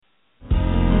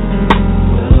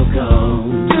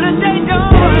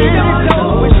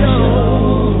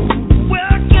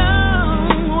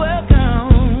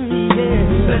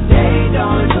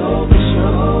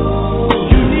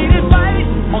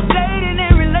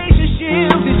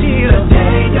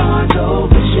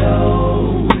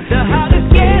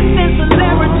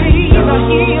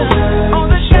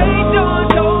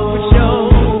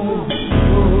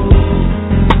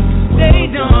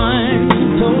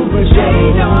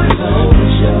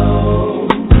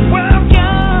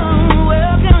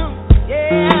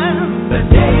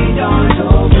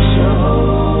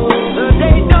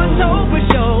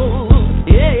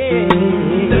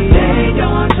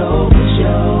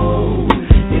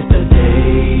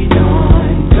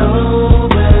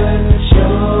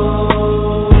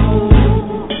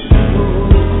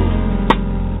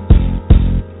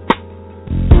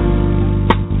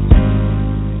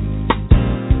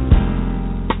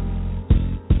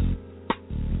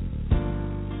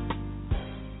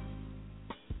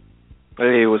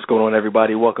Hey, what's going on,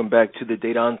 everybody? Welcome back to the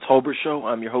Dedan Tolbert Show.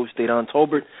 I'm your host, Dedan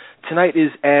Tolbert. Tonight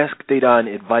is Ask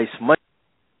Dedan Advice Monday.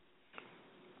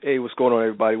 Hey, what's going on,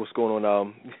 everybody? What's going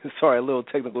on? Sorry, a little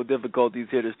technical difficulties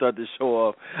here to start the show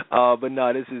off. But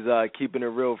no, this is Keeping It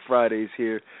Real Fridays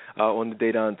here on the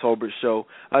Dedan Tolbert Show.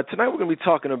 Tonight we're going to be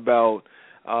talking about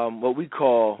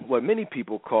what many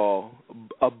people call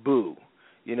a boo.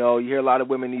 You know, you hear a lot of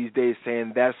women these days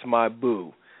saying, "That's my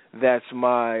boo. That's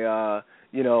my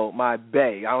my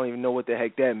bae." I don't even know what the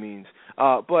heck that means.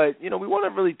 But we want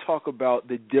to really talk about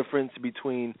the difference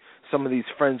between some of these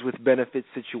friends with benefits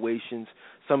situations,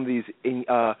 some of these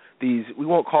we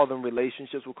won't call them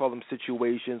relationships, we'll call them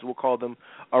situations, we'll call them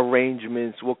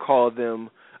arrangements, we'll call them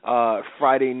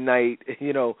Friday night,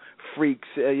 freaks,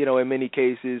 in many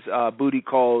cases, booty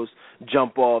calls,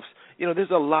 jump offs.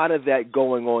 There's a lot of that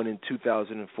going on in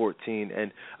 2014.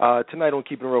 And tonight on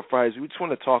Keeping It Real Fridays, we just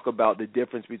want to talk about the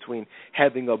difference between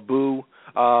having a boo,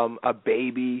 a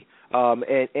baby,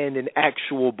 and an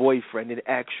actual boyfriend, an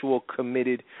actual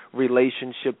committed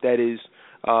relationship that is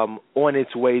on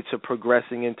its way to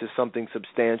progressing into something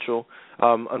substantial.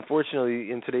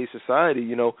 Unfortunately, in today's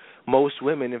society, most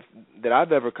women that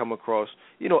I've ever come across,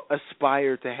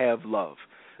 aspire to have love.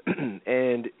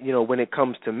 And, when it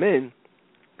comes to men,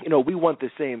 we want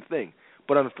the same thing.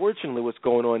 But unfortunately, what's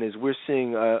going on is we're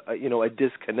seeing a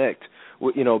disconnect,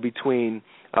 between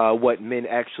what men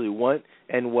actually want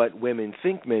and what women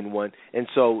think men want. And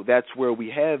so that's where we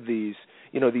have these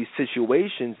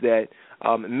situations that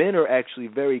men are actually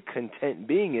very content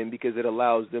being in, because it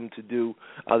allows them to do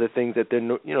other things that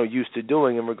they're used to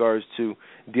doing in regards to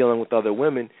dealing with other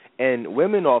women. And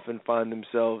women often find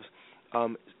themselves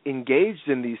engaged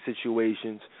in these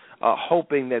situations,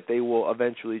 hoping that they will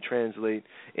eventually translate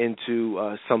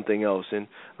into something else. And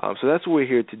so that's what we're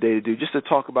here today to do, just to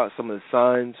talk about some of the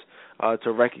signs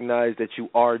to recognize that you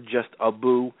are just a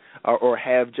boo or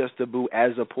have just a boo,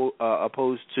 as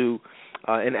opposed to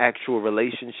an actual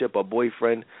relationship, a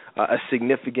boyfriend, a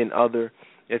significant other,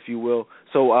 if you will.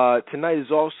 So tonight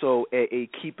is also a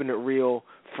Keeping It Real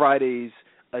Fridays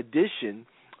edition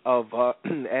of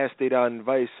Ask Dedan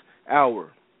Advice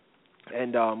Hour.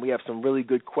 And we have some really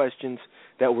good questions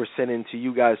that were sent in to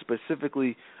you guys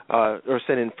specifically, or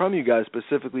sent in from you guys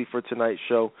specifically for tonight's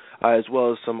show, as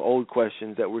well as some old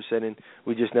questions that were sent in.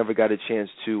 We just never got a chance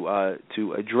to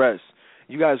address.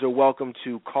 You guys are welcome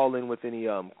to call in with any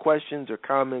questions or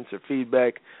comments or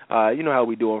feedback. You know how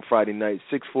we do on Friday night,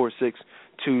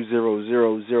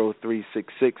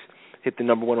 646-200-0366. Hit the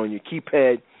number 1 on your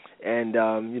keypad. And,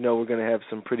 we're going to have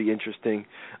some pretty interesting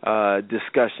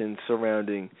discussions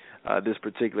surrounding this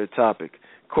particular topic.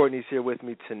 Courtney's here with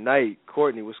me tonight.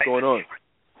 Courtney, what's going on?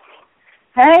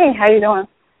 Hey, how you doing?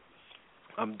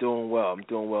 I'm doing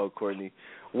well, Courtney.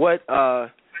 What,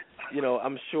 I'm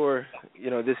sure,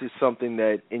 this is something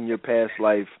that in your past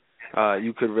life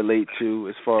you could relate to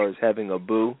as far as having a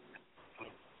boo.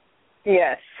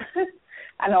 Yes.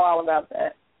 I know all about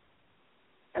that.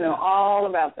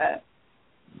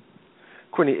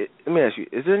 Courtney, let me ask you,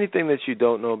 is there anything that you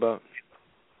don't know about?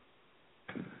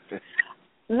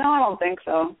 No, I don't think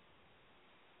so. All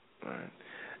right.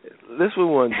 This is what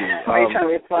we want to do. Why are you trying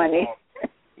to be funny?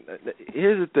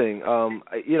 Here's the thing.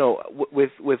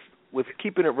 With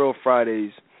Keeping It Real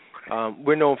Fridays,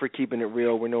 we're known for keeping it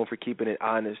real. We're known for keeping it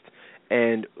honest.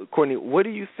 And, Courtney, what do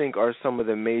you think are some of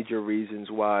the major reasons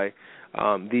why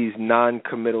these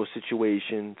non-committal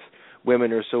situations,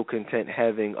 women are so content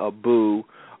having a boo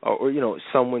or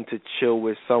someone to chill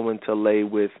with, someone to lay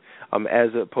with,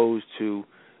 as opposed to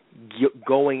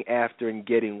going after and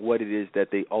getting what it is that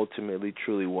they ultimately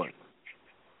truly want?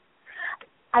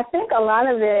 I think a lot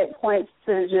of it points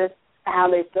to just how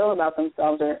they feel about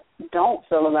themselves or don't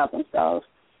feel about themselves.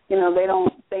 They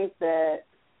don't think that,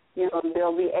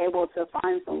 they'll be able to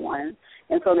find someone,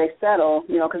 and so they settle,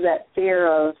 because that fear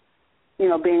of,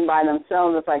 being by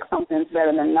themselves is like something's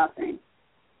better than nothing.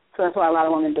 So that's why a lot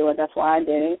of women do it. That's why I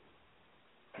did it.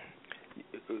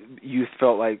 You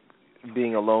felt like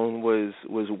being alone was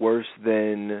worse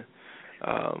than,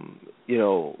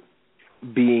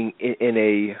 being in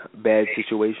a bad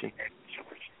situation?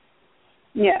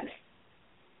 Yes.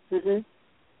 Mhm.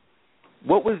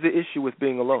 What was the issue with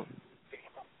being alone?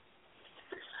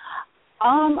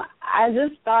 I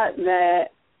just thought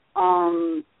that,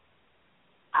 I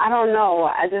don't know.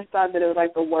 I just thought that it was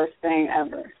like the worst thing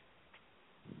ever.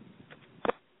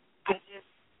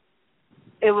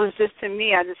 It was just, to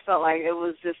me, I just felt like it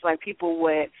was just like people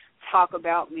would talk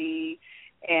about me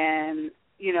and,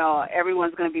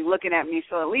 everyone's going to be looking at me.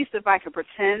 So at least if I could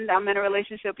pretend I'm in a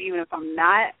relationship, even if I'm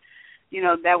not,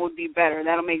 that would be better.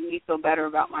 That'll make me feel better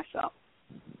about myself.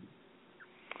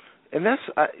 And that's,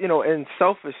 and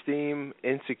self-esteem,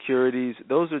 insecurities,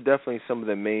 those are definitely some of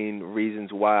the main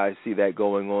reasons why I see that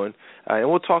going on. And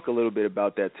we'll talk a little bit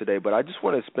about that today. But I just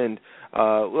want to spend,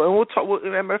 and we'll talk. As a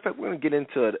matter of fact, we're going to get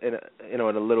into it in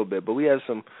a little bit. But we have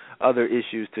some other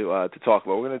issues to talk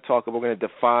about. We're going to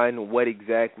define what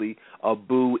exactly a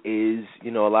boo is. A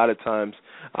lot of times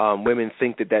women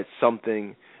think that that's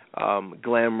something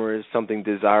glamorous, something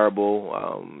desirable,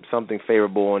 something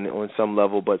favorable on some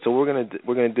level. But so what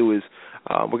we're gonna do is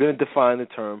we're gonna define the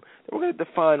term. And we're gonna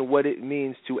define what it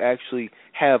means to actually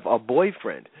have a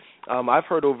boyfriend. I've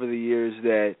heard over the years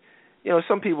that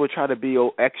some people try to be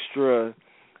extra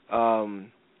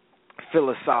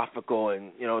philosophical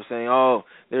and saying, oh,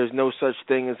 there's no such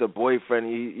thing as a boyfriend.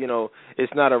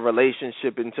 It's not a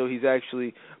relationship until he's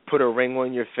actually put a ring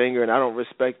on your finger, and I don't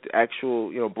respect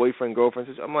actual boyfriend girlfriends.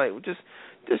 I'm like,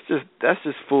 that's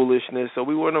just foolishness. So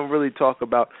we want to really talk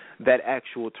about that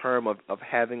actual term of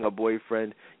having a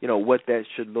boyfriend, what that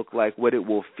should look like, what it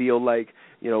will feel like,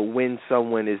 when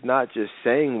someone is not just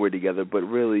saying we're together, but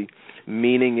really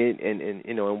meaning it,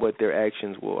 and what their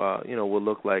actions will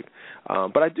look like.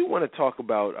 But I do want to talk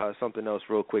about something else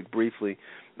real quick, briefly.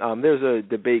 There's a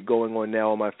debate going on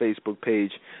now on my Facebook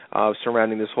page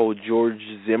surrounding this whole George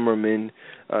Zimmerman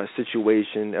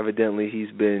situation. Evidently,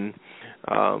 he's been,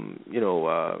 some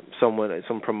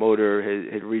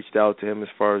promoter had reached out to him as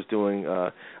far as doing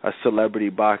a celebrity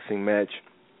boxing match,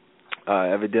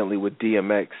 evidently with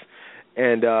DMX.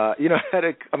 And, I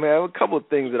have a couple of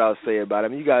things that I'll say about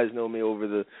it. You guys know me over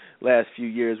the last few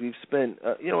years. We've spent,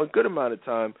 a good amount of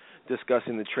time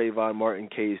discussing the Trayvon Martin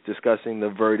case, discussing the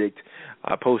verdict.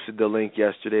 I posted the link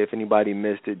yesterday. If anybody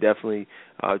missed it, definitely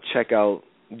check out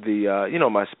the,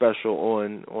 my special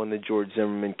on the George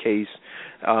Zimmerman case.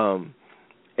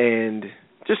 And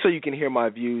just so you can hear my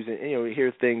views and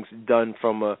hear things done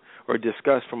or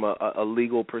discussed from a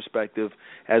legal perspective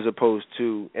as opposed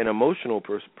to an emotional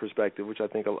perspective, which I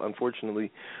think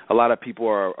unfortunately a lot of people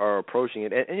are approaching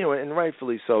it, and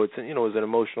rightfully so. It's it was an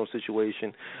emotional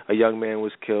situation. A young man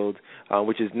was killed,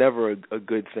 which is never a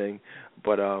good thing.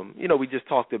 But we just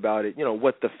talked about it.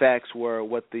 What the facts were,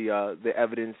 what the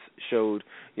evidence showed.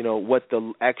 What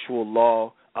the actual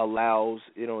law allows,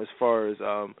 as far as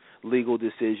legal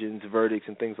decisions, verdicts,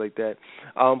 and things like that.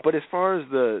 But as far as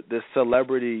the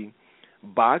celebrity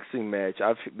boxing match,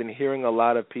 I've been hearing a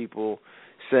lot of people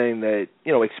saying that,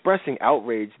 expressing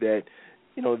outrage that,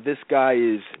 this guy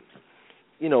is,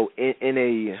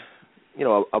 in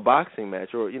a boxing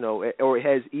match, or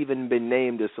has even been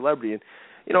named a celebrity.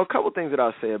 And a couple of things that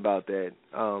I'll say about that.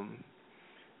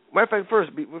 Matter of fact,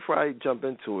 first, before I jump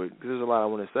into it, because there's a lot I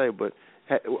want to say, but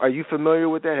are you familiar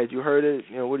with that? Had you heard it?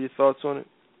 What are your thoughts on it?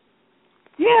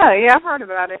 Yeah, I've heard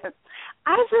about it.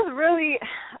 I just really,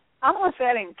 I don't want to say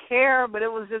I didn't care, but it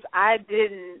was just I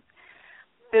didn't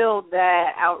feel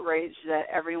that outrage that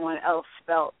everyone else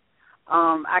felt.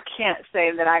 I can't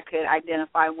say that I could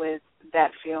identify with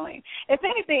that feeling. If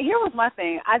anything, here was my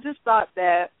thing. I just thought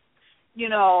that,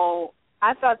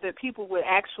 I thought that people would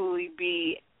actually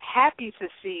be happy to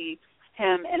see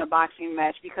him in a boxing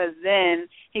match, because then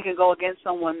he can go against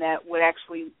someone that would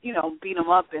actually, beat him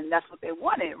up, and that's what they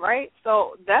wanted, right?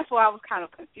 So that's why I was kind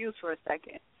of confused for a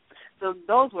second. So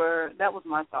that was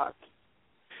my thoughts.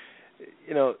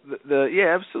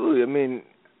 Yeah, absolutely.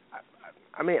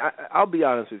 I'll be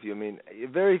honest with you.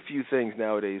 Very few things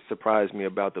nowadays surprise me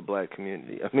about the black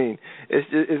community.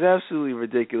 It's absolutely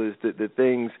ridiculous the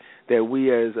things that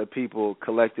we as a people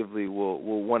collectively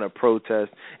will want to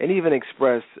protest and even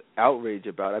express outrage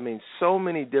about. So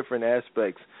many different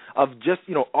aspects of just,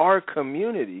 our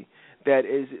community that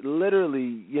is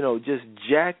literally, just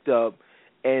jacked up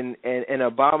and an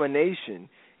abomination,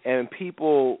 and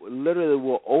people literally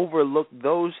will overlook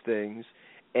those things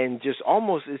and just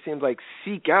almost, it seems like,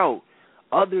 seek out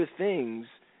other things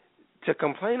to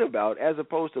complain about, as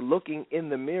opposed to looking in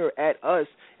the mirror at us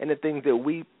and the things that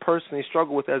we personally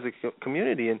struggle with as a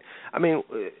community. And,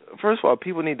 first of all,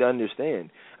 people need to understand.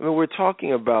 We're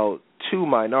talking about two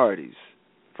minorities,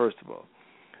 first of all,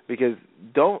 because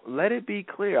let it be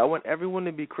clear. I want everyone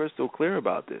to be crystal clear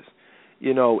about this.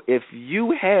 If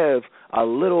you have a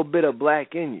little bit of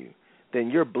black in you, then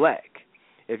you're black.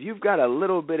 If you've got a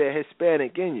little bit of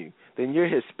Hispanic in you, then you're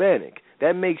Hispanic.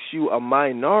 That makes you a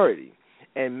minority.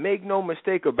 And make no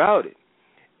mistake about it,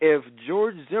 if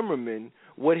George Zimmerman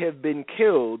would have been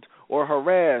killed or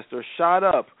harassed or shot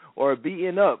up or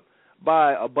beaten up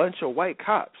by a bunch of white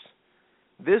cops,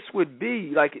 this would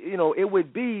be it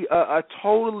would be a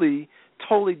totally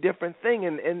different thing.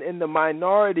 And the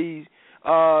minority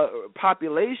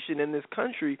population in this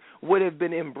country would have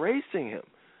been embracing him.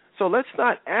 So let's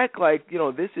not act like,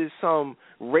 this is some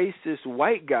racist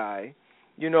white guy,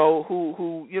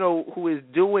 who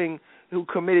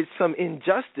committed some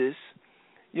injustice,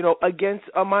 against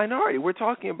a minority. We're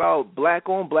talking about black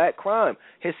on black crime,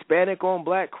 Hispanic on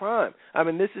black crime. I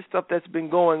mean, this is stuff that's been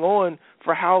going on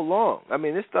for how long? I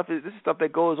mean, this is stuff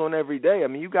that goes on every day. I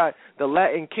mean, you got the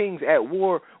Latin Kings at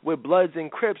war with Bloods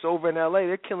and Crips over in L.A.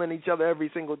 They're killing each other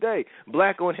every single day.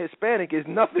 Black on Hispanic is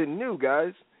nothing new,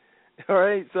 guys. All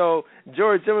right, so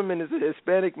George Zimmerman is a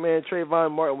Hispanic man.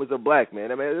 Trayvon Martin was a black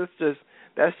man. I mean,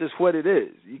 that's just what it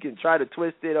is. You can try to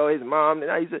twist it. Oh, his mom.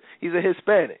 No, he's a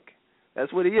Hispanic.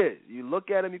 That's what he is. You look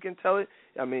at him, you can tell it.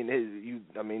 I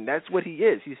mean, that's what he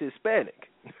is. He's Hispanic.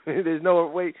 There's no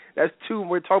way. That's two.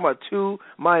 We're talking about two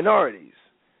minorities,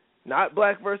 not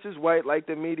black versus white, like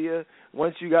the media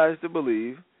wants you guys to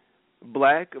believe.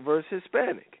 Black versus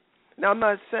Hispanic. Now, I'm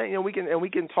not saying we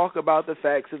can talk about the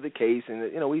facts of the case,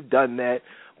 and we've done that.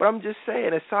 But I'm just saying,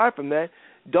 aside from that,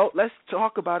 let's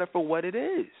talk about it for what it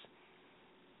is.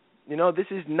 This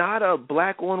is not a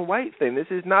black on white thing. This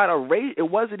is not it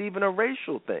wasn't even a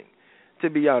racial thing, to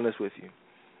be honest with you.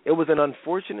 It was an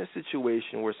unfortunate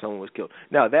situation where someone was killed.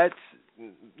 Now that's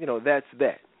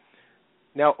that.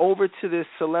 Now over to this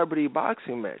celebrity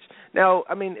boxing match. Now,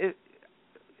 I mean,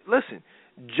 listen,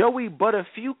 Joey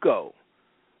Buttafuoco,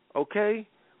 okay,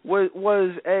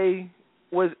 was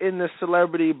in the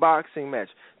celebrity boxing match.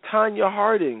 Tanya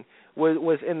Harding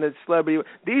was in the celebrity.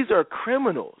 These are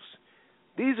criminals.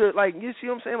 These are, like, you see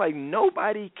what I'm saying? Like,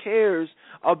 nobody cares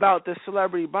about the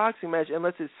celebrity boxing match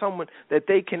unless it's someone that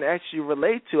they can actually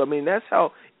relate to. I mean, that's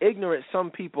how ignorant some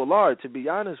people are, to be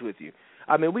honest with you.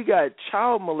 I mean, we got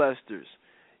child molesters,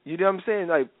 you know what I'm saying?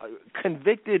 Like,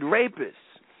 convicted rapists,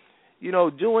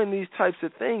 doing these types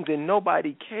of things, and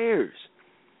nobody cares.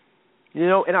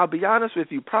 And I'll be honest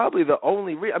with you, probably the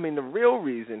real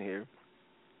reason here,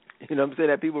 I'm saying,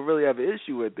 that people really have an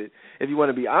issue with it, if you want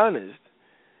to be honest,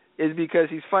 is because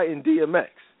he's fighting DMX.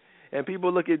 And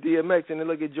people look at DMX and they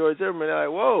look at George Zimmerman and they're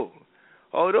like, whoa,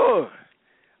 hold on.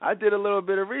 I did a little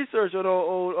bit of research on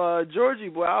old Georgie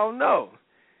boy. I don't know.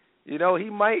 He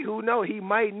might, who knows, he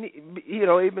might,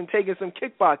 he's been taking some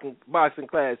boxing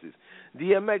classes.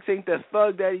 DMX ain't the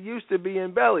thug that he used to be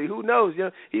in Belly. Who knows?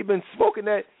 He been smoking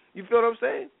that, you feel what I'm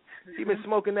saying? He been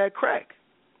smoking that crack.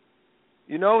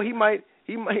 He might,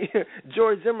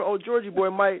 George Zimmerman, old Georgie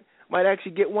boy might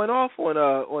actually get one off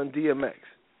on DMX.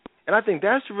 And I think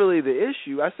that's really the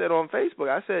issue. I said on Facebook,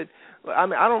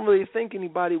 I don't really think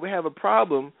anybody would have a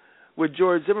problem with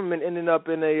George Zimmerman ending up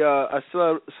in a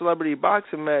celebrity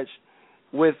boxing match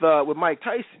with Mike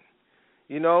Tyson,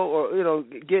 or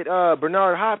get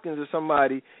Bernard Hopkins or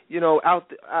somebody,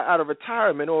 out of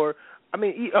retirement, or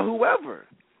whoever,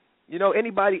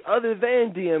 anybody other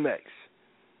than DMX.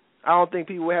 I don't think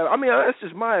people would have. That's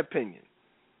just my opinion.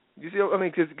 You see what I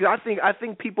mean? Because I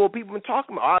think people been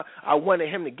talking about, I wanted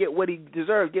him to get what he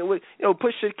deserved,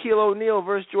 push Shaquille O'Neal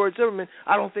versus George Zimmerman.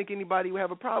 I don't think anybody would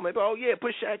have a problem. Oh, yeah,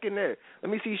 put Shaq in there. Let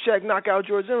me see Shaq knock out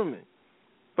George Zimmerman.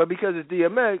 But because it's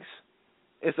DMX,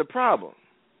 it's a problem.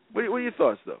 What are your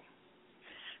thoughts, though?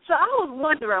 So I was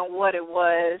wondering what it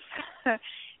was.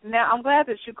 Now, I'm glad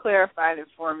that you clarified it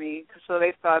for me, so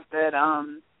they thought that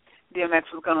DMX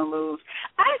was going to lose.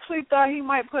 I actually thought he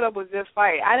might put up a good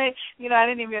fight. I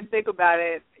didn't even think about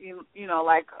it,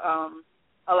 like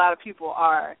a lot of people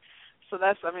are. So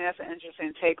that's an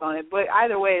interesting take on it. But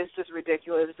either way, it's just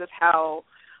ridiculous. It's just how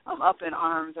up in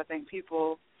arms I think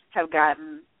people have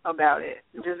gotten about it,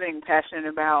 just being passionate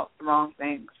about the wrong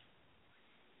things.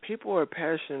 People are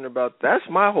passionate about, that's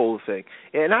my whole thing.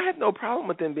 And I have no problem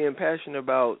with them being passionate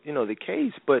about, the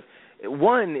case, but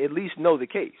one, at least know the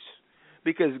case.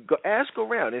 Because ask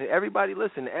around, and everybody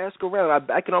listen, ask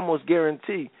around. I can almost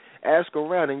guarantee, ask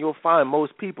around, and you'll find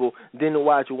most people didn't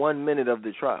watch 1 minute of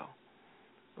the trial.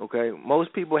 Okay?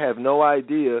 Most people have no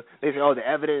idea. They say, oh, the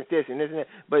evidence, this and this and that.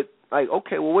 But,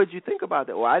 okay, well, what did you think about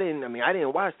that? Well, I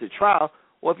didn't watch the trial.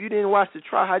 Well, if you didn't watch the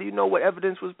trial, how do you know what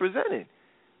evidence was presented?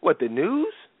 What, the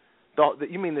news?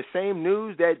 You mean the same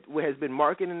news that has been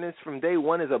marketing this from day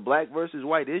one as a black versus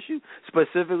white issue,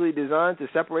 specifically designed to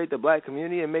separate the black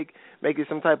community and make it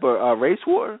some type of race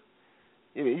war?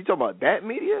 You talking about that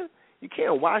media? You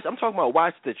can't watch. I'm talking about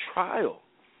watch the trial.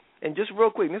 And just real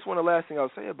quick, and this is one of the last things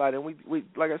I'll say about it. And we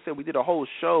like I said, we did a whole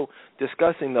show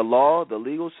discussing the law, the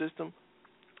legal system,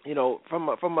 from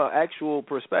an actual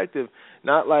perspective,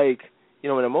 not like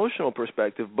an emotional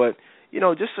perspective, but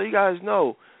just so you guys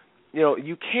know.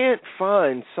 You can't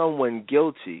find someone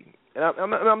guilty, and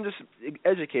I'm just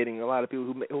educating a lot of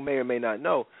people who may or may not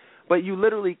know, but you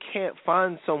literally can't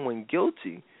find someone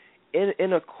guilty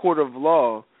in a court of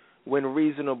law when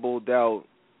reasonable doubt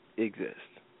exist.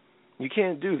 You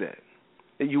can't do that.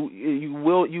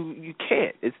 You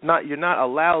can't. It's not. You're not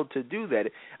allowed to do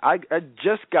that. I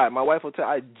just got, my wife will tell,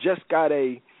 I just got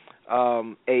a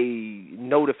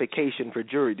notification for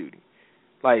jury duty,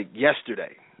 like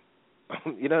yesterday.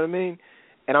 You know what I mean?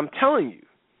 And I'm telling you,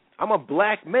 I'm a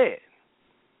black man.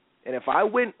 And if I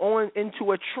went on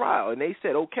into a trial and they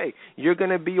said, okay, you're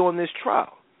going to be on this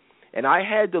trial, and I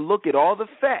had to look at all the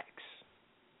facts,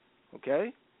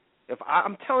 okay?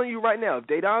 I'm telling you right now, if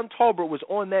Dedan Tolbert was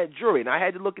on that jury and I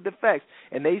had to look at the facts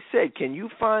and they said, can you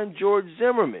find George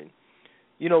Zimmerman,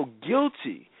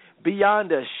 guilty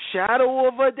beyond a shadow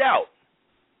of a doubt,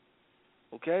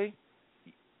 okay,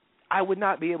 I would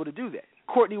not be able to do that.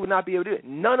 Courtney would not be able to do it.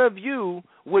 None of you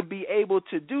would be able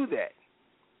to do that.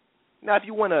 Now, if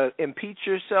you want to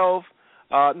perjure yourself,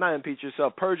 I'm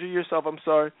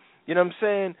sorry, you know what I'm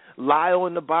saying, lie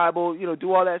on the Bible,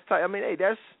 do all that stuff. I mean, hey,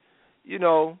 that's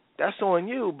on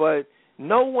you, but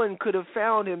no one could have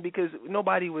found him because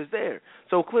nobody was there.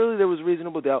 So clearly there was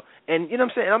reasonable doubt. And you know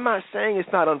what I'm saying? I'm not saying it's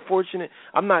not unfortunate.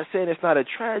 I'm not saying it's not a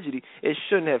tragedy. It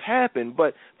shouldn't have happened.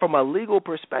 But from a legal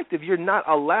perspective, you're not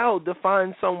allowed to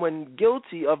find someone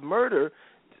guilty of murder,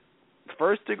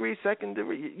 first degree, second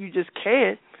degree. You just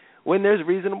can't when there's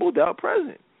reasonable doubt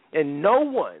present. And no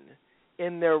one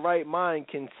in their right mind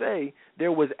can say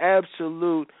there was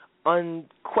absolute,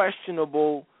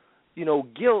 unquestionable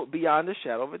guilt beyond a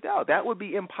shadow of a doubt. That would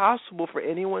be impossible for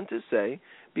anyone to say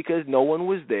because no one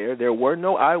was there. There were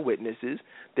no eyewitnesses.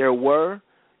 There were,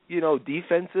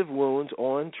 defensive wounds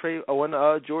on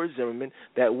George Zimmerman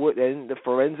and the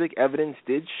forensic evidence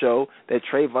did show that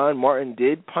Trayvon Martin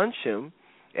did punch him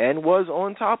and was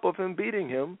on top of him, beating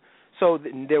him. So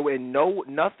there were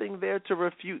nothing there to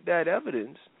refute that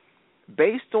evidence.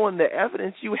 Based on the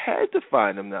evidence, you had to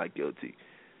find him not guilty.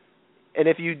 And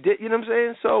if you did, you know what I'm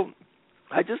saying? So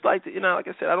I just like to, like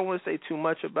I said, I don't want to say too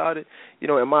much about it.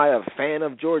 Am I a fan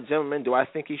of George Zimmerman? Do I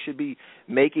think he should be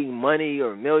making money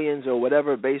or millions or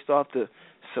whatever based off the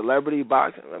celebrity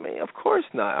boxing? I mean, of course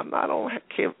not. I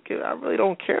really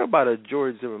don't care about a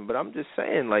George Zimmerman, but I'm just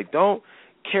saying, like, don't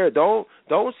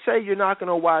say you're not going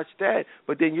to watch that,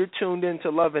 but then you're tuned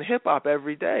into Love and Hip Hop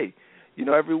every day,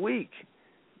 every week.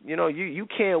 You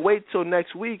can't wait till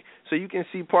next week so you can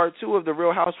see part 2 of the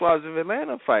Real Housewives of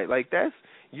Atlanta fight. Like, that's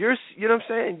you know what I'm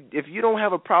saying? If you don't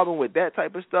have a problem with that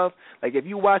type of stuff, like if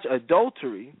you watch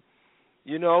Adultery,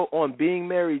 on Being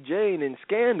Mary Jane and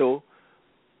Scandal,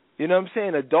 you know what I'm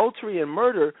saying? Adultery and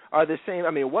murder are the same.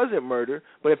 I mean, it wasn't murder,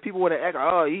 but if people want to act,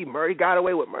 he got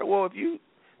away with murder. Well,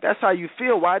 that's how you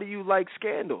feel, why do you like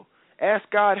Scandal?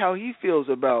 Ask God how he feels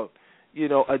about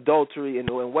adultery and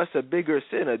what's a bigger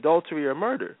sin, adultery or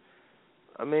murder.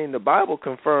 I mean, the Bible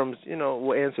confirms,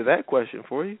 will answer that question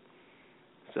for you.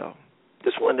 So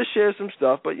just wanted to share some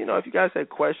stuff. But, if you guys had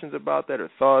questions about that or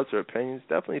thoughts or opinions,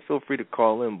 definitely feel free to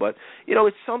call in. But,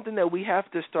 it's something that we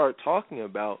have to start talking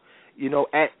about,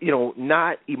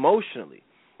 not emotionally,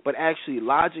 but actually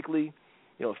logically,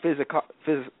 physical.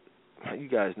 You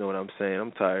guys know what I'm saying.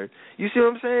 I'm tired. You see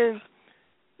what I'm saying?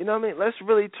 You know what I mean? Let's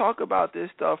really talk about this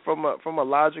stuff from a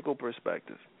logical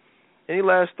perspective. Any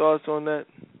last thoughts on that?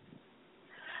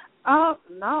 No.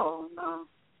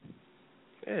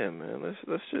 Yeah, man.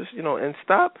 Let's just and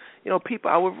stop.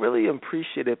 People. I would really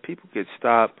appreciate if people could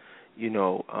stop.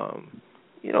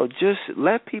 Just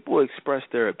let people express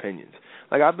their opinions.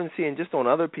 Like I've been seeing just on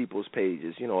other people's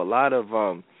pages. A lot of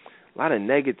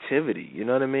negativity. You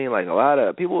know what I mean? Like a lot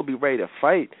of people will be ready to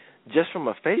fight just from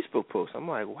a Facebook post. I'm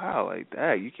like, wow, like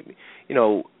that. You can,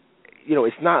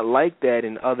 it's not like that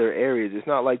in other areas. It's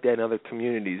not like that in other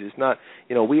communities. It's not,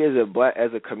 we as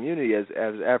a community, as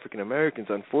African Americans,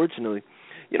 unfortunately,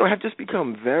 have just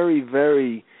become very,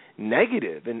 very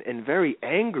negative and very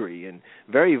angry and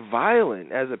very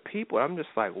violent as a people. I'm just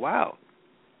like, wow.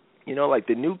 Like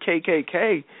the new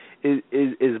KKK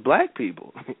is black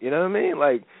people. You know what I mean?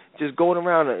 Like just going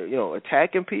around,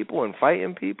 attacking people and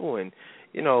fighting people, and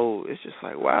it's just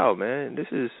like, wow, man, this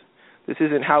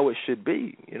isn't how it should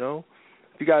be. If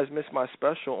you guys missed my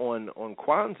special on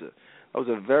Kwanzaa, that was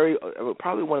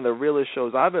probably one of the realest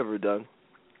shows I've ever done,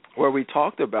 where we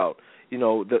talked about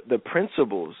the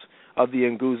principles of the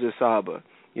Nguzo Saba.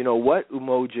 What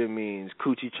Umoja means,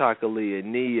 Kuchi Chakalia,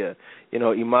 Nia,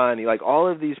 Imani, like all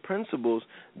of these principles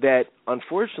that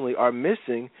unfortunately are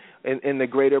missing in the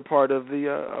greater part of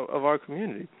of our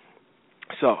community.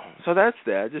 So that's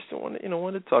that. I just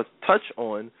wanted to touch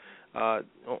on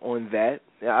that.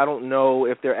 I don't know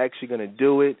if they're actually going to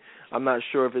do it. I'm not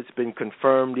sure if it's been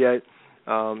confirmed yet.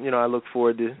 I look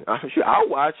forward to. I'll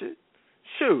watch it.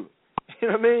 Shoot. You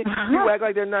know what I mean? You act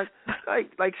like they're not.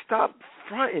 Like stop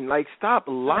fronting. Like stop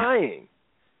lying.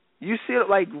 You see it,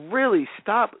 like, really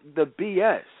stop the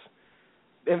BS.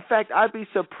 In fact, I'd be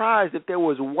surprised if there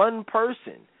was one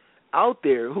person out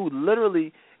there who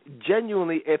literally,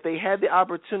 genuinely, if they had the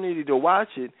opportunity to watch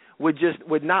it,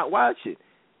 would not watch it.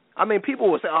 I mean, people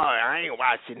will say, "Oh, I ain't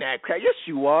watching that crap." Yes,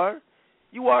 you are.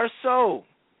 You are so.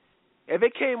 If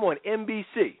it came on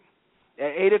NBC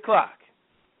at 8 o'clock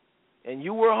and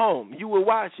you were home, you would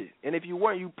watch it. And if you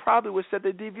weren't, you probably would set the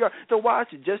DVR to watch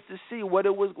it just to see what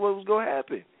was going to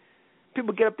happen.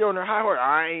 People get up there on their high horse.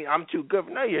 I'm too good.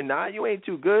 No, you're not. You ain't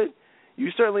too good. You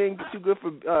certainly ain't too good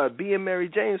for being Mary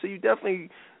Jane. So you definitely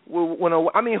will want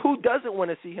to. I mean, who doesn't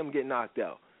want to see him get knocked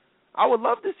out? I would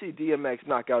love to see DMX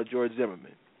knock out George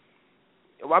Zimmerman.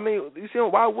 I mean, you see,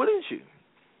 why wouldn't you?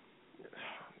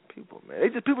 People, man,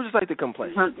 people just like to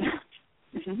complain.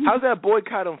 How's that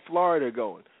boycott in Florida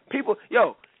going? People,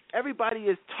 everybody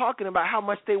is talking about how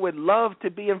much they would love to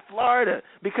be in Florida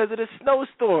because of the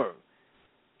snowstorm.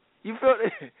 You feel?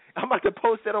 I'm about to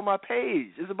post that on my page.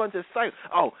 There's a bunch of sites.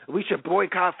 Oh, we should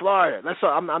boycott Florida.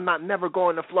 I'm not never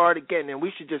going to Florida again, and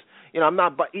we should just, I'm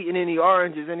not eating any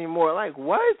oranges anymore. Like,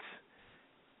 what?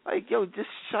 Like, just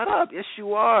shut up. Yes,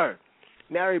 you are.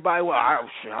 Now everybody,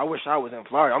 I wish I was in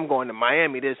Florida. I'm going to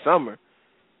Miami this summer.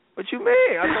 What you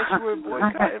mean? I thought you were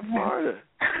boycotting Florida.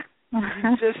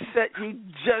 You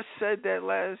just said that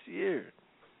last year.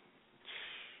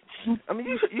 I mean,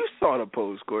 you saw the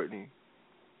post, Courtney.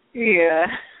 Yeah.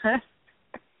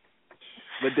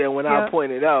 But then when I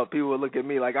pointed out, people would look at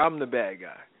me like I'm the bad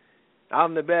guy.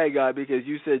 I'm the bad guy because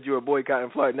you said you were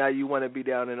boycotting Florida. Now you want to be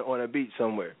down on a beach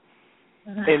somewhere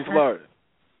in Florida.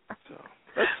 So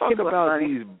let's talk about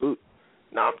these boots.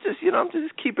 No, I'm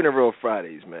just keeping it real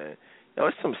Fridays, man.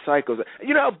 It's some psychos.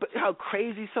 You know how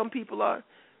crazy some people are.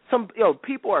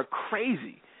 People are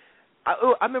crazy. I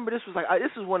remember this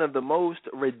is one of the most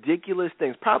ridiculous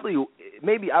things. Probably,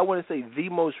 maybe I want to say the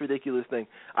most ridiculous thing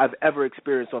I've ever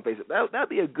experienced on Facebook. That'd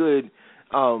be a good,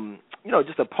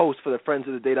 just a post for the Friends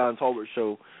of the Dedan Tolbert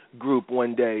Show group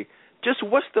one day. Just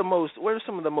what are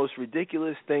some of the most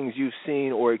ridiculous things you've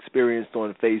seen or experienced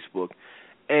on Facebook?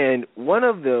 And one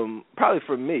of them, probably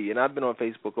for me, and I've been on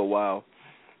Facebook a while,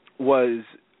 was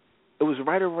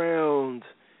right around.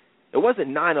 It wasn't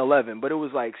 9/11, but it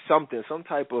was like some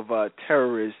type of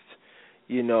terrorist,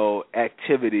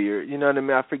 activity, or you know what I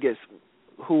mean. I forget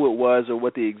who it was or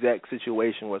what the exact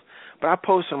situation was, but I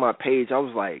posted on my page. I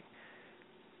was like,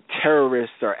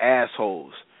 terrorists are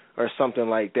assholes or something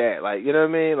like that. Like, you know what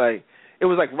I mean? Like, it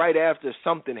was like right after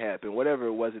something happened, whatever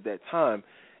it was at that time,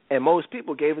 and most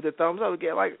people gave it the thumbs up. It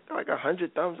gave like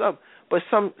 100 thumbs up, but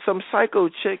some psycho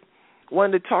chick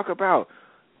wanted to talk about.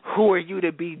 Who are you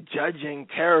to be judging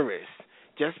terrorists?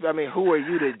 Who are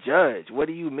you to judge? What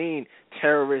do you mean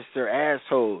terrorists are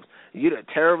assholes?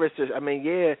 Terrorists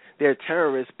are, they're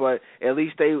terrorists, but at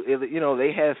least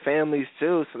they have families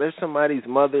too. So there's somebody's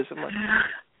mothers. I'm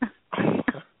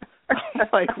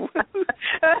like, what?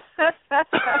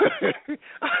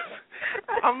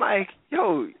 I'm like,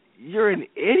 you're an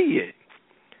idiot.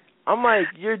 I'm like,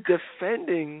 you're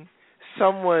defending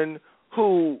someone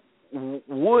who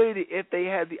would, if they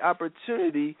had the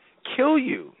opportunity, kill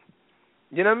you.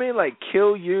 You know what I mean? Like,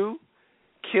 kill you,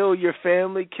 kill your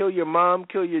family, kill your mom,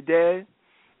 kill your dad.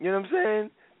 You know what I'm saying?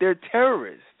 They're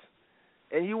terrorists.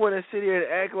 And you want to sit here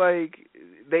and act like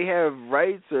they have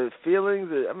rights or feelings.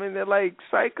 They're like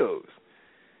psychos.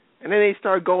 And then they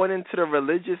start going into the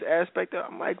religious aspect.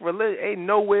 I'm like, religion ain't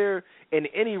nowhere in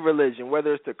any religion,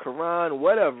 whether it's the Quran,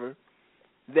 whatever,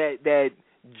 that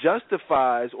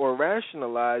justifies or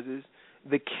rationalizes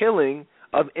the killing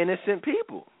of innocent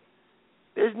people.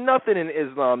 There's nothing in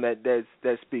Islam that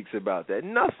speaks about that.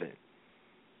 Nothing.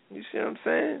 You see what I'm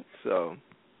saying? So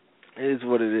it is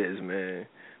what it is, man.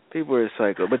 People are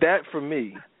psycho. But that, for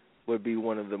me, would be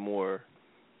one of the more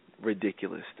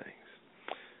ridiculous things.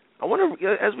 I want to,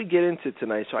 as we get into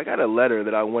tonight's show, I got a letter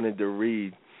that I wanted to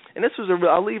read. And this was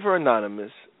I'll leave her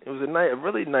anonymous. It was a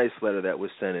really nice letter that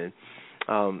was sent in.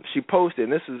 She posted,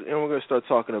 and we're going to start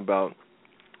talking about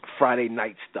Friday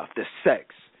night stuff, the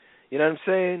sex. You know what I'm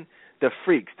saying? The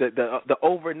freaks, the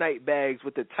overnight bags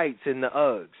with the tights and the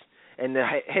Uggs and the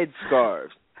head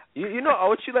scarves. You know,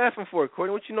 what you laughing for,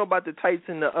 Courtney? What you know about the tights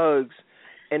and the Uggs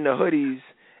and the hoodies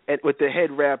with the head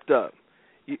wrapped up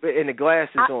and the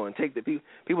glasses on?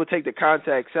 People take the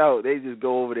contacts out. They just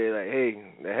go over there like,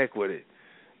 hey, the heck with it.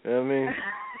 You know what I mean?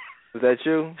 Was that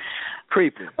you?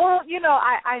 Creeping. Well,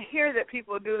 I hear that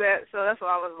people do that, so that's why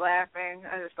I was laughing.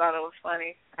 I just thought it was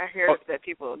funny. I hear that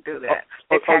people do that.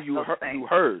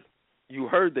 You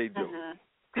heard they do.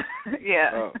 Mm-hmm.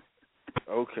 Yeah. Oh,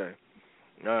 okay.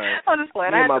 All right. I'm just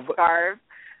glad I had the scarf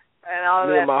and all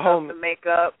that stuff, the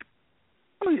makeup.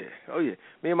 Oh yeah.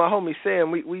 Me and my homie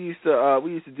Sam, we used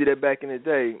to do that back in the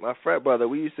day. My frat brother,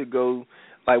 we used to go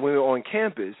like when we were on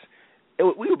campus.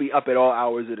 We would be up at all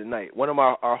hours of the night. One of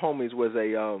our homies was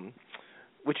a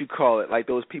what you call it, like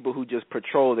those people who just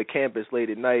patrol the campus late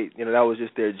at night. You know, that was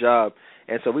just their job.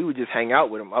 And so we would just hang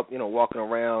out with them, up, walking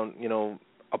around,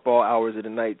 up all hours of the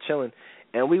night, chilling.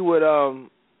 And we would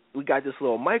we got this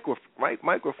little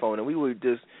microphone, and we would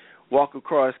just walk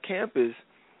across campus,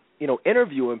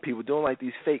 interviewing people, doing like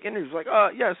these fake interviews, like,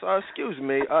 yes, excuse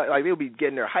me, like they would be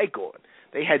getting their hike on.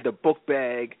 They had the book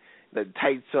bag, the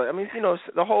tights, I mean,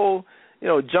 the whole,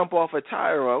 jump off a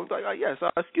tire on. Like, yes,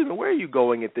 excuse me, where are you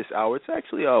going at this hour? It's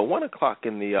actually 1 o'clock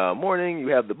in the morning. You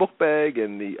have the book bag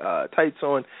and the tights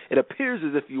on. It appears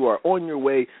as if you are on your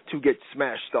way to get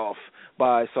smashed off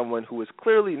by someone who is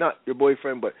clearly not your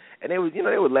boyfriend. And they would,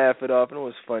 they would laugh it off, and it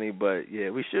was funny. But yeah,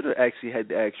 we should have actually had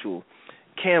the actual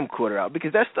camcorder out,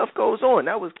 because that stuff goes on.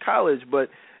 That was college, but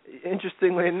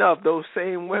interestingly enough, those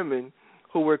same women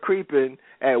who were creeping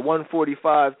at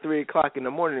 1:45, 3 o'clock in the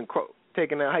morning and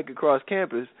taking that hike across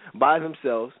campus by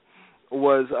themselves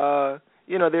was,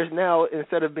 there's now,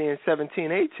 instead of being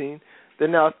 17, 18, they're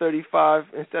now 35.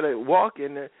 Instead of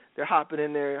walking, they're hopping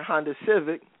in their Honda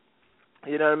Civic,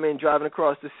 driving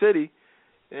across the city,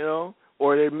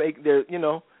 or they're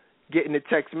getting a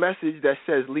text message that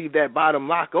says, leave that bottom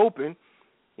lock open.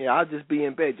 I'll just be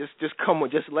in bed. Just come on.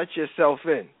 Just let yourself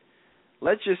in.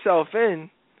 Let yourself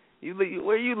in.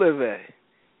 Where you live at?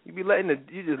 You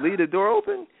just leave the door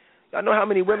open? I know how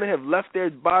many women have left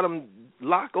their bottom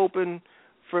lock open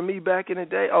for me back in the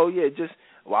day. Oh yeah,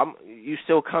 you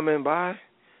still coming by?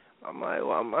 I'm like,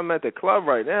 well, I'm at the club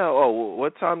right now. Oh,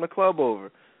 what time the club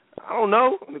over? I don't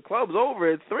know. The club's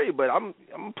over at 3, but I'm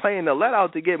playing the let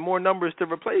out to get more numbers to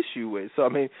replace you with. So I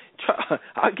mean,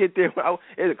 I'll get there.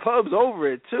 The club's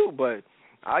over at 2, but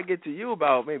I'll get to you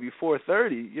about maybe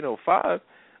 4:30. 5.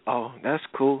 Oh, that's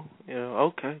cool.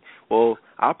 Okay. Well,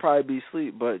 I'll probably be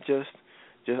asleep, but just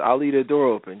I'll leave the door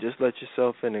open. Just let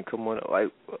yourself in and come on.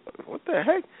 Like, what the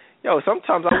heck? Yo,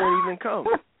 sometimes I won't even come.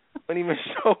 I won't even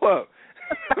show up.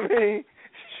 I mean,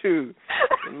 shoot,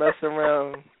 mess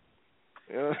around,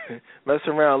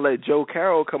 let Joe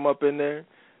Carroll come up in there.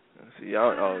 See,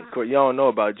 y'all don't know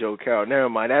about Joe Carroll. Never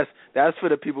mind. That's for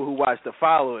the people who watch The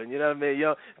Following. You know what I mean?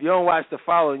 If you don't watch The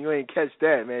Following, you ain't catch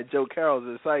that, man. Joe Carroll's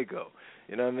a psycho.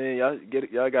 You know what I mean?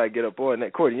 Y'all gotta get up on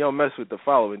that. Courtney, you don't mess with The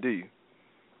Following, do you?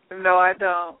 No, I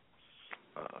don't.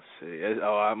 Oh, see.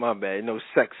 Oh, my bad. No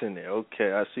sex in there.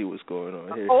 Okay, I see what's going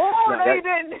on here. Oh, they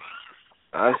didn't.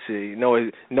 I see.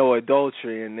 No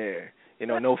adultery in there.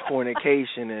 No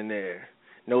fornication in there.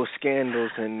 No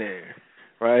scandals in there.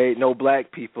 Right? No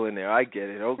black people in there. I get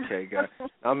it. Okay, guys.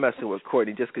 I'm messing with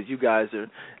Courtney just because you guys are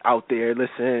out there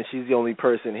listening. She's the only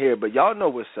person here. But y'all know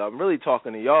what's up. I'm really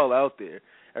talking to y'all out there,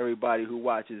 everybody who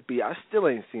watches B. I still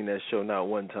ain't seen that show not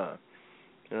one time.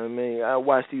 You know what I mean? I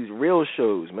watch these real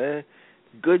shows, man.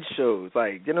 Good shows.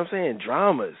 Like, you know what I'm saying?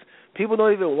 Dramas. People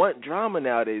don't even want drama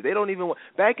nowadays. They don't even want...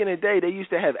 Back in the day, they used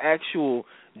to have actual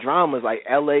dramas like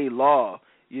L.A. Law,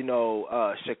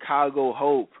 Chicago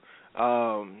Hope,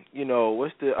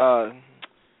 what's the, ER.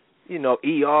 You know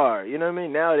what I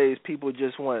mean? Nowadays, people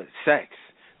just want sex.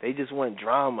 They just want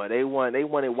drama. They want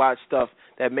to watch stuff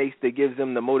that gives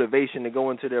them the motivation to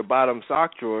go into their bottom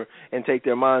sock drawer and take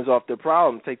their minds off their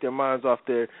problems, take their minds off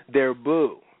their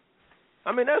boo.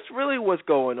 I mean, that's really what's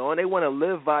going on. They want to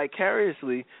live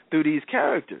vicariously through these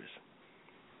characters,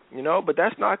 but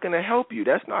that's not going to help you.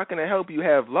 That's not going to help you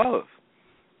have love.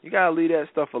 You got to leave that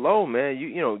stuff alone, man.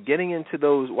 Getting into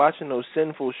watching those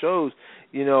sinful shows,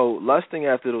 lusting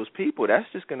after those people, that's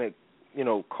just going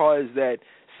to, cause that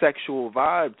sexual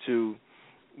vibe to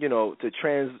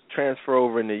transfer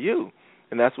over into you.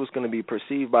 And that's what's going to be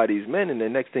perceived by these men. And the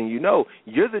next thing you know,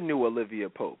 you're the new Olivia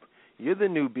Pope. You're the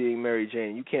new being Mary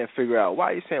Jane. You can't figure out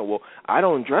why. You're saying, well, I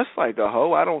don't dress like a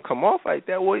hoe. I don't come off like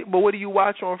that. But what do you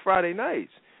watch on Friday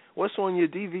nights? What's on your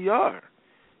DVR?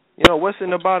 What's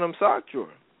in the bottom sock drawer?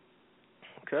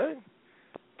 Okay?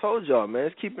 Told y'all, man.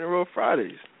 It's Keeping It Real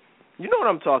Fridays. You know what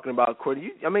I'm talking about,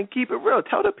 Courtney. Keep it real.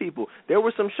 Tell the people. There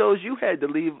were some shows you had to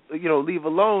leave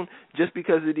alone just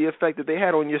because of the effect that they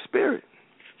had on your spirit.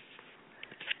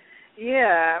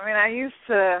 Yeah, I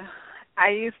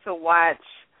used to watch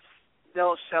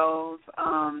those shows.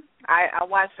 I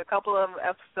watched a couple of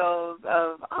episodes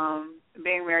of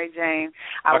Being Mary Jane.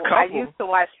 I used to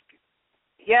watch,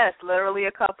 yes, literally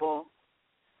a couple.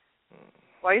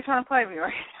 Why are you trying to play me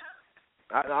right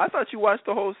now? I thought you watched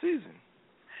the whole season.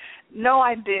 No,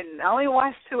 I didn't. I only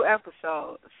watched 2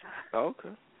 episodes. Oh,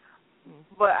 okay.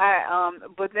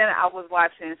 But then I was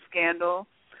watching Scandal,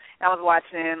 I was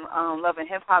watching Love and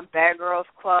Hip Hop, Bad Girls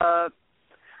Club,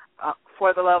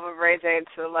 For the Love of Ray J,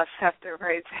 To Lust After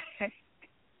Ray J.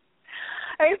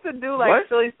 I used to do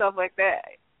silly stuff like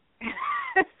that.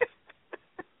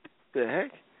 The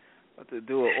heck? About to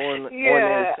do an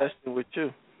on-air session with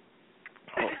you.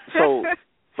 So,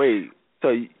 wait. So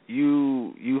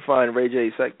you find Ray J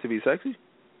to be sexy?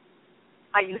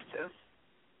 I used to.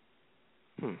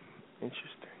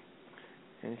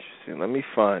 Interesting. Let me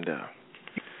find out.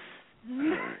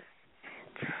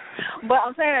 But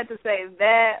I'm saying that to say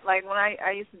that, like, when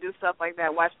I used to do stuff like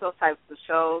that, watch those types of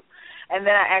shows, and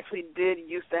then I actually did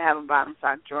used to have a bottom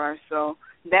sock drawer, so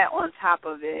that on top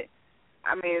of it,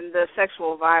 I mean, the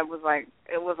sexual vibe was like,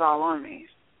 it was all on me.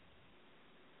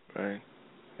 Right.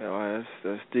 Yeah, well,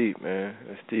 that's deep, man.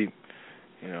 That's deep.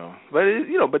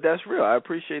 But that's real. I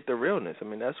appreciate the realness. I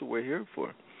mean, that's what we're here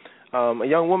for. A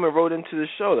young woman wrote into the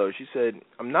show, though. She said,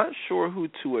 I'm not sure who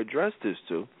to address this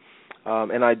to,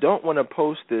 and I don't want to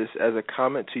post this as a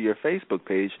comment to your Facebook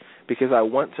page because I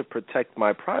want to protect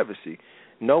my privacy.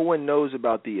 No one knows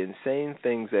about the insane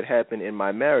things that happen in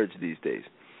my marriage these days.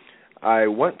 I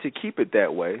want to keep it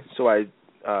that way, so I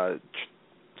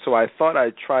thought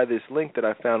I'd try this link that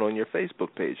I found on your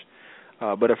Facebook page.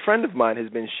 But a friend of mine has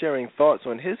been sharing thoughts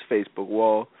on his Facebook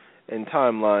wall and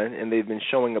timeline, and they've been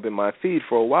showing up in my feed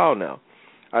for a while now.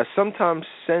 I sometimes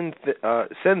send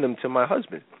them to my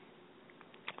husband.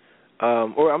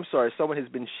 Someone has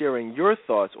been sharing your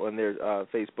thoughts on their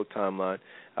Facebook timeline,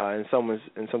 and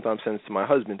sometimes sends to my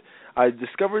husband. I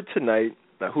discovered tonight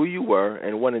who you were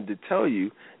and wanted to tell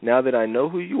you, now that I know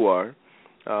who you are,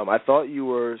 I thought you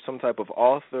were some type of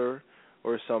author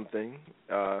or something,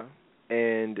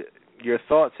 and your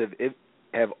thoughts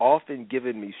have often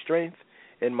given me strength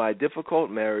in my difficult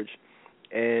marriage,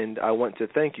 and I want to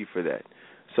thank you for that.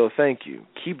 So thank you.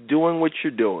 Keep doing what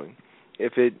you're doing.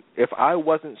 If I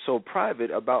wasn't so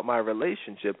private about my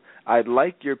relationship, I'd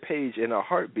like your page in a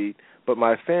heartbeat, but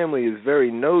my family is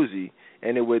very nosy,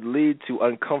 and it would lead to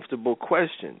uncomfortable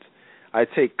questions. I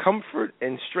take comfort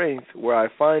and strength where I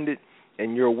find it,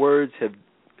 and your words have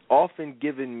often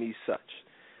given me such.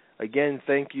 Again,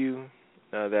 thank you.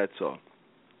 That's all.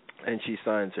 And she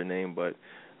signs her name, but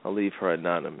I'll leave her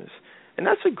anonymous. And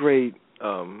that's a great,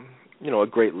 a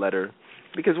great letter,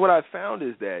 because what I've found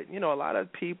is that, a lot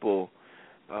of people,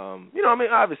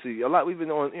 obviously, we've been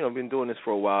on, been doing this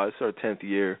for a while. It's our 10th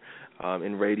year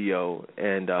in radio,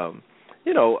 and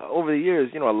over the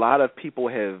years, a lot of people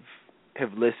have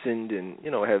listened and,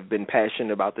 have been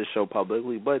passionate about this show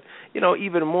publicly, but,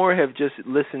 even more have just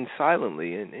listened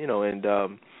silently and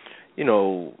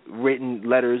written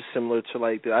letters similar to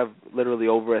like that. I've literally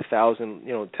over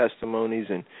 1,000, testimonies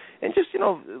and just,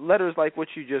 letters like what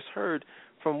you just heard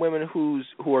from women who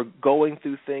are going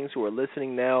through things, who are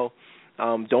listening now,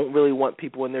 don't really want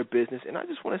people in their business. And I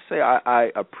just want to say I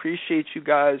appreciate you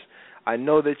guys. I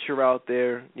know that you're out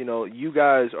there. You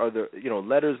guys are the,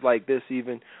 letters like this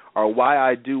even are why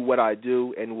I do what I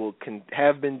do and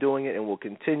have been doing it and will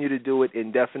continue to do it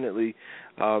indefinitely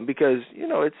because,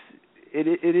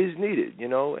 it is needed,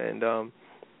 and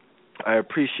I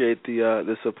appreciate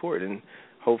the support, and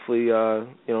hopefully,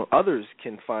 others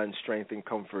can find strength and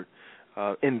comfort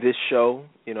in this show,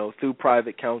 through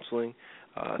private counseling,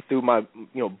 through my,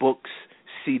 books,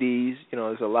 CDs.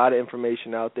 There's a lot of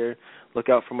information out there. Look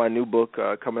out for my new book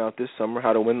coming out this summer,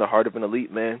 How to Win the Heart of an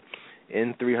Elite Man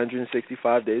in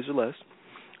 365 days or less.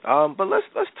 But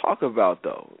let's talk about,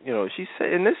 though, she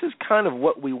said, and this is kind of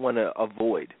what we want to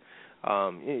avoid.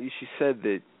 She said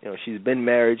that, she's been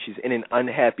married, she's in an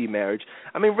unhappy marriage.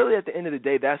 I mean, really, at the end of the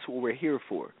day, that's what we're here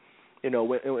for, in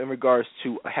regards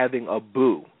to having a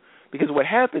boo. Because what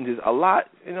happens is a lot,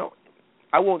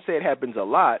 I won't say it happens a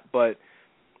lot, but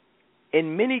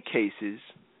in many cases,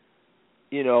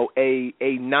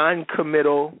 a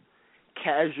non-committal,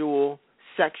 casual,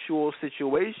 sexual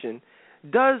situation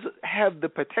does have the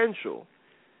potential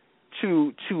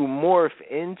to morph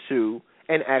into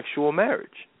an actual marriage.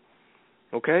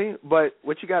 Okay? But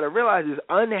what you got to realize is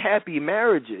unhappy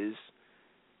marriages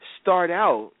start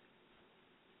out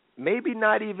maybe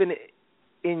not even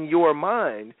in your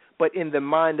mind, but in the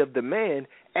mind of the man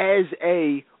as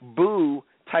a boo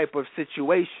type of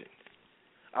situation.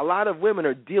 A lot of women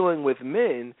are dealing with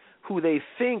men who they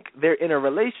think they're in a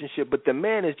relationship, but the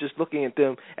man is just looking at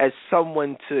them as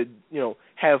someone to,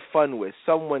 have fun with,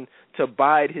 someone to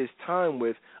bide his time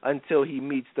with until he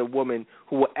meets the woman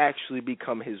who will actually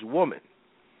become his woman.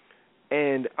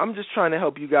 And I'm just trying to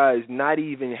help you guys not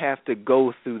even have to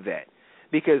go through that.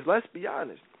 Because let's be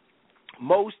honest,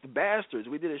 most bastards,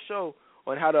 we did a show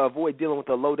on how to avoid dealing with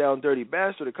a low-down, dirty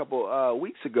bastard a couple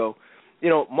weeks ago.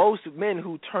 most men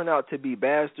who turn out to be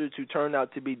bastards, who turn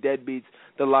out to be deadbeats,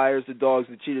 the liars, the dogs,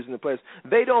 the cheaters, and the players,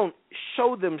 they don't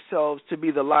show themselves to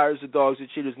be the liars, the dogs, the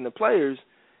cheaters, and the players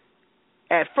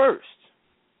at first.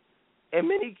 In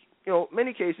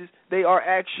many cases, they are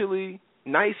actually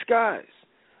nice guys.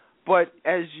 But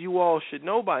as you all should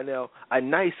know by now, a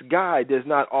nice guy does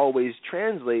not always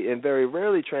translate, and very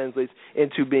rarely translates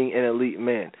into being an elite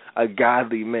man, a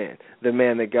godly man, the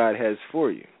man that God has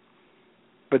for you.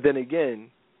 But then again,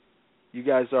 you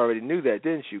guys already knew that,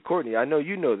 didn't you? Courtney, I know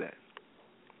you know that.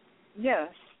 Yes.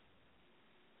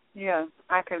 Yeah,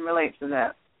 I can relate to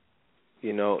that.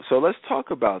 So let's talk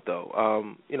about,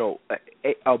 though,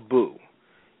 a boo.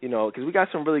 Because we got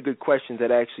some really good questions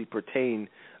that actually pertain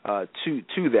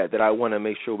to that I want to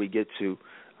make sure we get to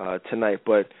tonight.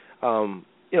 But,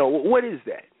 what is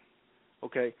that?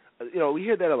 Okay? We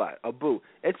hear that a lot, a boo.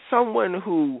 It's someone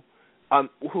who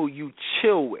you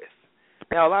chill with.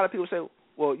 Now, a lot of people say,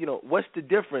 well, what's the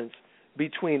difference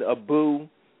between a boo,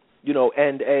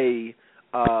 and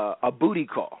a booty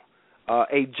call,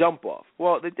 a jump off?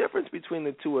 Well, the difference between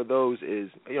the two of those is,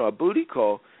 a booty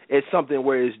call is something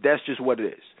where that's just what it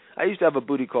is. I used to have a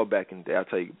booty call back in the day. I'll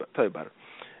tell you about it.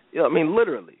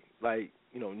 Literally,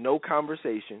 no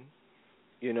conversation,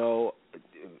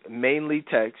 mainly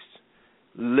text,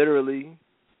 literally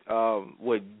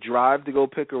would drive to go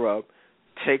pick her up,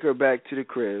 take her back to the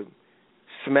crib,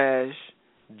 smash,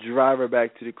 drive her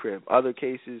back to the crib. Other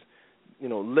cases,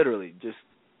 literally just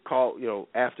call,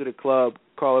 after the club,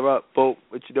 call her up, boom,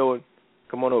 what you doing?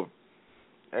 Come on over.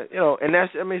 And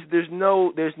that's,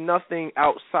 there's nothing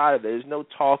outside of it. There's no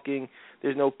talking,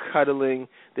 there's no cuddling,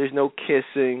 there's no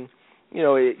kissing.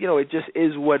 It just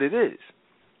is what it is.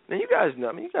 And you guys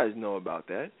know about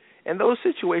that. And those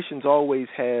situations always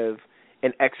have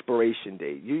an expiration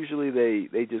date. Usually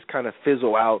they just kind of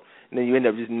fizzle out, and then you end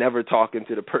up just never talking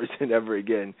to the person ever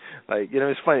again.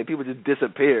 It's funny, people just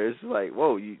disappear. It's like,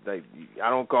 whoa, I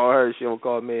don't call her, she don't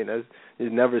call me, and that's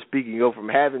just never speaking. You go from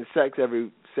having sex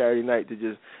every Saturday night to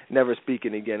just never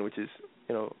speaking again, which is,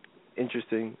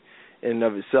 interesting in and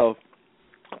of itself.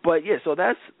 But yeah, so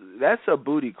that's a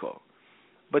booty call.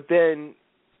 But then,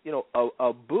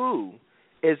 a boo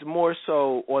is more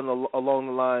so along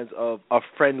the lines of a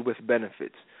friend with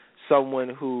benefits, someone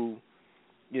who,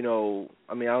 I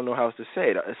don't know how else to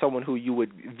say it, someone who you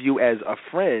would view as a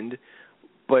friend,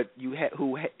 but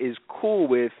who is cool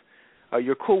with,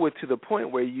 you're cool with to the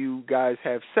point where you guys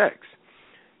have sex,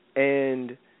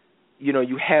 and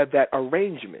you have that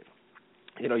arrangement.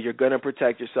 You're going to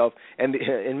protect yourself, and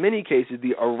in many cases,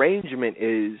 the arrangement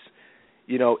is,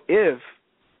 if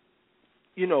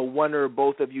one or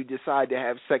both of you decide to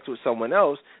have sex with someone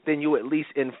else, then you at least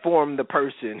inform the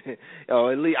person.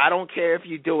 At least I don't care if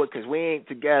you do it because we ain't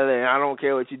together, and I don't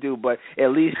care what you do, but at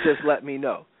least just let me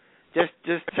know. Just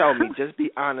tell me. Just be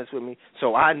honest with me,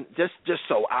 so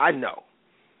so I know,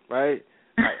 right?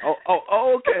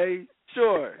 Oh, okay,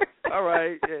 sure, all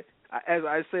right. As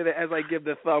I say that, as I give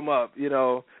the thumb up,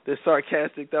 the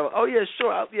sarcastic thumb. Oh yeah,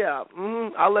 sure,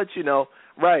 I'll let you know,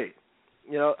 right?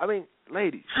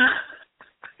 Ladies.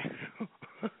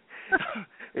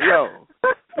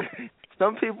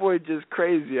 Some people are just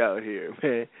crazy out here,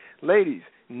 man. Ladies,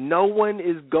 no one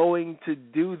is going to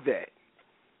do that,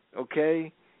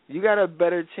 okay? You got a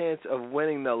better chance of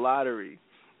winning the lottery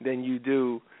than you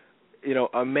do,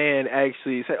 a man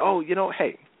actually say, oh,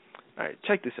 hey, all right,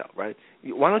 check this out, right?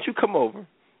 Why don't you come over?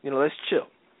 Let's chill,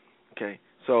 okay?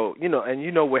 So,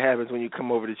 and what happens when you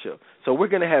come over to chill. So we're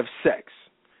going to have sex.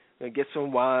 We're going to get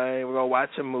some wine. We're going to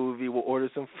watch a movie. We'll order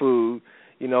some food.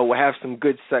 We'll have some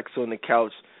good sex on the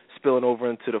couch spilling over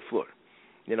into the floor.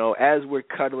 As we're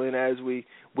cuddling, as we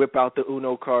whip out the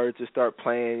Uno cards to start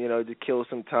playing, to kill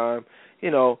some time.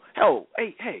 By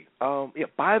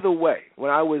the way, when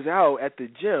I was out at the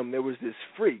gym, there was this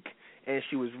freak, and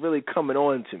she was really coming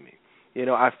on to me.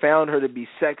 I found her to be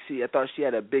sexy. I thought she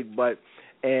had a big butt,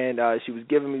 and she was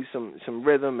giving me some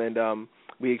rhythm, and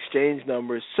we exchanged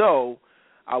numbers. So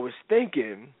I was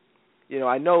thinking,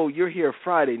 I know you're here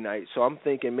Friday night, so I'm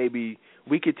thinking maybe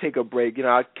we could take a break.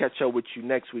 I'll catch up with you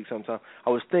next week sometime.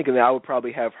 I was thinking that I would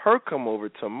probably have her come over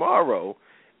tomorrow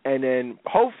and then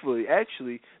hopefully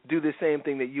actually do the same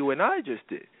thing that you and I just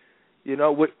did.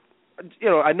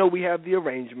 I know we have the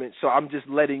arrangement, so I'm just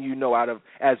letting you know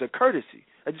as a courtesy.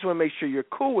 I just want to make sure you're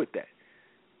cool with that.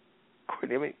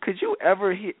 Courtney, could you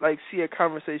ever see a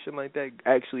conversation like that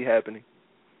actually happening?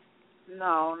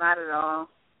 No, not at all.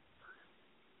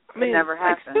 It never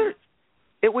happened.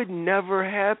 It would never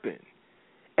happen.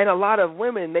 And a lot of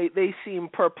women, they seem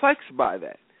perplexed by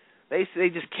that. They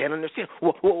just can't understand.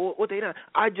 What they not?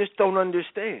 I just don't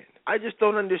understand. I just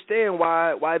don't understand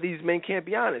why these men can't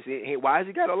be honest. Why has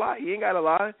he got to lie? He ain't got to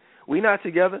lie. We not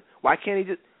together. Why can't he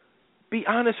just be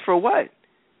honest for what?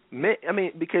 I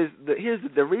mean, because here's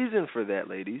the reason for that,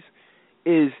 ladies,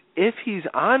 is if he's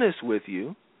honest with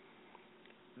you,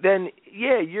 then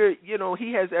yeah,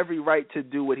 he has every right to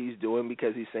do what he's doing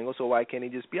because he's single. So why can't he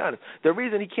just be honest? The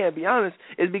reason he can't be honest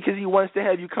is because he wants to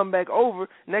have you come back over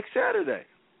next Saturday.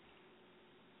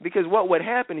 Because what would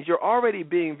happen is you're already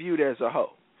being viewed as a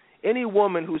hoe. Any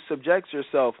woman who subjects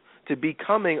herself to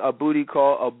becoming a booty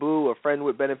call, a boo, a friend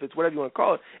with benefits, whatever you want to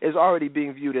call it, is already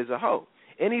being viewed as a hoe.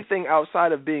 Anything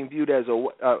outside of being viewed as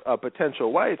a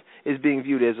potential wife is being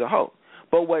viewed as a hoe.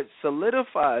 But what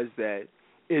solidifies that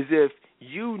is if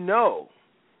you know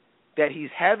that he's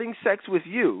having sex with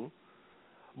you,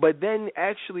 but then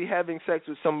actually having sex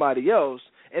with somebody else,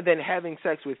 and then having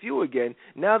sex with you again,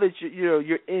 now that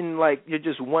you're in, like, you're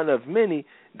just one of many,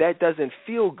 that doesn't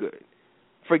feel good.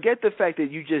 Forget the fact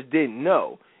that you just didn't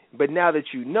know, but now that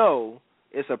you know,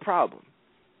 it's a problem.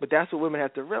 But that's what women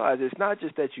have to realize. It's not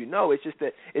just that you know, it's just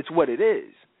that it's what it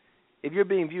is. If you're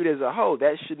being viewed as a hoe,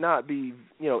 that should not be,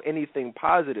 anything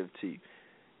positive to you.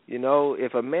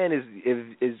 If a man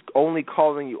is only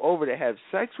calling you over to have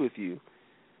sex with you,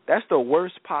 that's the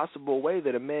worst possible way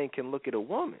that a man can look at a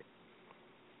woman.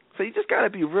 So you just got to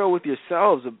be real with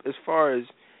yourselves as far as,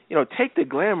 take the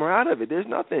glamour out of it. There's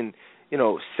nothing,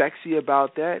 sexy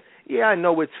about that. Yeah, I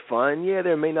know it's fun. Yeah,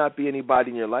 there may not be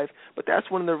anybody in your life, but that's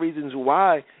one of the reasons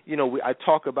why, I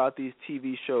talk about these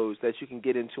TV shows that you can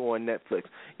get into on Netflix.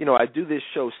 I do this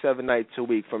show 7 nights a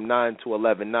week from 9 to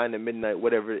 11, 9 to midnight,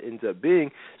 whatever it ends up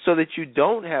being, so that you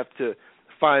don't have to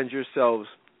find yourselves,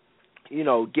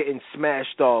 getting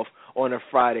smashed off on a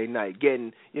Friday night,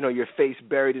 getting, your face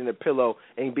buried in a pillow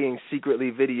and being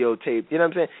secretly videotaped. You know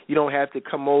what I'm saying? You don't have to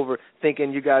come over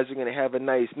thinking you guys are going to have a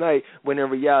nice night when in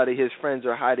reality his friends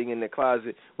are hiding in the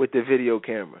closet with the video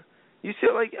camera. You see,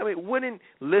 wouldn't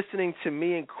listening to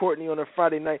me and Courtney on a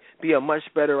Friday night be a much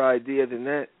better idea than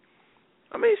that?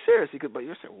 I mean, seriously, but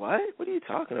you're saying, what? What are you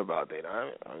talking about,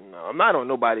 Dana? I'm not on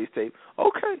nobody's tape.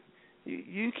 Okay.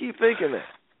 You keep thinking that.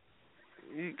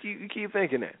 You keep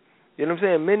thinking that. You know what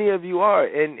I'm saying? Many of you are,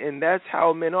 and that's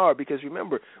how men are. Because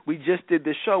remember, we just did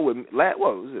this show with what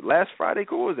was it? Last Friday?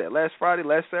 What was that? Last Friday?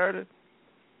 Last Saturday?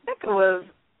 I think it was.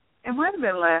 It might have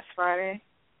been last Friday.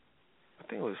 I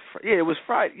think it was. Yeah, it was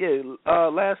Friday. Yeah,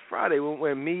 last Friday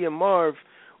when me and Marv,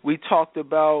 we talked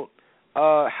about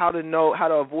how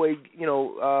to avoid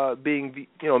being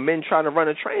men trying to run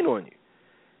a train on you,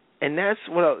 and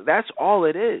that's all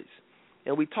it is.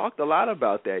 And we talked a lot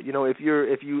about that.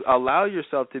 If you allow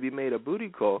yourself to be made a booty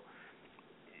call,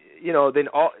 then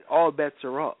all bets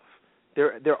are off.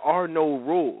 There are no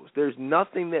rules. There's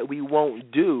nothing that we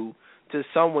won't do to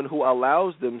someone who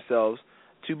allows themselves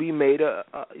to be made a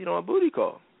booty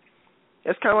call.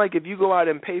 It's kind of like if you go out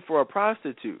and pay for a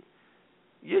prostitute.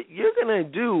 You're gonna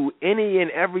do any and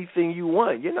everything you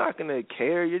want. You're not gonna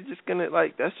care. You're just gonna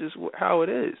that's just how it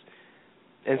is.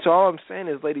 And so all I'm saying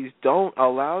is, ladies, don't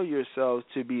allow yourselves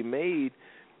to be made,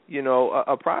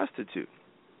 a prostitute.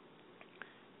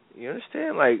 You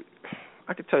understand?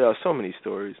 I could tell y'all so many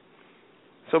stories,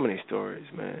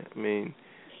 man. I mean,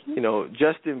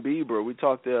 Justin Bieber, we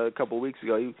talked a couple of weeks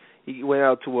ago. He went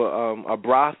out to a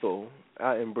brothel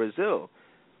out in Brazil,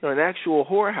 an actual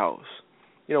whorehouse,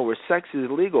 where sex is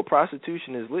legal,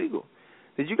 prostitution is legal.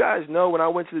 Did you guys know when I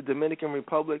went to the Dominican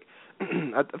Republic,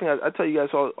 I think I tell you guys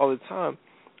all the time,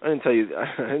 I didn't tell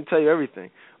you everything.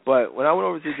 But when I went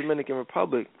over to the Dominican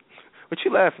Republic, what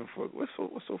you laughing for? What's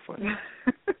so funny?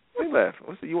 What you laughing?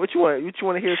 What you want? You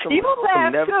want to hear some? You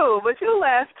laugh too, but you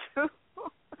laugh too.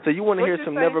 So you want to hear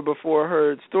some never before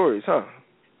heard stories, huh?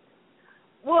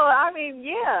 Well, I mean,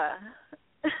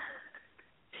 yeah.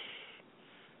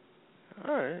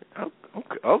 All right.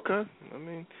 Okay. I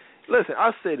mean, listen.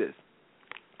 I'll say this.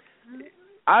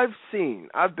 I've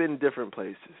been different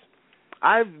places.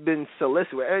 I've been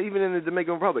solicited, even in the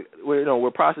Dominican Republic,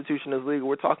 where prostitution is legal.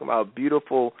 We're talking about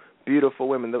beautiful, beautiful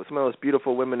women, some of the most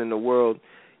beautiful women in the world.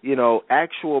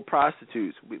 Actual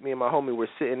prostitutes. Me and my homie were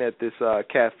sitting at this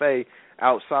cafe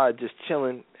outside, just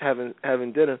chilling, having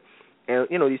dinner, and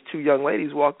these two young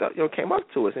ladies walked up, came up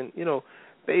to us, and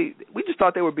we just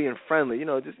thought they were being friendly.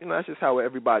 That's just how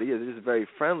everybody is. They're just very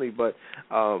friendly. But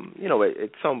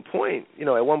at some point,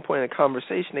 at one point in the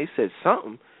conversation, they said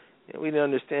something. We didn't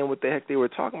understand what the heck they were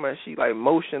talking about. She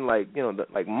motioned like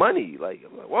money. I'm like,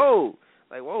 whoa,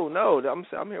 no.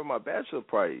 I'm here with my bachelor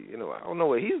party. I don't know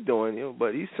what he's doing.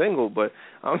 But he's single. But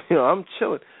I'm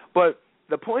chilling. But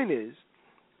the point is,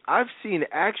 I've seen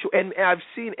actual, and I've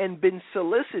seen and been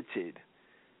solicited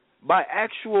by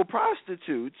actual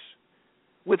prostitutes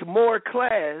with more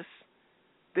class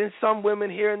than some women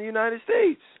here in the United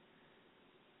States.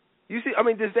 You see, I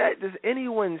mean, does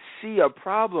anyone see a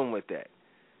problem with that?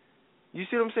 You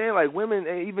see what I'm saying? Like women,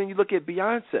 even you look at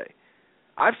Beyonce.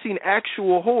 I've seen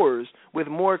actual whores with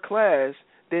more class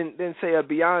than say a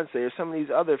Beyonce or some of these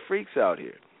other freaks out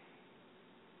here.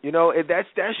 You know,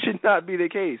 that should not be the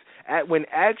case. When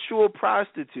actual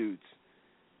prostitutes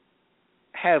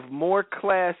have more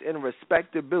class and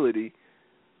respectability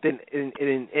than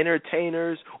in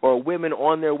entertainers or women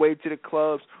on their way to the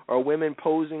clubs or women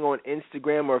posing on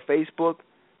Instagram or Facebook,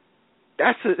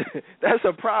 that's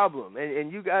a problem,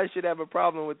 and you guys should have a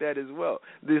problem with that as well.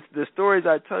 The stories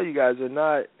I tell you guys are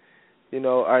not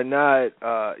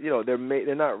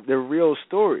they're real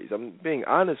stories. I'm being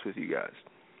honest with you guys,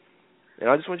 and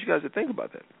I just want you guys to think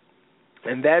about that.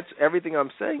 And that's everything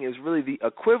I'm saying is really the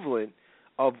equivalent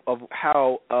of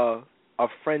how a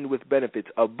friend with benefits,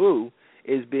 a boo,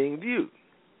 is being viewed.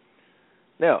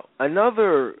 Now,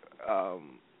 another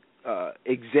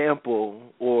example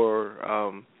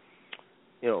or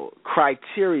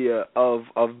criteria of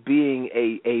being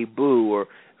a boo or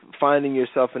finding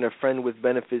yourself in a friend with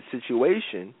benefits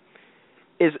situation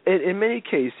is, in many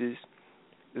cases,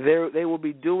 they will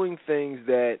be doing things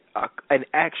that an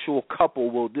actual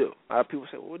couple will do. People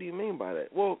say, well, what do you mean by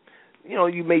that? Well,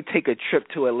 you may take a trip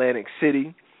to Atlantic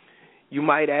City. You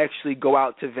might actually go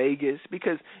out to Vegas,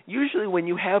 because usually when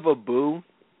you have a boo,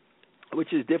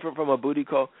 which is different from a booty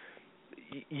call,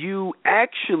 you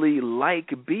actually like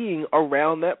being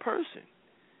around that person.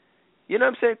 You know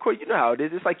what I'm saying, Corey? You know how it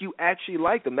is. It's like you actually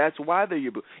like them. That's why they're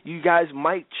your boo. You guys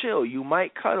might chill. You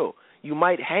might cuddle. You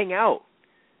might hang out.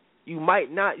 You might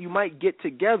not. You might get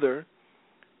together,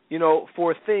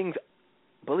 for things,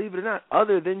 believe it or not,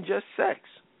 other than just sex.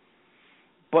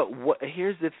 But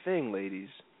here's the thing, ladies.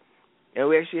 And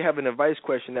we actually have an advice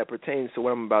question that pertains to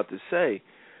what I'm about to say.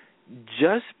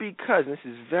 Just because, and this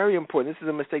is very important, this is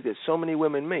a mistake that so many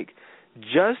women make,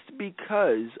 just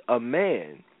because a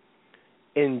man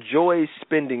enjoys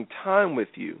spending time with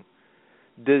you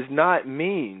does not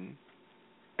mean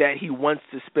that he wants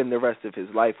to spend the rest of his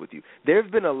life with you. There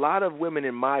have been a lot of women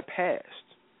in my past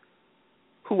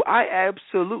who I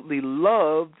absolutely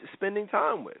loved spending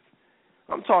time with.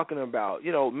 I'm talking about,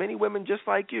 many women just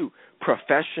like you,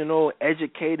 professional,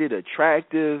 educated,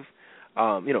 attractive,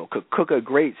 could cook a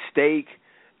great steak,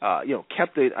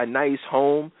 kept a nice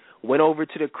home, went over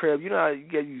to the crib. You know how you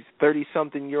get these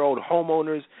 30-something-year-old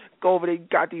homeowners, go over there,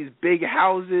 got these big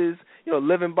houses,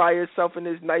 living by yourself in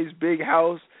this nice big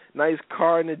house, nice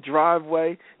car in the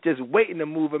driveway, just waiting to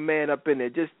move a man up in there,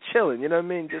 just chilling, you know what I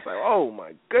mean? Just like, oh,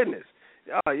 my goodness.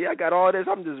 Oh, yeah, I got all this.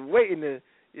 I'm just waiting to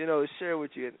share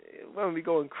with you. Women be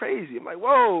going crazy. I'm like,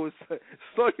 whoa,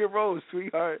 slow your roll,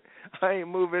 sweetheart. I ain't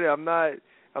moving it.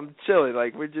 I'm chilling.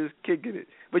 Like, we're just kicking it.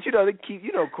 But, they keep,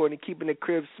 Courtney, keeping the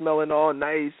crib smelling all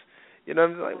nice.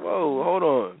 I'm just like, whoa, hold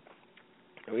on.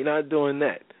 We're not doing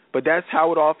that. But that's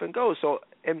how it often goes. So,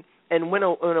 and when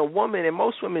a woman, and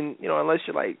most women, unless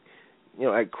you're like,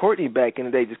 like Courtney back in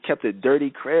the day, just kept a dirty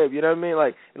crib, you know what I mean?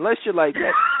 Like, unless you're like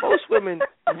that,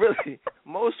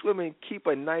 most women keep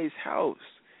a nice house.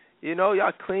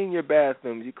 Y'all clean your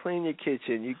bathrooms, you clean your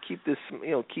kitchen, you keep this,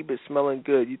 keep it smelling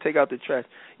good. You take out the trash.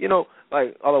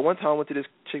 Although one time I went to this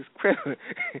chick's crib,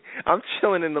 I'm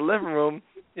chilling in the living room.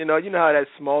 You know how that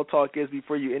small talk is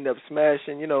before you end up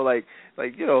smashing.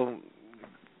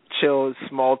 Chill,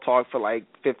 small talk for like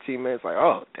 15 minutes. Like,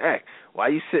 oh, dang, why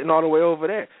you sitting all the way over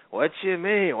there? What you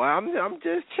mean? Well, I'm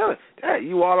just chilling. Dang,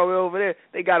 you all the way over there.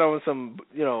 They got on some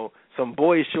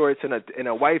boy shorts and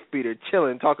a wife beater,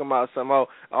 chilling, talking about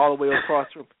all the way across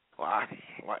the room. Why,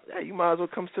 you might as well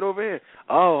come sit over here.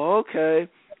 Oh, okay.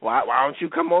 Why don't you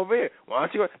come over here? Why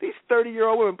don't you? These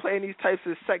 30-year-old women playing these types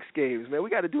of sex games, man. We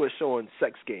got to do a show on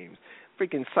sex games.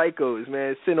 Freaking psychos,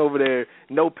 man, sitting over there,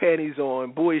 no panties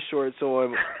on, boy shorts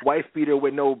on, wife beater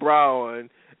with no bra on,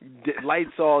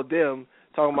 lights all dim,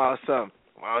 talking about something.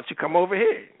 Why don't you come over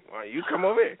here? Why don't you come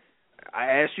over here? I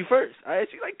asked you first. I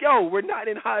asked you, like, yo, we're not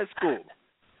in high school.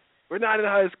 We're not in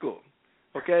high school,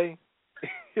 okay?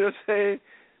 You know what I'm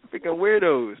saying? Freaking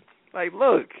weirdos. Like,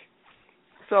 look.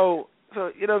 So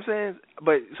you know what I'm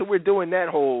saying? So we're doing that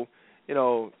whole,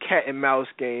 cat and mouse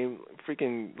game,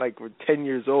 freaking, like, we're 10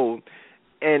 years old.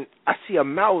 And I see a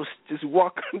mouse just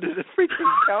walk under the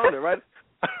freaking counter, right?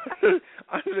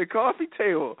 Under the coffee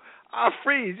table. I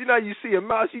freeze. You see a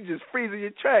mouse, you just freeze in your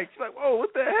tracks. You're like, whoa,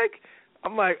 what the heck?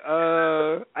 I'm like,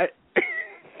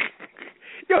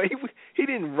 he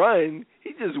didn't run.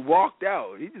 He just walked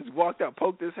out.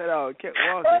 Poked his head out and kept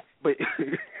walking. But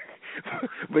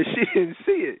but she didn't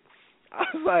see it. I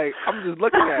was like, I'm just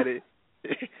looking at it.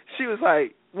 She was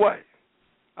like, what?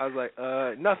 I was like,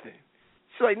 nothing.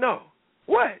 She's like, no.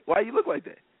 What? Why you look like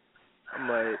that? I'm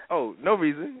like, oh, no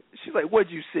reason. She's like,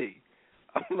 what'd you see?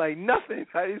 I'm like, nothing.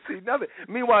 I didn't see nothing.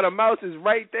 Meanwhile, the mouse is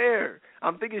right there.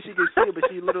 I'm thinking she could see it, but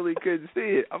she literally couldn't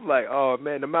see it. I'm like, oh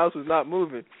man, the mouse was not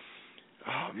moving.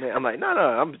 Oh man, I'm like, no,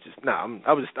 I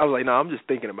was like, no, I'm just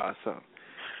thinking about something.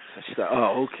 So she's like,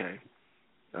 oh, okay.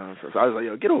 So I was like,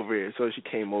 yo, get over here. So she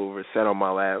came over, sat on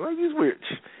my lap. Like, these weird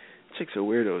chicks are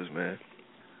weirdos, man.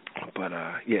 But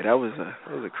yeah, that was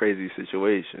a crazy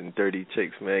situation. Dirty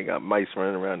chicks, man, got mice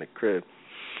running around the crib.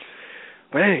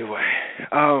 But anyway,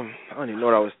 I don't even know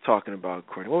what I was talking about,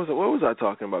 Courtney. What was I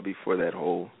talking about before that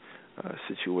whole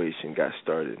situation got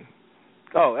started?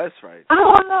 Oh, that's right. I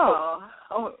don't know.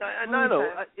 No.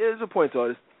 There's a point to all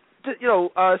this.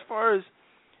 As far as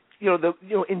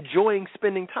enjoying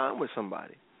spending time with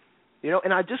somebody,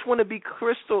 and I just want to be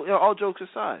crystal. All jokes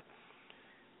aside,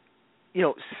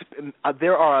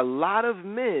 there are a lot of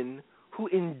men who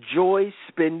enjoy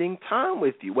spending time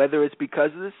with you, whether it's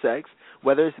because of the sex,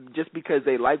 whether it's just because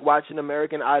they like watching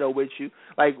American Idol with you.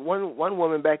 Like one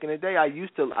woman back in the day,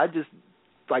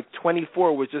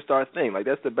 24 was just our thing. Like,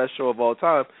 that's the best show of all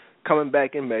time. Coming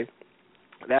back in May,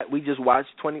 that we just watched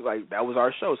 20. Like, that was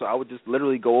our show. So I would just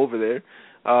literally go over there,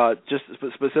 just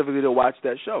specifically to watch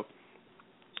that show,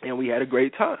 and we had a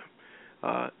great time.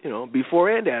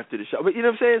 Before and after the show. But you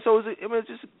know what I'm saying? So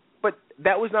but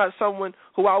that was not someone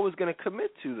who I was going to commit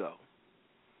to, though.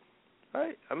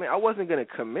 Right? I mean, I wasn't going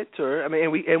to commit to her. I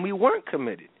mean, and we weren't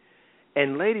committed.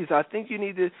 And ladies, I think you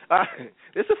need to.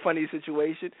 This is a funny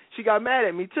situation. She got mad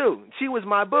at me too. She was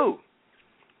my boo.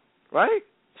 Right?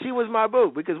 She was my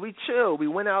boo because we chilled. We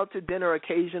went out to dinner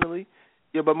occasionally,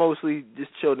 but mostly just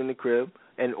chilled in the crib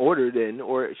and ordered in,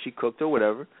 or she cooked or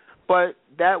whatever. But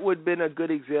that would have been a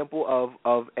good example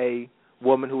of a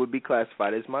woman who would be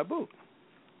classified as my boo.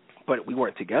 But we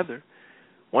weren't together.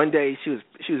 One day she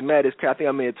was mad as crap. I think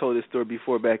I may have told this story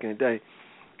before back in the day.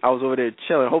 I was over there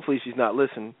chilling. Hopefully she's not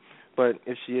listening. But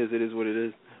if she is, it is what it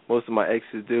is. Most of my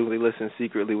exes do. They listen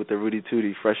secretly with their Rudy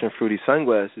Tooty, fresh and fruity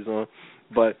sunglasses on.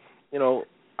 But,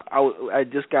 I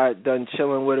just got done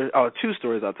chilling with her. Oh, two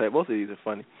stories I'll tell you. Both of these are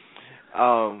funny.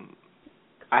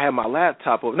 I had my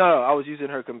laptop over. No, I was using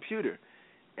her computer.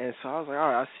 And so I was like, all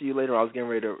right, I'll see you later. I was getting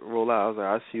ready to roll out. I was like,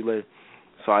 I'll see you later.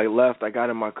 So I left. I got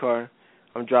in my car.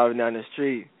 I'm driving down the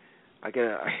street.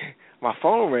 My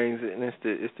phone rings, and it's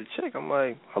the chick. I'm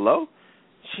like, hello?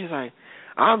 She's like,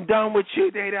 I'm done with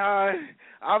you, Dedan.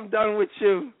 I'm done with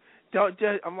you. Don't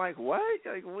just. I'm like, what?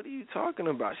 Like, what are you talking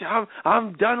about? She's like,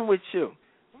 I'm done with you.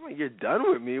 I'm like, you're done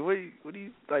with me? What do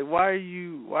you like? Why are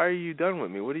you done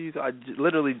with me? What are you? I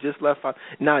literally just left.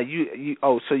 Now you.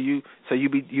 Oh, so you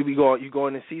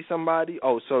going to see somebody?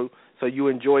 Oh, so you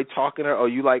enjoy talking to her? Oh,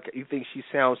 you think she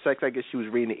sounds sexy? I guess she was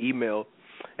reading the email.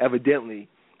 Evidently,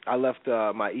 I left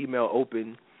my email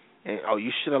open, and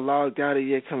you should have logged out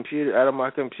of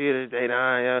my computer.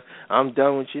 Dedan, I'm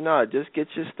done with you. No, just get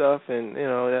your stuff, and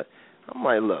that. I'm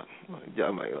like, look,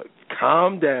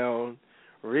 calm down,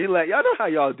 relax. Y'all know how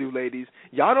y'all do, ladies.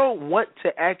 Y'all don't want to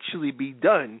actually be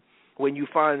done when you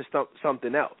find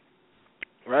something else,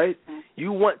 right?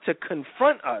 You want to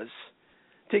confront us,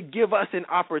 to give us an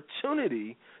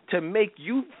opportunity to make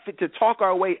you to talk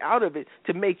our way out of it,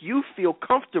 to make you feel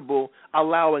comfortable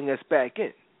allowing us back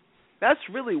in. That's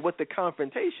really what the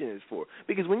confrontation is for.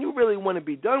 Because when you really want to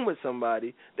be done with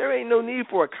somebody, there ain't no need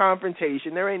for a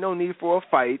confrontation. There ain't no need for a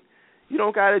fight. You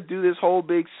don't got to do this whole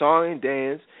big song and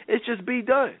dance. It's just be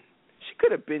done. She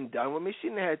could have been done with me. She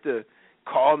didn't have to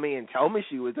call me and tell me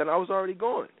she was done. I was already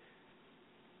gone.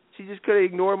 She just could have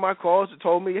ignored my calls and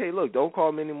told me, hey, look, don't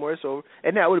call me anymore. It's over.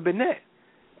 And that would have been that.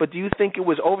 But do you think it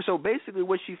was over? So basically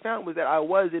what she found was that I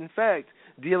was, in fact,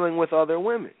 dealing with other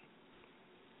women.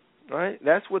 Right?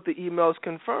 That's what the emails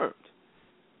confirmed.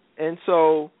 And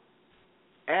so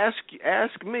ask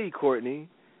me, Courtney,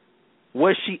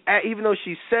 was she, even though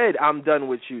she said, I'm done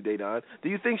with you, Dedan, do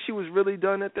you think she was really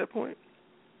done at that point?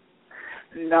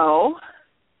 No.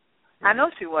 I know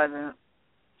she wasn't.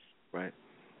 Right.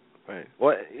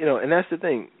 Well, and that's the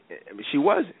thing. She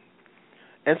wasn't.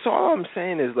 And so all I'm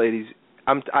saying is, ladies,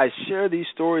 I share these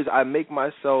stories. I make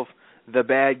myself the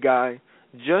bad guy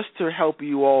just to help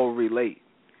you all relate.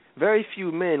 Very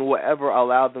few men will ever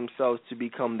allow themselves to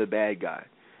become the bad guy.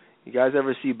 You guys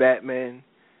ever see Batman?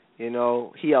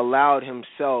 He allowed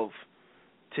himself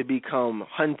to become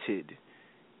hunted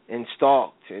and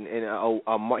stalked, and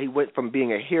he went from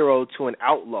being a hero to an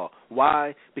outlaw.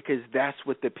 Why? Because that's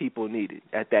what the people needed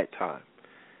at that time.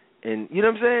 And you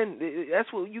know what I'm saying?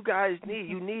 That's what you guys need.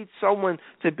 You need someone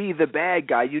to be the bad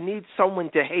guy. You need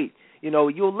someone to hate. You know,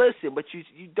 you'll listen, but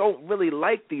you don't really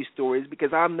like these stories because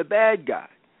I'm the bad guy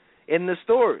in the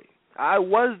story. I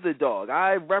was the dog.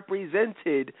 I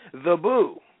represented the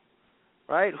boo,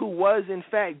 right, who was, in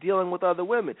fact, dealing with other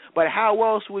women. But how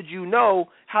else would you know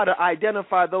how to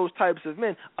identify those types of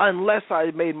men unless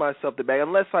I made myself the bad guy,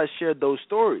 unless I shared those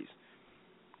stories?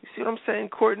 You see what I'm saying,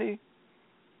 Courtney?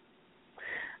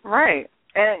 Right.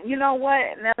 And you know what?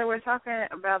 Now that we're talking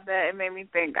about that, it made me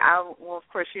think, well, of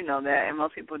course you know that, and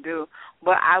most people do,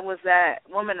 but I was that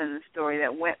woman in the story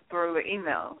that went through the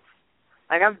emails.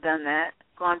 Like, I've done that,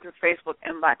 gone through Facebook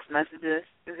inbox messages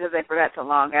because they forgot to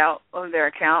log out of their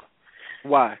account.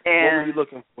 Why? And what were you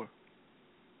looking for?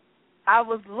 I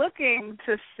was looking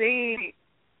to see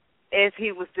if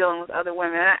he was dealing with other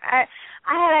women. I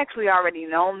had actually already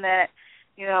known that,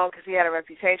 you know, because he had a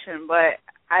reputation, but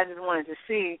I just wanted to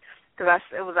see because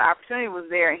it was the opportunity was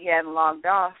there and he hadn't logged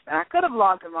off. And I could have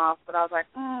logged him off, but I was like,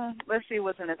 let's see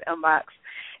what's in his inbox.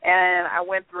 And I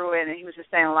went through it, and he was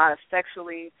just saying a lot of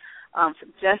sexually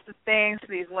suggestive things to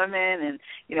these women and,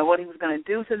 you know, what he was going to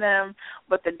do to them.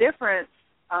 But the difference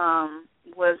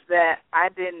was that I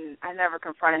never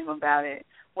confronted him about it.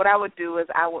 What I would do is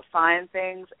I would find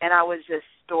things and I would just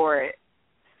store it,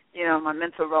 you know, my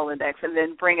mental Rolodex, and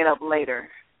then bring it up later.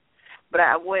 But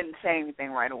I wouldn't say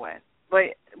anything right away.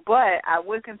 But I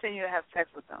would continue to have sex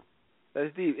with them.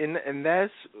 That's deep, and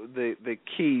that's the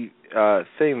key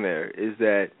thing there is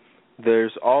that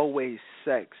there's always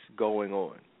sex going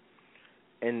on,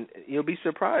 and you'll be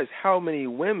surprised how many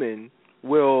women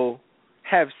will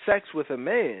have sex with a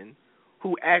man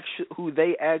who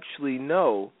they actually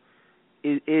know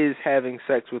is having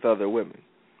sex with other women,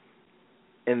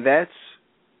 and that's,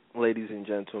 ladies and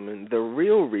gentlemen, the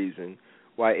real reason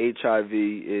why HIV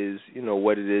is, you know,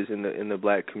 what it is in the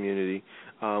black community,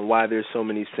 why there's so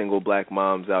many single black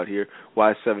moms out here,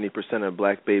 why 70% of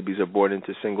black babies are born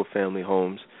into single family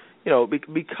homes, you know,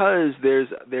 because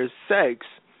there's sex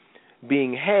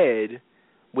being had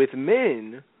with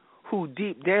men who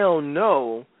deep down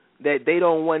know that they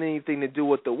don't want anything to do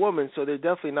with the woman, so they're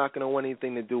definitely not going to want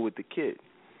anything to do with the kid.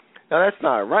 Now, that's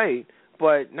not right,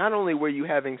 but not only were you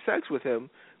having sex with him,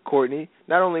 Courtney,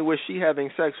 not only was she having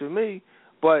sex with me,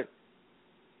 but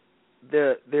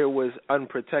there was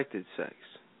unprotected sex.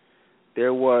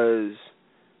 There was,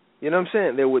 you know what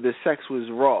I'm saying? The sex was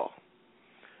raw.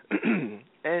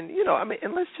 And, you know, I mean,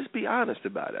 and let's just be honest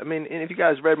about it. I mean, and if you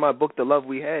guys read my book, The Love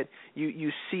We Had, you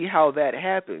see how that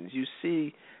happens. You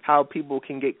see how people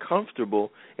can get comfortable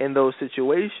in those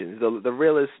situations. The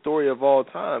realest story of all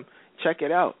time. Check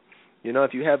it out. You know,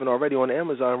 if you haven't already on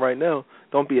Amazon right now,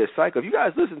 don't be a psycho. If you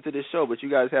guys listen to this show, but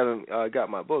you guys haven't got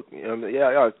my book, you know,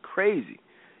 y'all are crazy.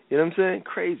 You know what I'm saying?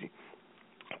 Crazy.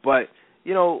 But,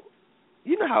 you know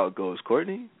how it goes,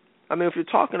 Courtney. I mean, if you're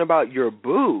talking about your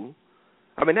boo,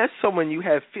 I mean, that's someone you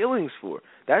have feelings for.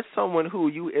 That's someone who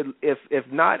you, if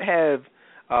not have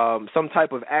some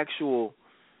type of actual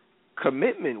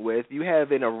commitment with, you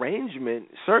have an arrangement,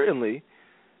 certainly.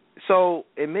 So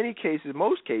in many cases,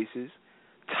 most cases,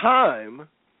 time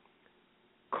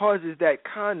causes that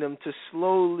condom to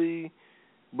slowly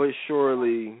but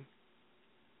surely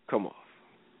come off.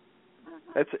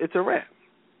 It's a wrap.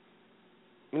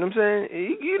 You know what I'm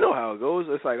saying? You know how it goes.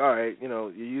 It's like, all right, you know,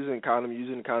 you're using a condom,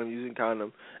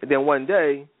 and then one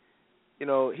day, you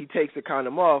know, he takes the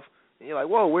condom off, and you're like,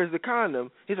 whoa, where's the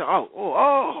condom? He's like,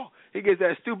 oh. He gets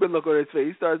that stupid look on his face.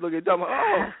 He starts looking dumb.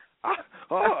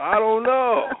 I don't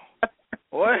know.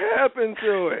 What happened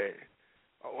to it?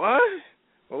 What?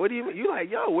 Well, what do you mean? You like,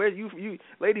 yo, where you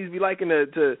ladies be liking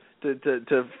to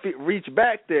reach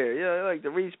back there. Yeah, like to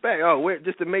reach back. Oh, where,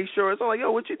 just to make sure it's on. Like,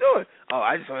 yo, what you doing? Oh,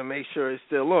 I just want to make sure it's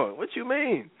still on. What you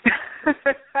mean?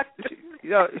 You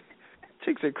know,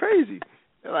 chicks are crazy.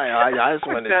 They're like, I just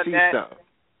want to see something.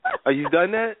 Are you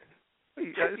done that?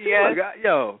 Yes. Like,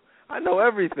 I know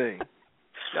everything.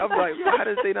 I'm like, how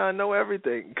does they not know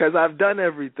everything? Because I've done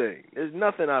everything. There's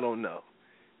nothing I don't know.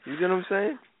 You get what I'm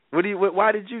saying?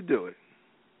 Why did you do it?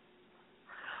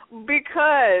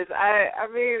 Because I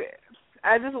mean,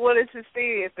 I just wanted to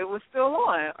see if it was still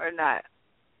on or not.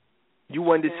 You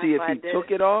wanted to see if he took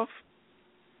it off?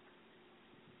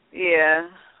 Yeah.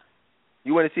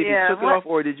 You wanted to see if he took it off,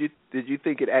 or did you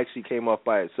think it actually came off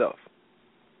by itself?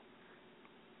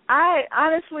 I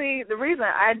honestly, the reason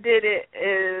I did it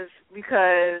is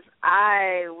because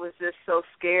I was just so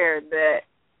scared that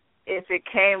if it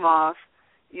came off,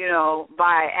 you know,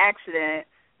 by accident,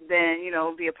 then, you know, it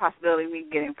would be a possibility of me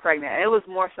getting pregnant. It was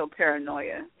more so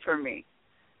paranoia for me,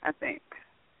 I think.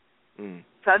 So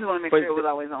I just want to make sure it was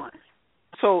always on.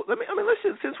 So let's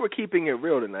just, since we're keeping it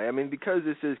real tonight, because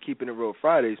this is Keeping It Real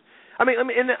Fridays, and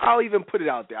I'll even put it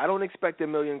out there. I don't expect a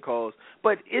million calls,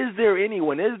 but is there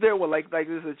anyone? Is there one like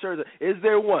this at church? Is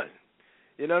there one?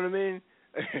 You know what I mean?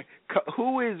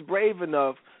 Who is brave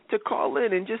enough to call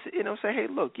in and just say, hey,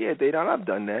 look, yeah, Dedan, I've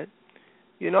done that.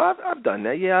 I've done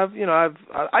that. Yeah,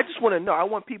 I just want to know. I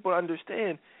want people to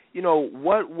understand.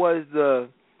 What was the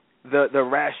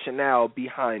rationale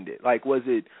behind it? Like, was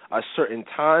it a certain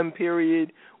time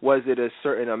period? Was it a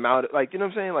certain amount of, like, you know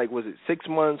what I'm saying? Like, was it 6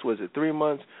 months? Was it 3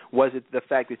 months? Was it the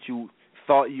fact that you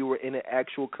thought you were in an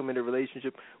actual committed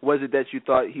relationship? Was it that you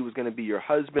thought he was going to be your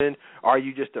husband? Are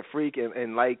you just a freak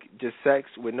and like just sex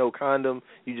with no condom?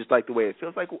 You just like the way it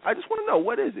feels? Like, I just want to know,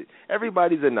 what is it?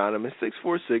 Everybody's anonymous.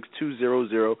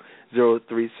 646-200-0366.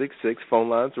 Phone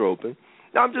lines are open.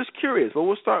 Now, I'm just curious, but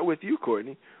we'll start with you,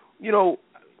 Courtney.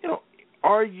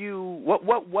 Are you,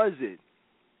 what was it,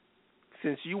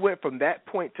 since you went from that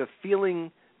point to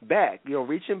feeling back,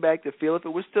 reaching back to feel if it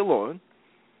was still on,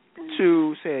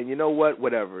 to saying, you know what,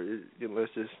 whatever,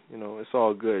 let's just, it's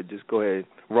all good, just go ahead,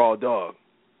 raw dog?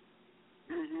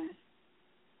 Mm-hmm.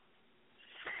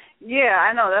 Yeah,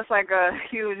 I know, that's like a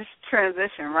huge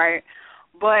transition, right?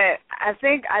 But I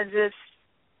think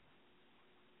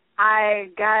I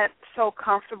got so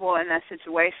comfortable in that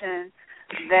situation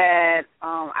that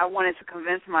I wanted to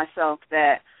convince myself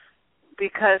that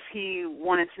because he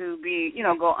wanted to be,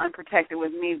 go unprotected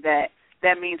with me,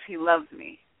 that means he loves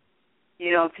me.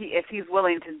 If he's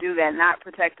willing to do that, not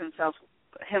protect himself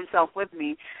with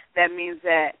me, that means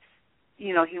that,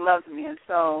 he loves me. And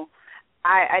so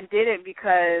I did it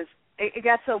because it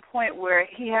got to a point where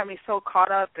he had me so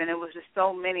caught up, and it was just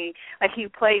so many, like, he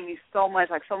played me so much,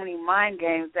 like so many mind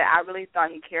games, that I really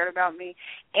thought he cared about me.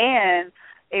 And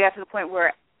it got to the point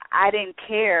where I didn't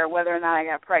care whether or not I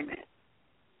got pregnant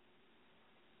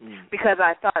because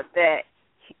I thought that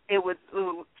it would,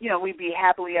 we'd be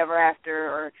happily ever after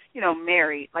or,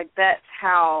 married. Like, that's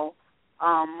how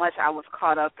much I was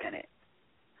caught up in it.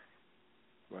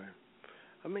 Right.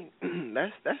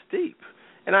 That's deep.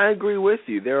 And I agree with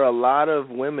you. There are a lot of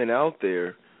women out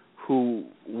there who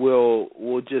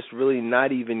will just really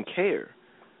not even care.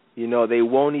 They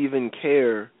won't even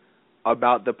care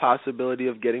about the possibility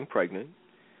of getting pregnant.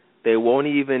 They won't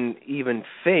even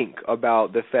think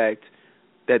about the fact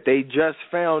that they just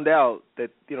found out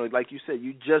that, like you said,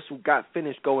 you just got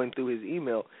finished going through his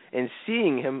email and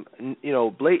seeing him,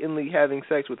 blatantly having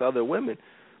sex with other women,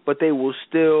 but they will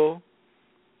still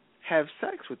have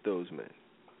sex with those men.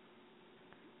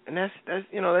 And that's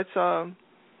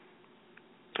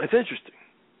interesting.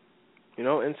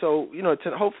 And so,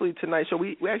 hopefully tonight's show,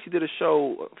 we actually did a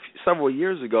show several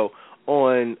years ago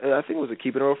on, I think it was a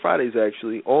Keeping It Real Fridays,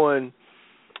 actually, on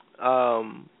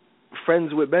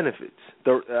friends with benefits.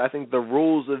 I think the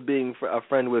rules of being a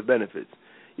friend with benefits.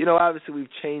 Obviously we've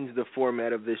changed the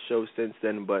format of this show since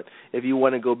then, but if you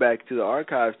want to go back to the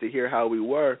archives to hear how we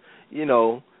were,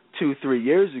 2-3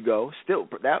 years ago, still,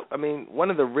 one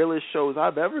of the realest shows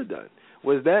I've ever done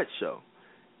was that show.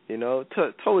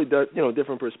 Totally,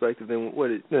 different perspective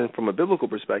than from a biblical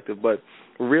perspective, but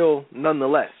real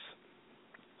nonetheless.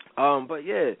 But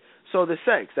yeah, so the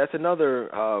sex, that's another,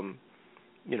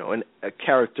 a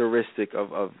characteristic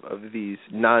of these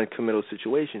non-committal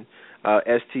situations,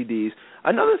 STDs.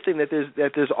 Another thing that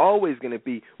there's always going to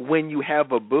be when you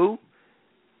have a boo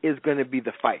is going to be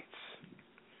the fights.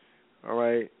 All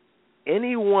right?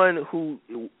 Anyone who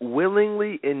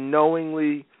willingly and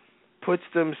knowingly puts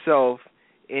themselves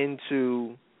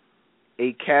into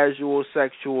a casual,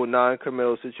 sexual,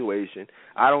 non-committal situation,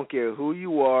 I don't care who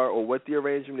you are or what the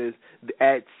arrangement is,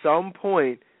 at some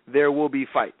point there will be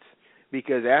fights.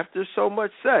 Because after so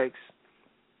much sex,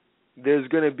 there's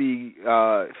going to be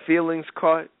feelings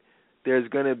caught. There's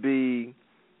going to be,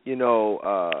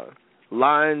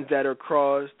 lines that are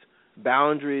crossed,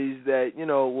 boundaries that,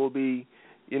 will be,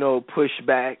 pushed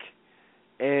back.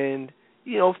 And,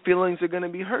 feelings are going to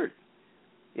be hurt.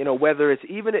 Whether it's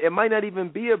it might not even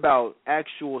be about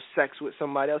actual sex with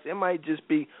somebody else. It might just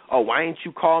be, oh, why didn't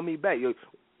you call me back?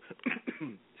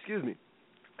 Excuse me.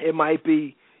 It might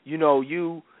be,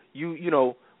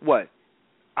 what?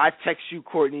 I text you,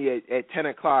 Courtney, at 10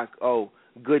 o'clock, oh,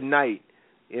 good night,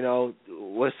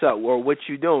 what's up, or what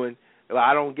you doing? Well,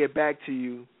 I don't get back to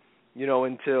you,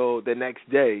 until the next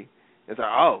day. It's like,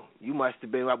 oh, you must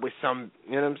have been up with some,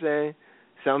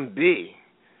 some B.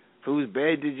 Whose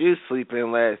bed did you sleep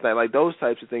in last night? Like those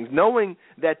types of things. Knowing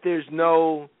that there's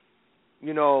no,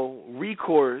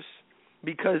 recourse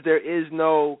because there is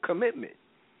no commitment.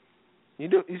 You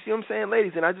see what I'm saying,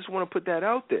 ladies? And I just want to put that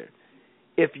out there.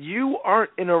 if you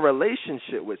aren't in a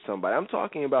relationship with somebody, I'm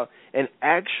talking about an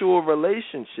actual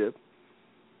relationship,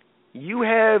 you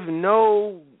have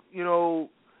no,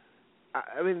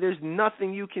 I mean, there's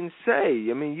nothing you can say.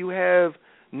 I mean, you have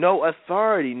no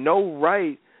authority, no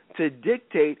right to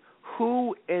dictate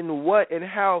who and what and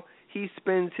how he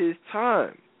spends his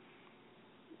time.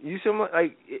 You see,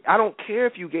 like, I don't care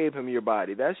if you gave him your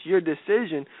body. That's your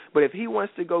decision. But if he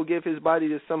wants to go give his body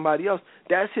to somebody else,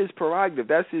 that's his prerogative.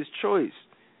 That's his choice.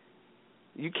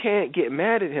 You can't get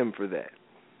mad at him for that.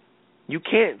 You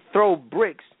can't throw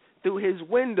bricks through his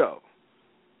window,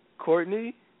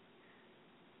 Courtney.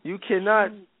 You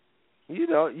cannot,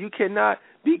 you cannot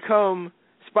become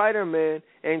Spider-Man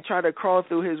and try to crawl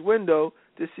through his window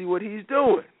to see what he's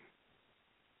doing.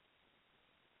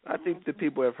 I think the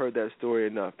people have heard that story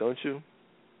enough, don't you?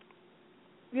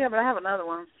 Yeah, but I have another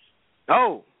one.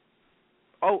 Oh,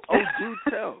 do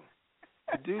tell.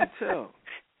 Do tell.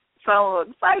 So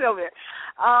excited over there.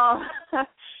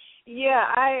 Yeah,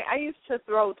 I used to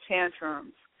throw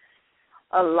tantrums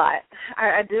a lot.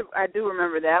 I do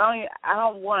remember that.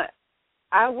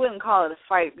 I wouldn't call it a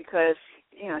fight because,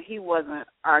 he wasn't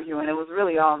arguing. It was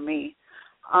really all me.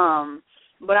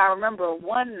 But I remember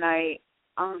one night,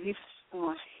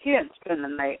 he didn't spend the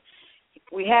night.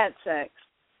 We had sex,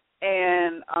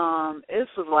 and this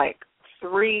was like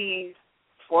 3,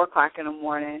 4 o'clock in the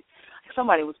morning.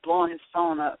 Somebody was blowing his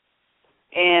phone up.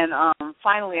 And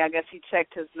finally, I guess he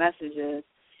checked his messages,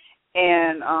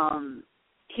 and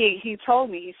he told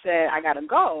me, he said, I got to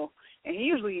go. And he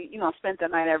usually, spent the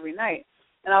night every night.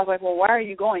 And I was like, well, why are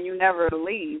you going? You never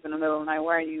leave in the middle of the night.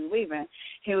 Why are you leaving?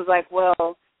 He was like,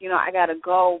 well, I got to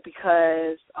go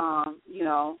because,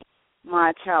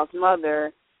 my child's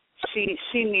mother, she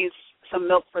needs some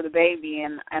milk for the baby,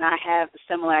 and I have the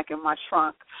Similac in my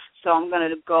trunk, so I'm going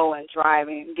to go and drive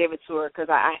and give it to her because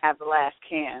I have the last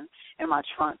can in my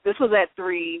trunk. This was at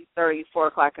 3:30, 4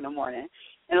 o'clock in the morning.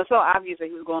 And it was so obvious that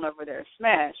he was going over there to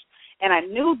smash. And I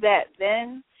knew that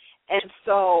then, and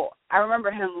so I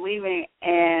remember him leaving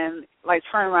and,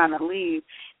 turning around and leave,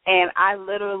 and I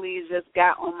literally just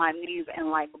got on my knees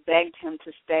and, begged him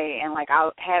to stay, and,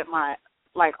 I had my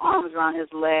arms around his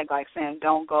leg, saying,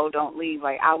 don't go, don't leave.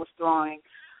 I was throwing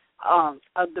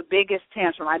the biggest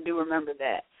tantrum. I do remember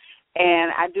that.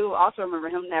 And I do also remember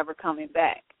him never coming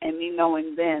back, and me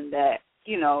knowing then that,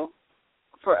 knowing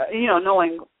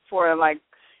for,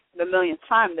 the millionth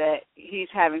time that he's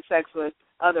having sex with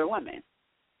other women.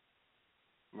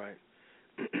 Right.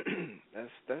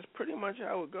 That's pretty much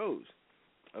how it goes.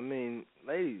 I mean,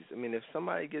 ladies, if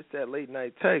somebody gets that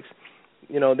late-night text,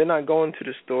 they're not going to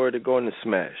the store, they're going to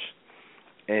smash.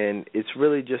 And it's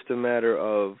really just a matter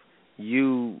of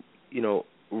you,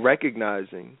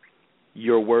 recognizing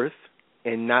your worth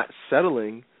and not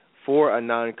settling for a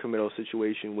non-committal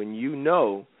situation when you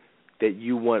know that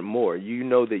you want more, you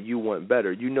know that you want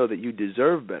better, you know that you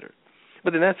deserve better.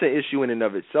 But then that's an issue in and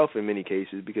of itself in many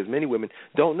cases because many women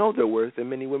don't know their worth and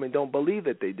many women don't believe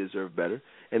that they deserve better,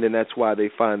 and then that's why they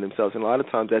find themselves. And a lot of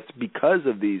times that's because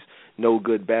of these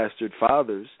no-good bastard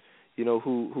fathers,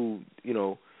 who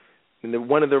and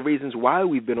one of the reasons why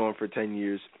we've been on for 10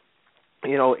 years,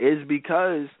 is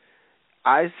because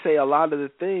I say a lot of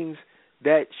the things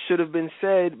that should have been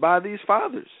said by these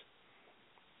fathers.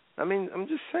 I'm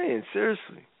just saying,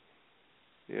 seriously.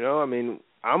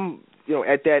 I'm,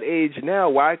 at that age now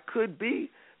where I could be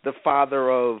the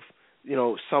father of,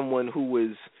 someone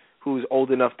who's old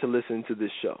enough to listen to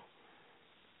this show.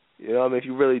 If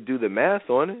you really do the math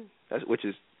on it, which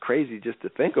is crazy just to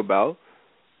think about,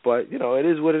 but, it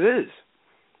is what it is.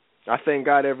 I thank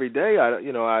God every day.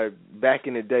 I back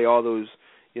in the day, all those,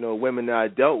 women that I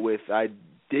dealt with, I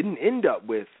didn't end up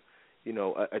with,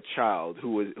 a child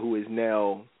who is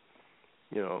now,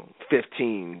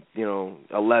 15,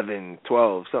 11,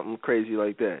 12, something crazy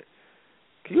like that.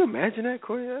 Can you imagine that,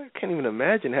 Corey? I can't even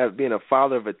imagine being a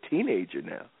father of a teenager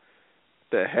now.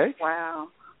 The heck? Wow.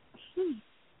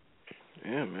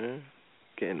 Yeah, man.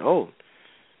 Getting old.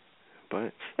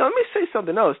 But let me say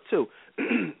something else, too.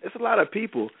 It's a lot of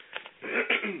people,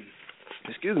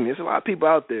 excuse me, there's a lot of people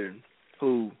out there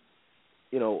who,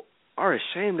 are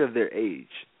ashamed of their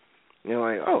age.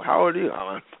 Oh, how old are you?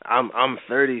 Oh, I'm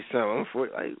 30-something. I'm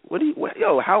 40.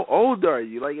 How old are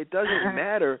you? It doesn't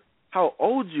matter how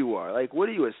old you are. What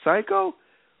are you, a psycho?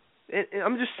 And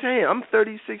I'm just saying, I'm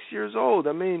 36 years old.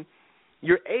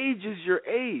 Your age is your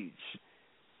age.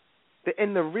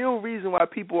 And the real reason why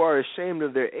people are ashamed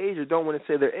of their age or don't want to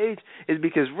say their age is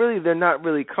because really they're not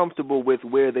really comfortable with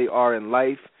where they are in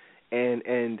life and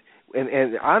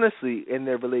honestly in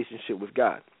their relationship with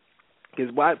God. Because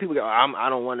why people go, I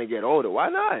don't want to get older. Why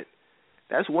not?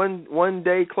 That's one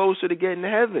day closer to getting to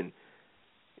heaven.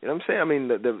 You know what I'm saying? I mean,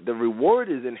 the reward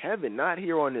is in heaven, not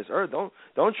here on this earth.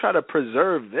 Don't try to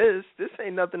preserve this. This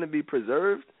ain't nothing to be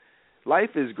preserved.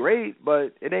 Life is great,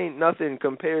 but it ain't nothing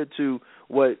compared to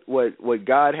what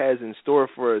God has in store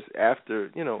for us after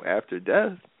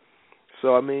death.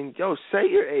 So I mean, say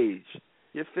your age.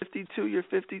 You're 52. You're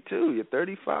 52. You're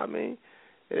 35. Man,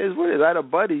 it is what it is. I had a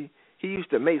buddy. He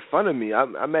used to make fun of me.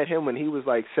 I met him when he was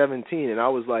like 17, and I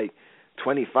was like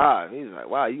 25. He's like,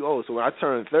 "Wow, you old." So when I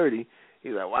turned 30.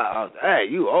 He's like, wow, hey,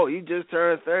 you you just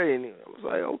turned 30. And I was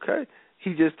like, okay.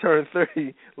 He just turned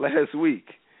 30 last week.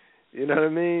 You know what I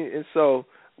mean? And so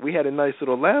we had a nice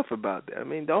little laugh about that. I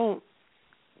mean, don't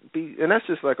be, and that's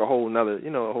just like a whole nother,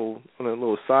 on a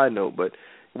little side note, but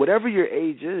whatever your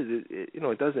age is,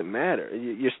 it doesn't matter.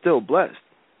 You're still blessed.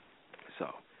 So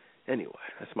anyway,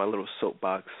 that's my little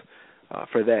soapbox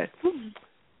for that.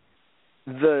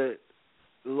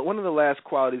 One of the last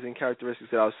qualities and characteristics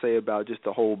that I'll say about just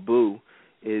the whole boo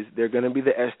is there are going to be the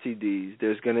STDs,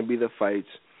 there's going to be the fights,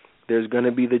 there's going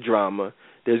to be the drama,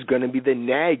 there's going to be the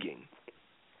nagging.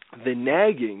 The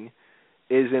nagging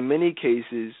is in many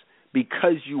cases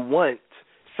because you want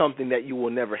something that you will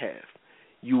never have.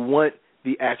 You want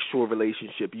the actual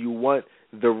relationship. You want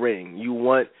the ring. You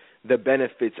want the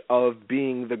benefits of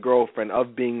being the girlfriend,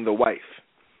 of being the wife.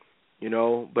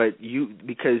 But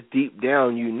because deep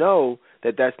down you know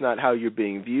that that's not how you're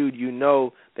being viewed. You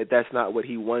know that that's not what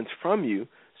he wants from you.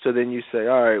 So then you say,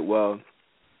 all right, well,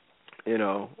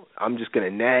 I'm just going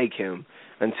to nag him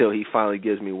until he finally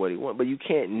gives me what he wants. But you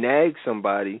can't nag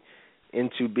somebody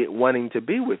into wanting to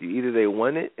be with you. Either they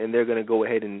want it and they're going to go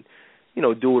ahead and, do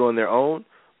it on their own,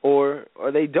 or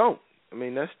they don't. I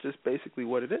mean, that's just basically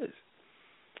what it is.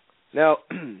 Now,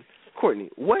 Courtney,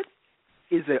 what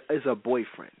is a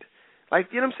boyfriend? Like,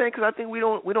 you know what I'm saying? Because I think we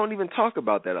don't even talk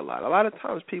about that a lot. A lot of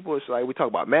times people are like, we talk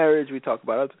about marriage, we talk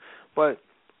about other, but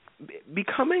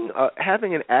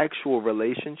having an actual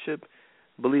relationship,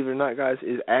 believe it or not, guys,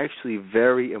 is actually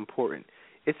very important.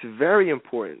 It's very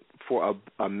important for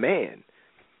a man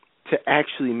to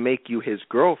actually make you his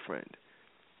girlfriend.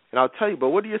 And I'll tell you,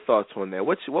 but what are your thoughts on that?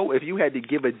 What if you had to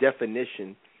give a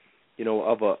definition,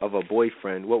 of a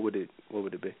boyfriend? What would it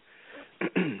be?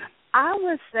 I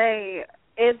would say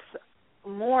it's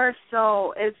more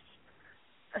so it's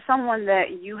someone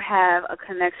that you have a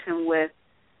connection with,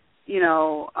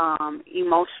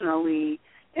 emotionally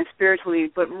and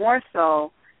spiritually, but more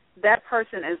so that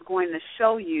person is going to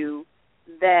show you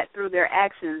that through their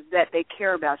actions that they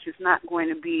care about you. It's not going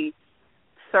to be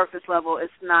surface level.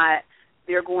 It's not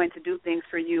they're going to do things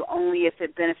for you only if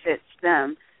it benefits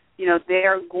them.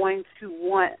 They're going to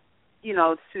want,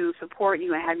 to support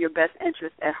you and have your best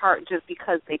interest at heart just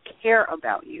because they care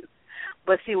about you.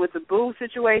 But see, with the boo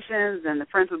situations and the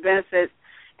friends with benefits,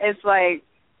 it's like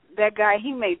that guy,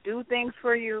 he may do things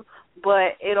for you,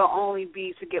 but it'll only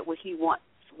be to get what he wants,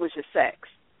 which is sex,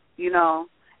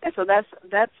 And so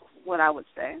that's what I would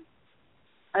say.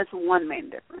 That's one main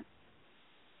difference.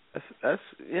 That's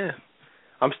yeah.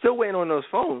 I'm still waiting on those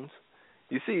phones.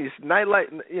 You see, it's nightlight.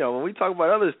 When we talk about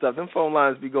other stuff, them phone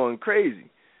lines be going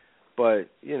crazy. But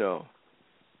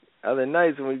other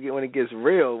nights when it gets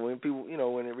real, when people,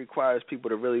 when it requires people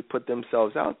to really put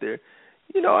themselves out there,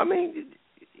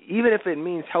 even if it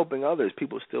means helping others,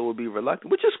 people still will be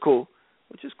reluctant, which is cool.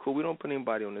 We don't put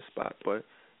anybody on the spot, but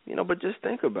but just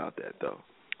think about that though.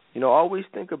 Always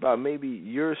think about maybe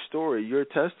your story, your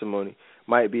testimony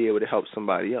might be able to help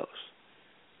somebody else.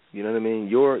 You know what I mean?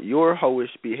 Your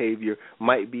hoish behavior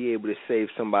might be able to save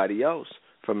somebody else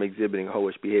from exhibiting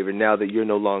hoish behavior now that you're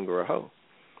no longer a hoe.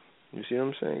 You see what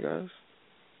I'm saying, guys?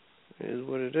 It is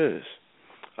what it is.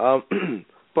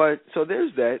 But so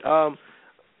there's that.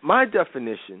 My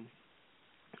definition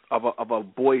of a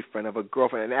boyfriend, of a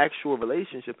girlfriend, an actual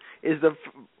relationship is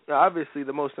obviously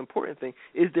the most important thing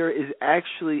is there is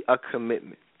actually a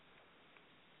commitment.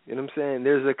 You know what I'm saying?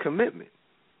 There's a commitment.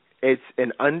 It's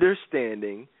an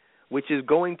understanding, which is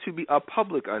going to be a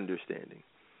public understanding.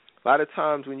 A lot of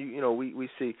times when we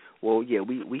see, well, yeah,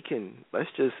 we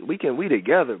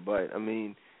together, but I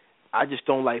mean, I just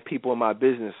don't like people in my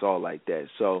business all like that.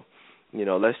 So,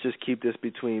 let's just keep this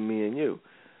between me and you.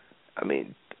 I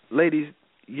mean, ladies,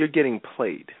 you're getting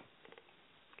played.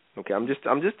 Okay, I'm just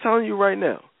telling you right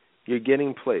now, you're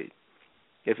getting played.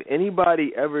 If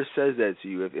anybody ever says that to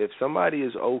you, if somebody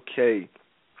is okay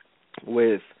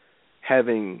with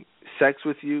having sex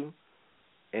with you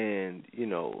and,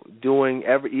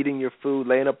 eating your food,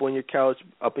 laying up on your couch,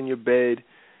 up in your bed,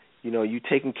 you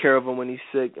taking care of him when he's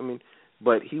sick,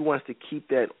 but he wants to keep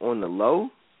that on the low,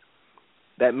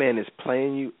 that man is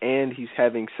playing you and he's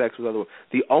having sex with other women.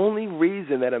 The only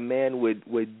reason that a man would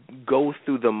go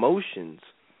through the motions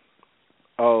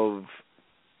of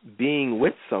being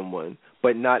with someone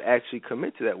but not actually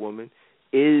commit to that woman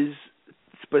is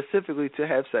specifically to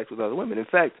have sex with other women. In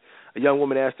fact, a young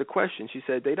woman asked a question. She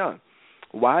said, Dedan,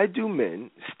 why do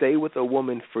men stay with a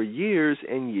woman for years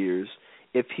and years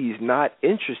if he's not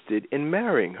interested in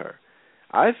marrying her?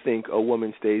 I think a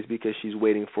woman stays because she's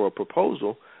waiting for a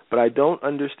proposal, but I don't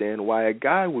understand why a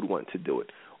guy would want to do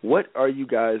it. What are you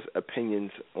guys'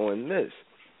 opinions on this?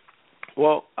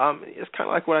 Well, it's kind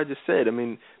of like what I just said. I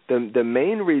mean, the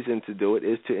main reason to do it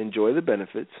is to enjoy the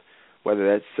benefits,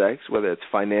 whether that's sex, whether it's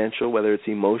financial, whether it's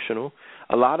emotional.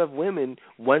 A lot of women,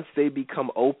 once they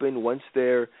become open, once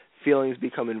their feelings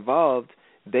become involved,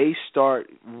 they start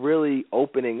really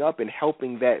opening up and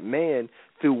helping that man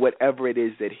through whatever it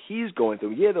is that he's going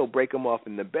through. Yeah, they'll break him off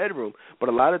in the bedroom, but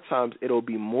a lot of times it'll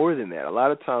be more than that. A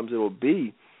lot of times it'll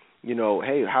be,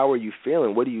 hey, how are you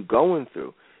feeling? What are you going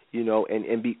through?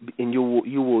 And you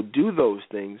will do those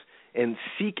things and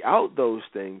seek out those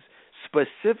things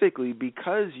specifically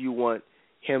because you want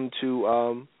him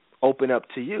to open up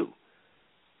to you.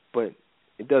 But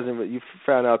it doesn't. You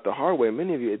found out the hard way.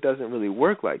 Many of you, it doesn't really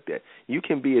work like that. You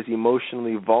can be as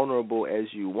emotionally vulnerable as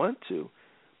you want to,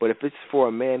 but if it's for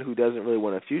a man who doesn't really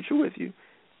want a future with you,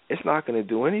 it's not going to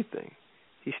do anything.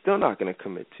 He's still not going to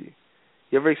commit to you.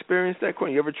 You ever experienced that,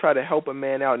 Courtney? You ever try to help a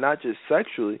man out, not just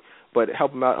sexually, but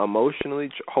help him out emotionally,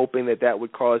 hoping that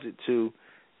would cause it to,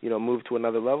 move to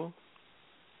another level?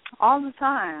 All the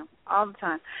time.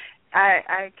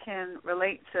 I can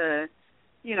relate to,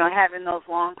 having those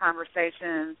long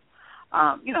conversations,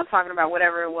 talking about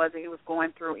whatever it was that he was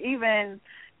going through, even,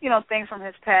 things from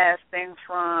his past, things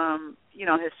from,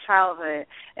 his childhood.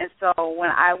 And so when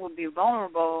I would be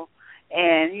vulnerable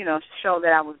and, show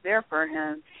that I was there for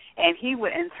him, and he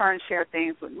would in turn share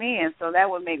things with me, and so that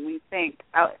would make me think,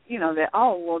 that,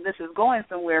 this is going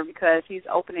somewhere because he's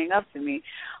opening up to me.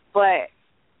 But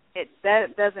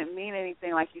that doesn't mean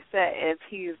anything, like you said, if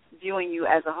he's viewing you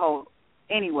as a whole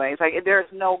anyways. Like,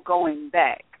 there's no going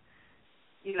back.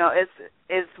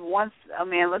 It's once a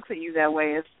man looks at you that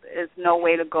way, it's no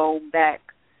way to go back,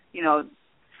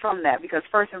 from that, because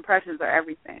first impressions are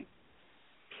everything.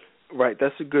 Right,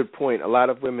 that's a good point. A lot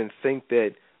of women think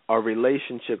that a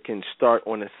relationship can start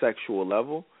on a sexual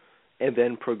level and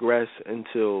then progress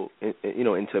into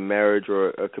marriage or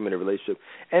a committed relationship.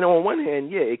 And on one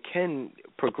hand, yeah, it can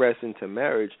progress into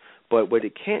marriage, but what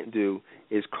it can't do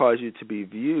is cause you to be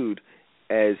viewed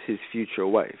as his future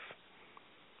wife.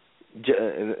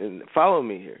 And follow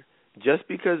me here. Just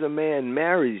because a man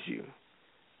marries you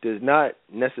does not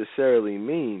necessarily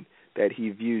mean that he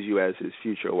views you as his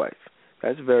future wife.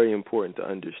 That's very important to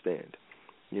understand.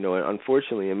 And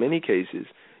unfortunately, in many cases,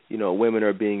 women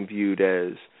are being viewed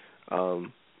as,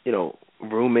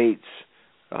 roommates,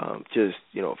 just,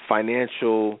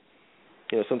 financial,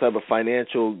 some type of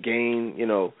financial gain,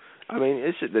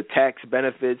 it's just the tax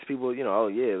benefits. People,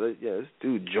 let's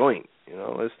do joint,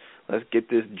 let's get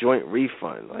this joint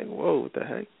refund. Like, whoa, what the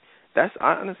heck? That's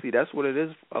what it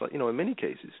is, in many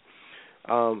cases.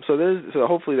 So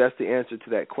hopefully that's the answer to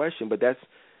that question, but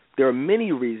there are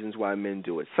many reasons why men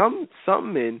do it.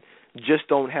 Some men just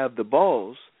don't have the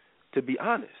balls to be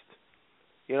honest.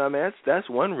 That's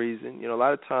one reason. A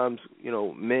lot of times,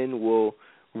 men will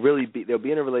they'll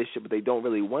be in a relationship, but they don't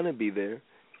really want to be there.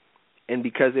 And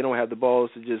because they don't have the balls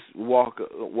to just walk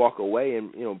away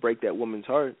and, break that woman's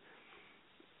heart,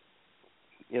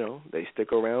 they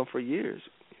stick around for years.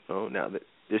 Now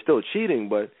they're still cheating,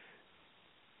 but,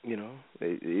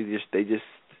 they just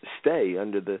stay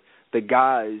under the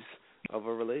guise of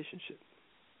a relationship.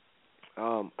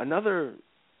 Another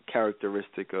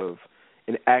characteristic of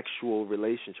an actual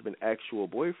relationship, an actual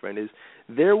boyfriend, is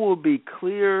there will be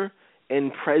clear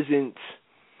and present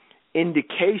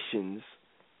indications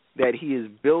that he is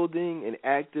building and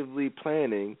actively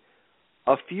planning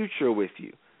a future with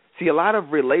you. See, a lot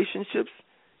of relationships,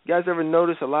 you guys ever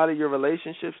notice a lot of your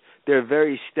relationships, they're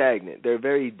very stagnant. They're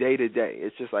very day-to-day.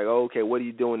 It's just like, okay, what are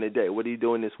you doing today? What are you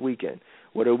doing this weekend?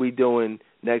 What are we doing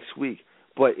next week?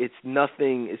 But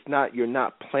you're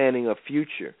not planning a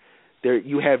future.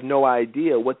 You have no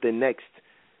idea what the next,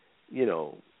 week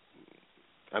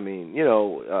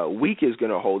is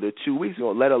going to hold, or 2 weeks,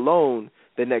 let alone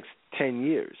the next 10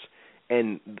 years.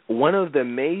 And one of the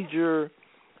major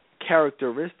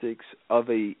characteristics of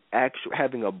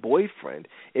having a boyfriend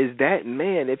is that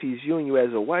man, if he's viewing you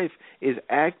as a wife, is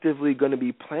actively going to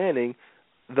be planning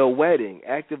the wedding,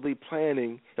 actively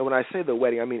planning, and when I say the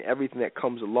wedding, I mean everything that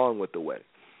comes along with the wedding.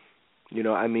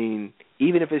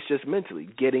 Even if it's just mentally,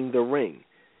 getting the ring,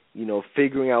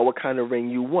 figuring out what kind of ring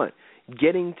you want,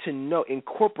 getting to know,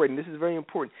 incorporating, this is very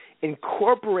important,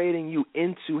 incorporating you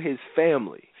into his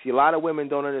family. See, a lot of women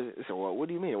don't understand. So, well, what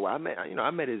do you mean? Well, I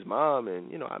met his mom,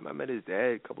 and I met his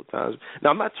dad a couple of times. Now,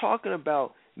 I'm not talking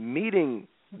about meeting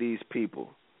these people.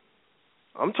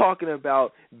 I'm talking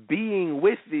about being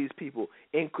with these people,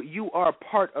 and you are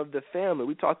part of the family.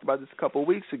 We talked about this a couple of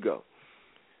weeks ago.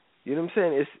 You know what I'm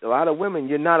saying? It's a lot of women,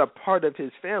 you're not a part of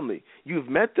his family. You've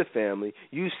met the family.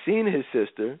 You've seen his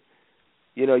sister.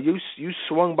 You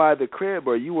swung by the crib,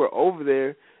 or you were over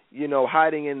there,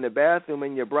 hiding in the bathroom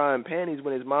in your bra and panties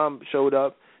when his mom showed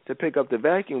up to pick up the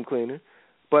vacuum cleaner.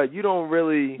 But you don't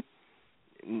really,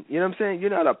 you know what I'm saying? You're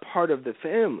not a part of the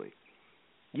family.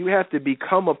 You have to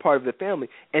become a part of the family.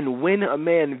 And when a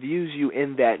man views you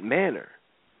in that manner,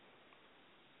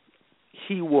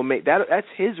 he will make that. That's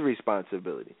his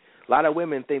responsibility. A lot of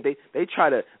women think they try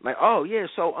to, like, oh yeah,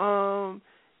 so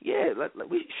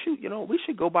we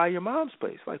should go by your mom's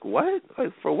place. Like, what? Like,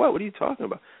 for what? What are you talking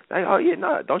about? Like, oh yeah,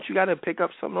 no, don't you got to pick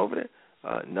up something over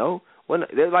there? No. When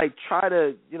they're like try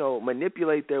to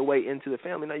manipulate their way into the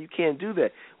family. No, you can't do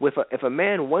that. If a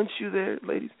man wants you there,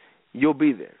 ladies, you'll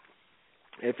be there.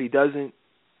 If he doesn't,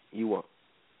 you won't.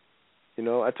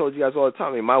 I told you guys all the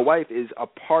time. I mean, my wife is a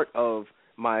part of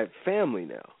my family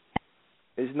now.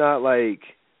 It's not like,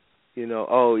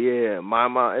 oh yeah, my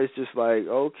mom. It's just like,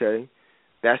 okay,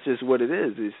 that's just what it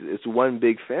is. It's one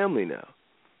big family now.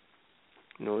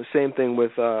 The same thing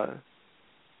with her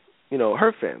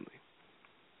family.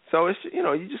 So it's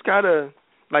you just gotta,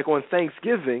 like on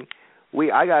Thanksgiving,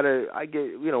 we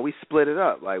split it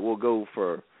up. Like we'll go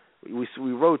for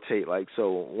we rotate. Like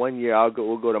so, one year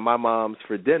we'll go to my mom's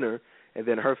for dinner, and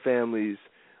then her family's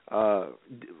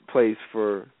place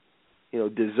for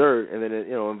dessert, and then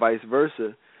and vice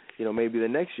versa. Maybe the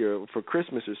next year for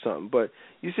Christmas or something. But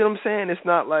you see what I'm saying? It's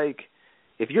not like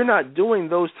if you're not doing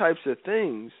those types of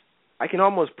things, I can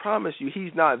almost promise you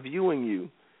he's not viewing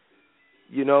you,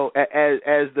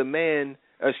 as the man.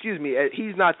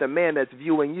 He's not the man that's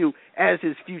viewing you as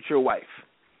his future wife.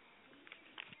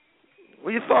 What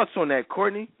are your thoughts on that,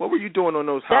 Courtney? What were you doing on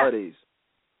those holidays?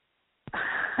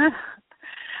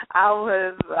 I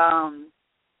was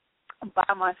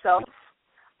by myself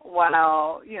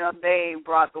while, they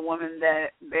brought the woman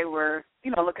that they were,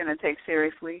 looking to take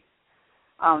seriously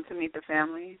to meet the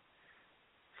family.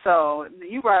 So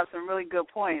you brought up some really good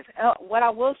points. What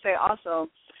I will say also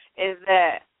is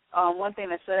that one thing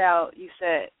that stood out, you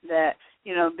said that,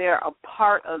 they're a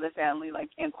part of the family, like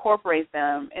incorporate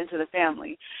them into the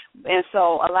family. And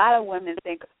so a lot of women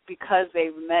think because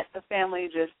they've met the family,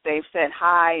 just they've said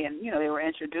hi and, they were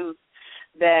introduced,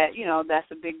 that,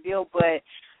 that's a big deal. But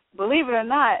believe it or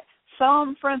not,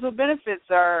 some friends with benefits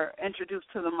are introduced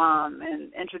to the mom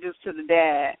and introduced to the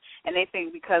dad, and they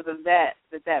think because of that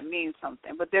means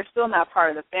something. But they're still not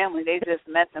part of the family. They just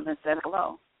met them and said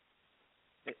hello.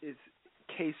 It's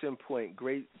case in point.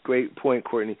 Great point,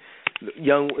 Courtney. This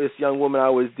young woman I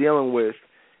was dealing with.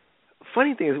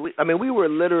 Funny thing is, we were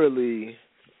literally,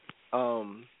 I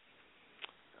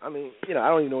don't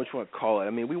even know what you want to call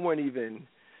it. We weren't even.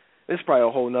 This is probably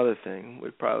a whole other thing.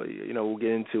 We'd probably, we'll get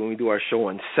into when we do our show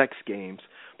on sex games.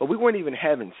 But we weren't even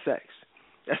having sex.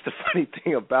 That's the funny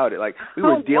thing about it. Like, we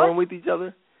were dealing with each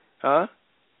other. Huh?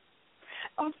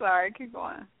 I'm sorry. Keep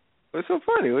going. What's so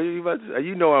funny? What are you about to say?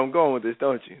 You know where I'm going with this,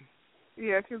 don't you?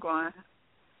 Yeah, keep going.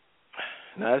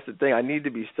 No, that's the thing. I need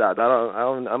to be stopped.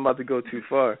 I'm about to go too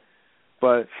far.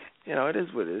 But, it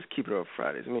is what it is. Keep it on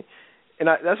Fridays.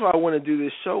 That's why I want to do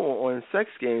this show on sex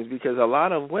games, because a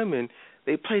lot of women,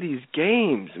 they play these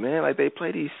games, man. Like, they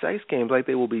play these sex games like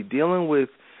they will be dealing with,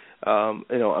 a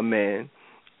man,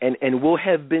 and will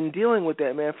have been dealing with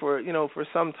that man for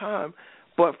some time.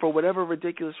 But for whatever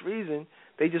ridiculous reason,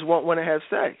 they just won't want to have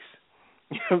sex.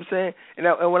 You know what I'm saying?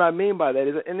 And what I mean by that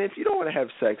is, and if you don't want to have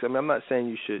sex, I'm not saying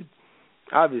you should.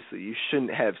 Obviously, you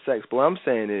shouldn't have sex. But what I'm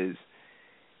saying is,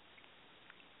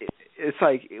 it's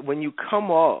like when you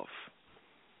come off,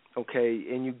 okay,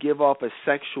 and you give off a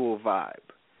sexual vibe,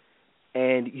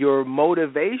 and your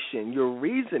motivation, your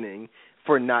reasoning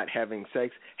for not having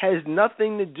sex has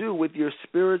nothing to do with your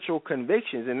spiritual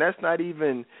convictions, and that's not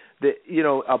even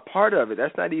a part of it.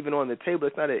 That's not even on the table.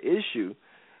 It's not an issue.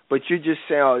 But you're just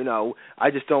saying,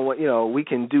 I just don't want, we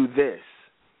can do this.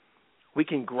 We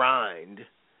can grind,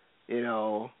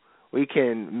 we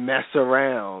can mess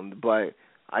around, but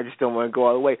I just don't want to go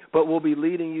all the way. But we'll be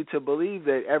leading you to believe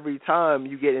that every time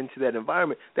you get into that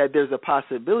environment, that there's a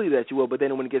possibility that you will. But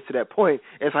then when it gets to that point,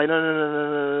 it's like,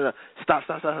 no. Stop.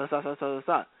 You know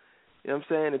what I'm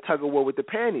saying? A tug of war with the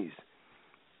panties.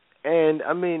 And,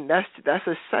 that's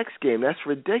a sex game. That's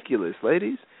ridiculous,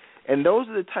 ladies. And those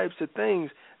are the types of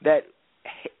things that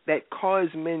cause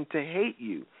men to hate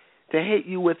you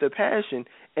with a passion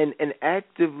and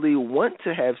actively want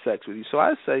to have sex with you. So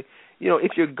I say,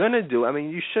 if you're going to do it,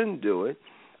 you shouldn't do it.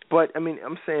 But,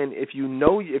 I'm saying if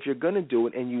you're going to do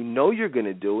it and you're going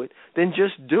to do it, then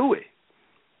just do it.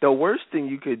 The worst thing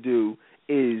you could do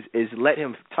is let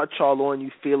him touch all on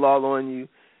you, feel all on you,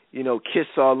 kiss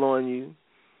all on you,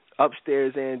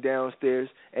 upstairs and downstairs,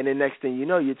 and the next thing you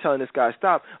know, you're telling this guy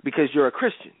stop because you're a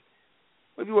Christian.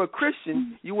 If you were a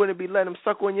Christian, you wouldn't be letting him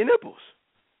suck on your nipples.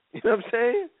 You know what I'm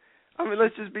saying?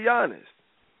 Let's just be honest.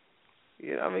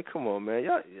 Come on, man.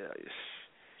 Y'all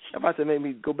about to make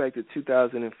me go back to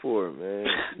 2004, man.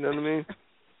 You know what I mean?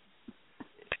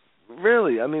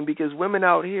 Really, because women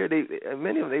out here,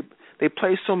 many of them, they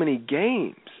play so many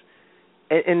games,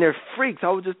 and they're freaks. I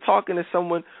was just talking to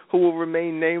someone who will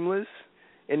remain nameless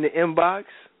in the inbox.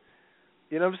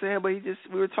 You know what I'm saying? But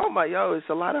we were talking about, it's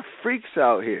a lot of freaks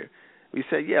out here. We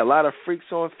said, a lot of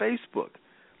freaks on Facebook.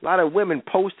 A lot of women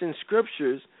posting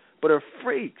scriptures, but are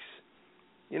freaks.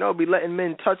 Be letting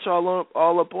men touch all up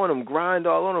on them, grind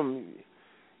all on them.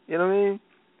 You know what I mean?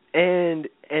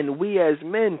 And we as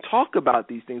men talk about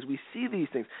these things. We see these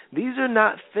things. These are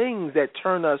not things that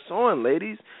turn us on,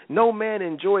 ladies. No man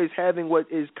enjoys having what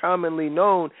is commonly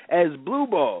known as blue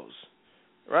balls,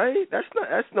 right? That's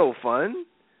no fun.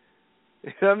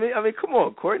 You know what I mean? Come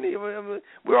on, Courtney.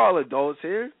 We're all adults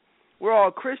here. We're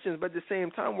all Christians, but at the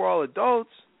same time, we're all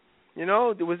adults.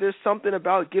 Was there something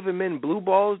about giving men blue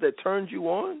balls that turned you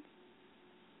on?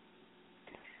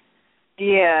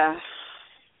 Yeah.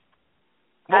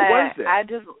 What was that?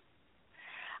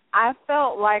 I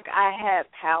felt like I had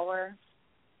power,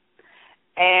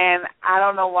 and I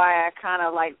don't know why I kind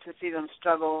of like to see them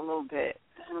struggle a little bit.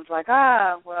 I was like,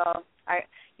 I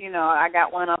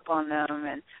got one up on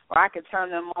them, or I could turn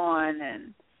them on,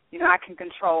 and I can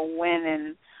control when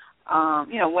and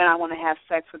when I want to have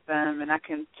sex with them, and I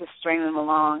can just string them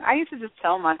along. I used to just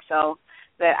tell myself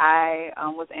that I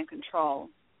was in control.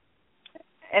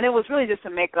 And it was really just to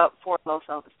make up for low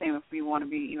self-esteem if we want to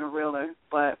be even realer.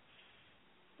 But,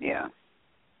 yeah.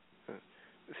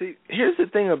 See, here's the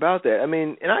thing about that.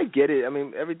 And I get it.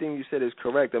 Everything you said is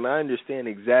correct. I understand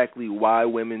exactly why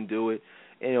women do it,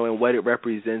 and what it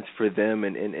represents for them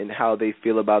and how they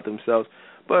feel about themselves.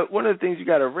 But one of the things you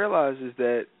got to realize is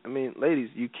that, ladies,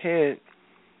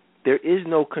 there is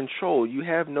no control. You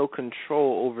have no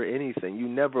control over anything. You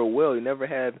never will. You never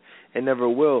have and never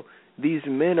will. These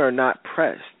men are not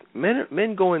pressed.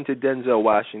 Men go into Denzel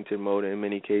Washington mode in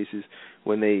many cases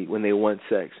when they want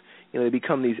sex. They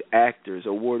become these actors,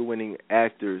 award-winning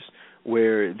actors,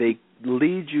 where they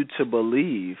lead you to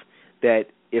believe that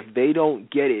if they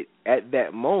don't get it at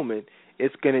that moment,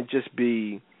 it's going to just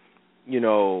be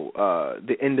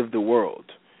the end of the world,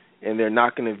 and they're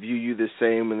not going to view you the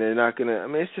same, and they're not going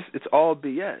to, it's all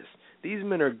BS. These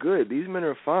men are good. These men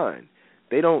are fine.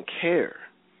 They don't care.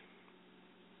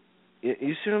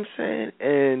 You see what I'm saying?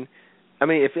 And,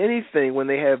 if anything, when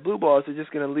they have blue balls, they're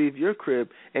just going to leave your crib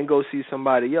and go see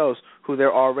somebody else who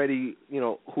they're already,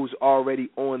 who's already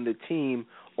on the team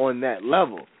on that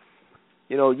level.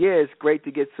 It's great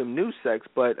to get some new sex,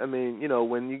 but,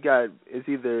 when you got, it's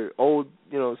either old,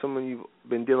 someone you've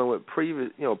been dealing with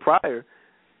prior,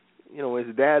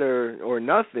 it's that or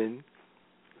nothing,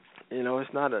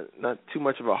 it's not too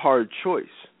much of a hard choice.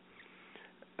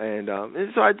 And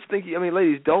so I just think,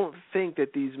 ladies, don't think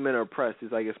that these men are oppressed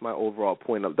is, I guess, my overall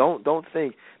point. Don't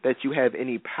think that you have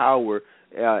any power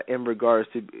in regards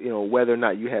to, whether or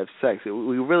not you have sex.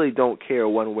 We really don't care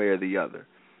one way or the other.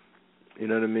 You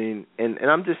know what I mean? And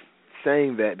I'm just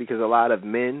saying that because a lot of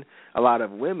men, a lot of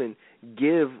women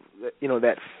give,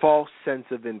 that false sense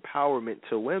of empowerment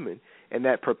to women, and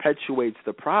that perpetuates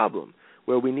the problem,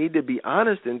 where we need to be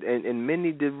honest and men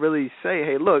need to really say,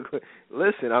 hey, look,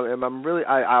 listen,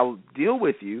 I'll deal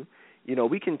with you.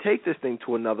 We can take this thing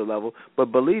to another level,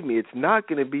 but believe me, it's not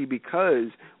going to be because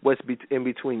what's in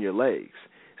between your legs.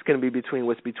 It's going to be between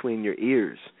what's between your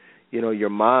ears. Your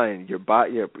mind, your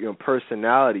body, your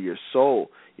personality, your soul,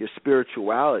 your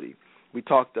spirituality. We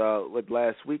talked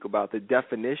last week about the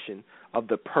definition of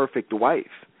the perfect wife,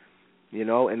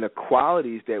 and the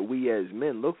qualities that we as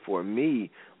men look for. Me,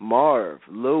 Marv,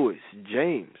 Lewis,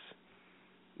 James,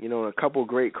 a couple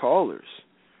great callers.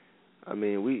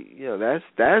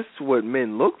 That's what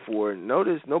men look for.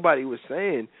 Notice nobody was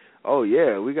saying, oh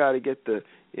yeah, we got to get the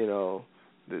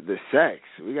sex.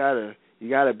 You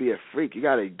got to be a freak. You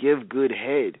got to give good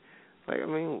head.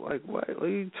 What are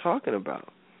you talking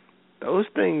about? Those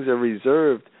things are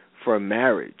reserved for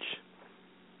marriage.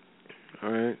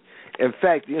 All right? In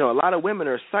fact, a lot of women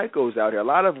are psychos out here. A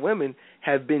lot of women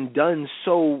have been done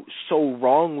so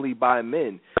wrongly by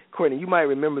men. Courtney, you might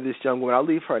remember this young woman. I'll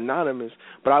leave her anonymous,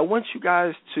 but I want you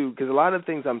guys to, because a lot of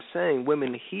things I'm saying,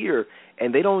 women hear,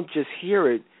 and they don't just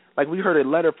hear it. Like we heard a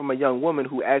letter from a young woman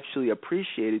who actually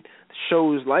appreciated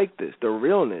shows like this, the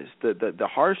realness, the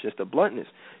harshness, the bluntness.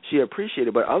 She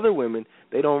appreciated, but other women,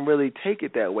 they don't really take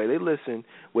it that way. They listen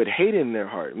with hate in their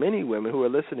heart. Many women who are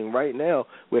listening right now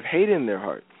with hate in their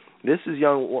heart. This is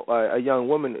a young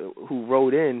woman who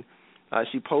wrote in.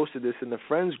 She posted this in the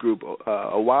Friends group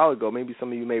a while ago. Maybe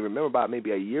some of you may remember, about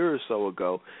maybe a year or so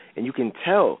ago. And you can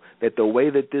tell that the way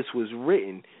that this was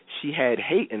written, she had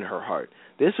hate in her heart.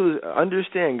 This was,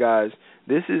 understand, guys,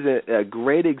 this is a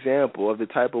great example of the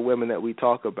type of women that we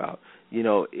talk about. You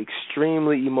know,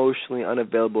 extremely emotionally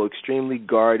unavailable, extremely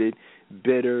guarded,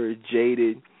 bitter,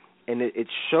 jaded. And it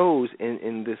shows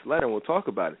in this letter, and we'll talk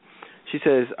about it. She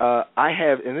says, I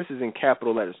have, and this is in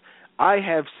capital letters, I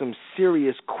have some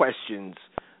serious questions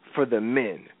for the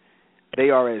men. They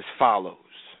are as follows.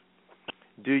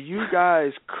 Do you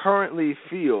guys currently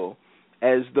feel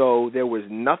as though there was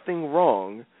nothing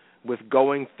wrong with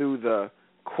going through the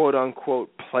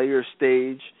quote-unquote player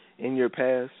stage in your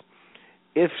past?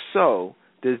 If so,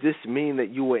 does this mean that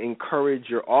you will encourage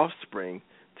your offspring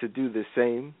to do the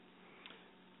same?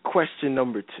 Question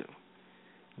number 2.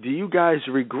 Do you guys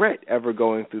regret ever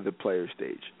going through the player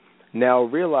stage, now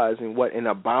realizing what an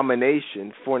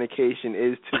abomination fornication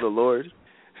is to the Lord?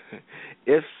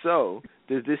 If so,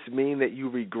 does this mean that you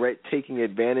regret taking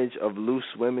advantage of loose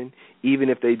women, even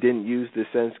if they didn't use the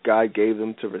sense God gave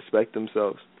them to respect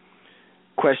themselves?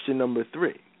 Question number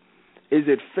 3. Is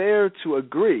it fair to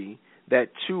agree that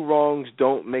 2 wrongs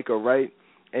don't make a right,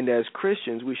 and as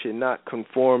Christians we should not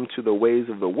conform to the ways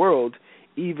of the world,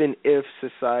 even if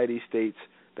society states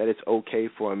that it's okay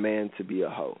for a man to be a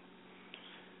hoe?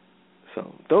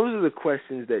 So those are the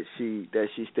questions that she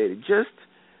stated.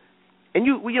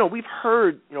 And we've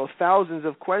heard thousands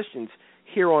of questions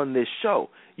here on this show.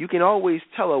 You can always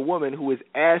tell a woman who is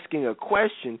asking a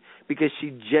question because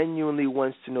she genuinely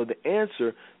wants to know the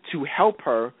answer to help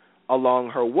her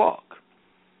along her walk.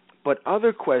 But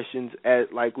other questions,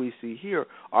 like we see here,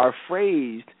 are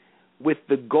phrased with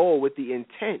the goal, with the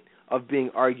intent of being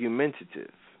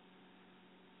argumentative.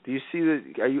 Do you see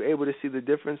are you able to see the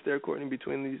difference there, Courtney,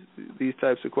 between these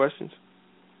types of questions?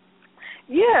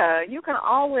 Yeah, you can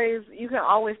always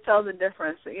tell the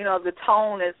difference. You know, the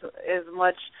tone is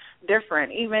much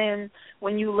different. Even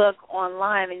when you look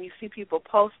online and you see people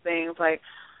post things, like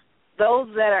those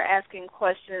that are asking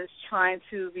questions trying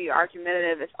to be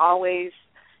argumentative, it's always,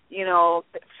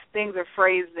 things are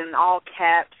phrased in all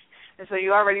caps. And so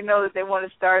you already know that they want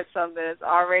to start something. It's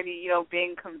already,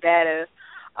 being combative.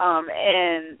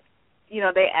 And,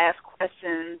 they ask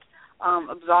questions,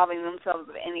 absolving themselves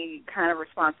of any kind of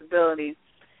responsibility.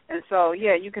 And so,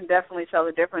 yeah, you can definitely tell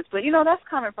the difference. But, that's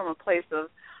coming from a place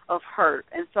of hurt.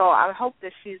 And so I hope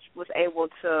that she was able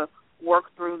to work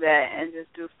through that and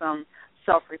just do some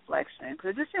self-reflection.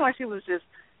 Because it just seemed like she was just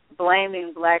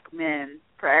blaming black men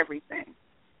for everything.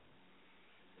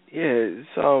 Yeah,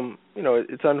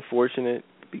 it's unfortunate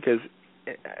because,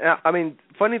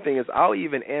 funny thing is I'll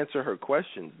even answer her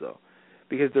questions, though,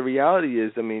 because the reality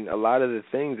is, a lot of the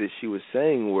things that she was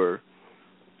saying were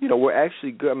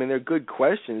actually good. They're good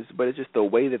questions, but it's just the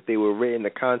way that they were written, the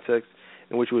context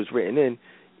in which it was written in.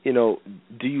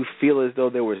 Do you feel as though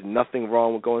there was nothing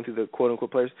wrong with going through the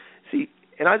quote-unquote players? See,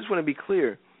 and I just want to be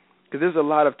clear, because there's a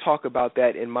lot of talk about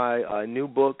that in my new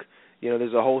book.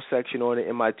 There's a whole section on it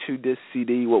in my 2-disc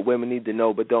CD, What Women Need to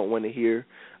Know But Don't Want to Hear.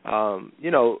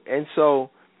 And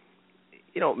so,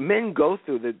 men go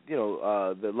through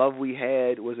the Love We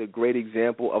Had was a great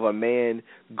example of a man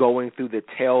going through the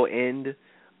tail end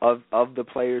of the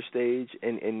player stage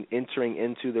and entering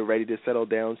into the ready to settle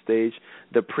down stage.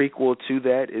 The prequel to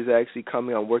that is actually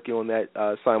coming. I'm working on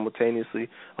that simultaneously,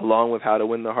 along with How to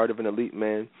Win the Heart of an Elite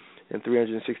Man in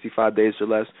 365 days or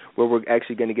less, where we're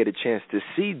actually going to get a chance to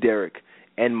see Derek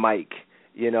and Mike,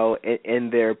 in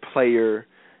their player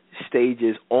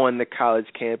stages on the college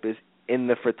campus, in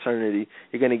the fraternity.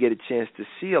 You're going to get a chance to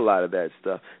see a lot of that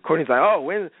stuff. Courtney's like, oh,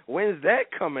 when's that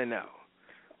coming out?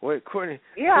 Courtney?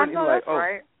 Yeah, Courtney's I know like, that's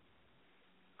right.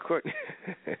 Courtney.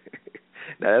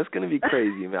 Now that's gonna be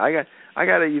crazy, man. I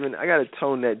gotta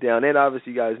tone that down. And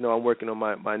obviously, you guys know I'm working on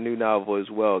my new novel as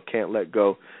well, Can't Let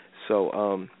Go.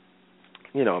 So,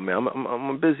 man, I'm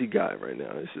a busy guy right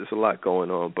now. There's just a lot going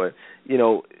on. But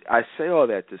I say all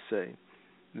that to say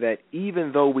that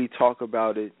even though we talk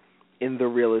about it in the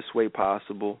realest way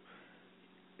possible,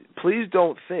 please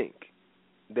don't think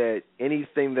that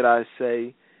anything that I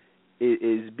say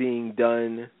is being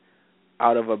done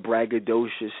out of a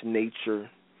braggadocious nature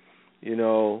You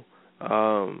know,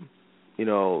 I'm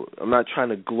not trying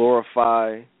to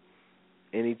glorify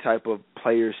any type of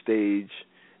player stage.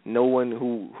 No one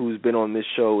who's been on this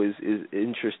show is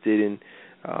interested in,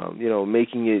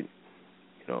 making it,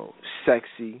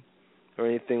 sexy or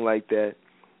anything like that.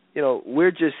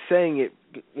 We're just saying it,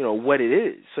 what it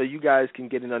is, so you guys can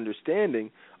get an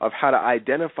understanding of how to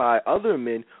identify other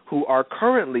men who are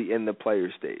currently in the player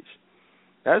stage.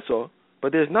 That's all.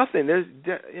 But there's nothing.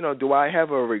 Do I have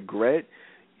a regret,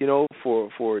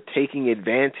 for taking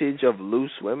advantage of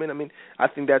loose women? I mean, I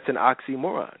think that's an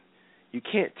oxymoron. You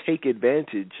can't take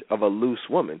advantage of a loose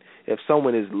woman. If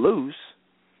someone is loose,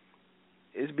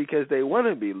 it's because they want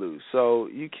to be loose. So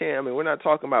you can't. I mean, we're not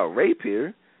talking about rape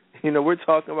here. We're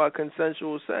talking about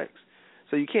consensual sex.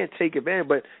 So you can't take advantage.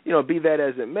 But, be that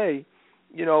as it may,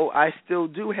 I still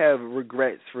do have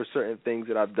regrets for certain things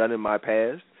that I've done in my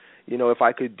past. If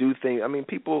I could do things. I mean,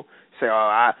 people say,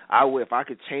 I would, if I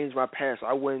could change my past,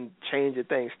 I wouldn't change a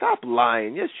thing. Stop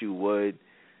lying. Yes, you would.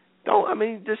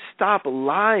 Just stop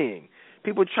lying.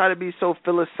 People try to be so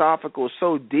philosophical,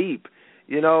 so deep,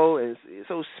 and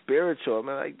so spiritual.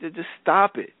 Just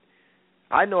stop it.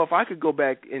 I know if I could go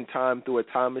back in time through a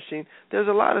time machine, there's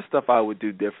a lot of stuff I would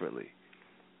do differently.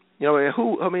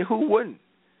 Who wouldn't?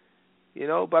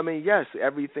 But yes,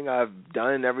 everything I've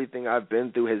done, everything I've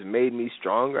been through has made me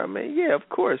stronger. Yeah, of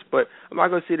course. But I'm not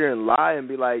going to sit there and lie and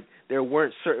be like, there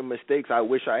weren't certain mistakes I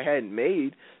wish I hadn't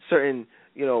made, certain,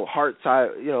 hearts I,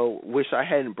 wish I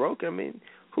hadn't broken.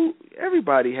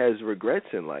 Everybody has regrets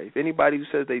in life. Anybody who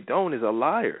says they don't is a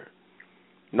liar.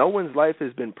 No one's life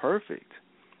has been perfect.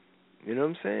 You know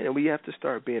what I'm saying? And we have to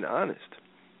start being honest.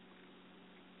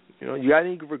 You got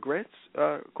any regrets,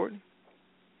 Courtney?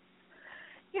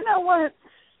 You know what?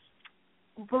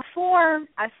 Before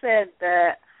I said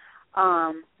that,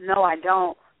 no, I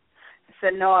don't. I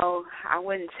said, no, I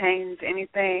wouldn't change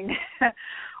anything.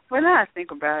 When I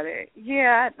think about it,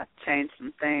 yeah, I'd change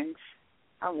some things.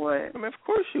 I would. Of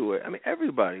course you would.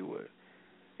 Everybody would.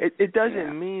 It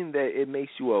doesn't mean that it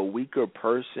makes you a weaker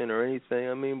person or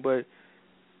anything. But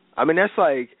that's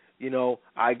like,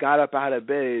 I got up out of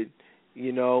bed,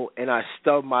 and I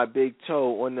stubbed my big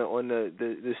toe on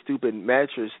the stupid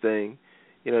mattress thing,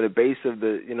 the base of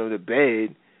the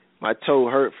bed. My toe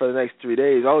hurt for the next 3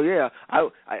 days. Oh yeah,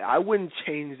 I wouldn't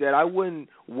change that. I wouldn't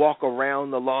walk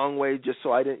around the long way just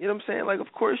so I didn't. You know what I'm saying? Like,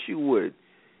 of course you would.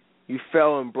 You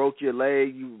fell and broke your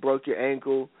leg. You broke your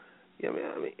ankle.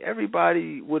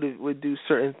 Everybody would do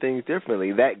certain things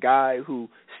differently. That guy who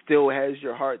still has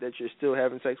your heart that you're still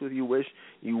having sex with, you wish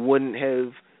you wouldn't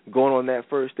have gone on that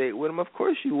first date with him. Of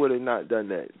course you would have not done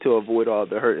that to avoid all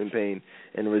the hurt and pain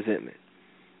and resentment.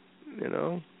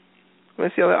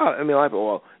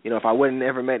 If I wouldn't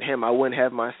ever met him, I wouldn't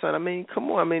have my son. Come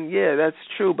on. Yeah, that's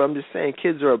true, but I'm just saying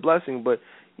kids are a blessing. But,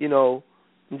 I'm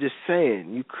just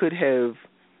saying you could have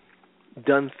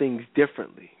done things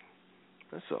differently.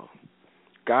 That's all.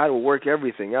 God will work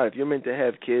everything out. If you're meant to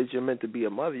have kids, you're meant to be a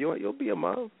mother. You'll be a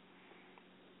mom.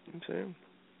 You know what I'm saying?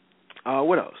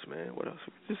 What else, man? What else?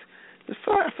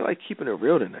 I feel like keeping it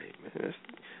real tonight, man.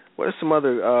 What are some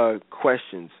other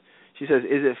questions? She says,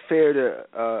 is it fair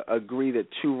to agree that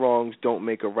two wrongs don't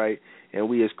make a right, and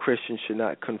we as Christians should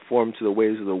not conform to the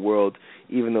ways of the world,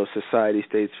 even though society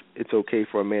states it's okay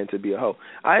for a man to be a hoe?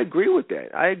 I agree with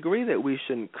that. I agree that we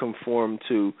shouldn't conform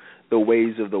to the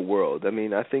ways of the world.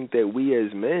 I think that we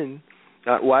as men,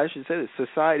 I should say this,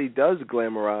 society does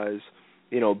glamorize,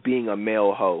 being a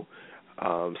male hoe.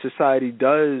 Society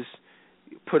does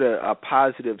put a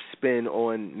positive spin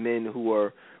on men who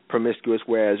are promiscuous,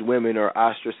 whereas women are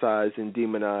ostracized and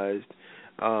demonized,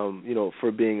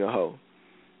 for being a hoe.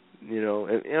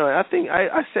 I think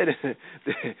I said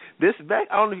this back.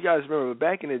 I don't know if you guys remember, but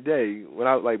back in the day when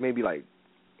I was maybe 4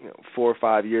 or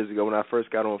 5 years ago when I first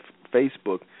got on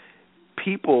Facebook,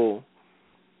 people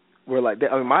were like,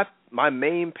 my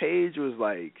main page was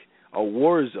like a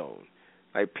war zone.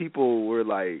 Like people were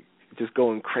like just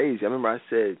going crazy. I remember I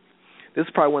said, this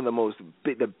is probably one of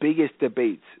the biggest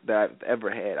debates that I've ever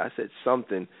had. I said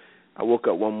something. I woke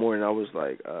up one morning. I was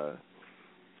like,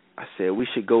 I said we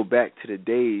should go back to the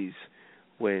days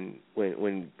when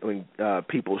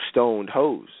people stoned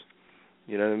hoes.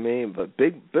 You know what I mean? But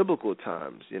big biblical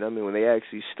times. You know what I mean? When they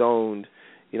actually stoned.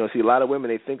 See, a lot of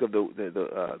women, they think of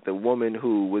the woman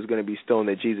who was going to be stoned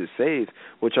that Jesus saved.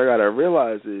 Which I got to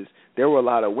realize is there were a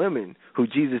lot of women who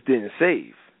Jesus didn't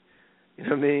save. You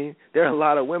know what I mean? There are a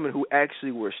lot of women who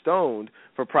actually were stoned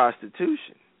for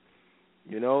prostitution.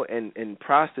 And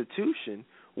prostitution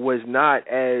was not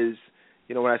as,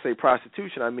 when I say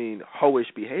prostitution, I mean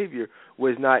hoish behavior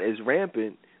was not as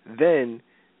rampant then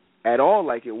at all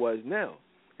like it was now.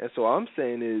 And so all I'm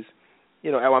saying is,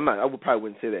 you know, I probably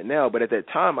wouldn't say that now, but at that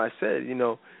time I said, you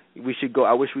know, we should go.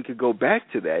 I wish we could go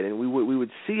back to that, and we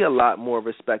would see a lot more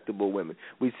respectable women.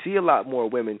 We'd see a lot more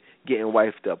women getting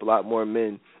wifed up, a lot more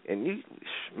men. And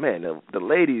the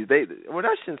ladies, I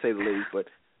shouldn't say the ladies, but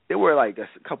they were like a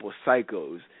couple of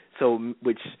psychos. So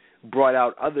which brought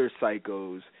out other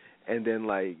psychos, and then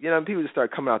like, you know, people just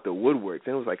started coming out the woodworks,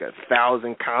 and it was like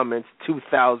 1,000 comments,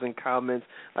 2,000 comments,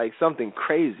 like something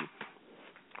crazy.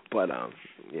 But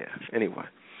yeah. Anyway,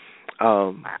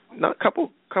 now a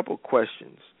couple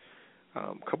questions.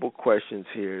 Couple questions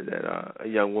here that a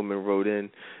young woman wrote in.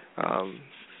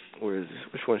 Where is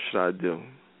this? Which one should I do?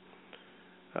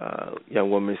 Young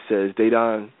woman says,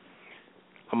 Dedan,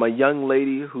 I'm a young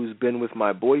lady who's been with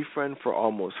my boyfriend for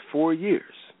almost 4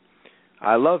 years.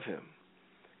 I love him.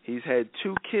 He's had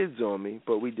 2 kids on me,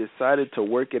 but we decided to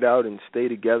work it out and stay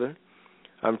together.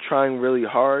 I'm trying really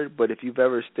hard, but if you've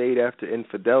ever stayed after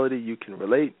infidelity, you can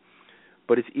relate.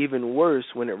 But it's even worse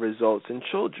when it results in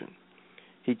children.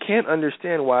 He can't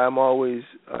understand why I'm always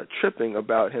tripping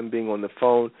about him being on the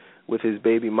phone with his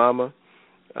baby mama,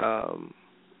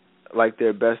 like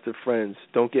they're best of friends.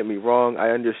 Don't get me wrong.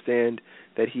 I understand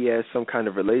that he has some kind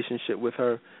of relationship with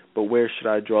her, but where should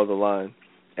I draw the line?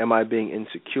 Am I being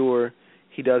insecure?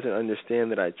 He doesn't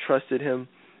understand that I trusted him,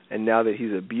 and now that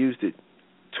he's abused it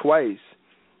twice,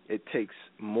 it takes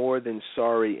more than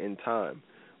sorry in time.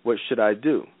 What should I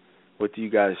do? What do you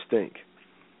guys think?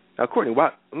 Now, Courtney,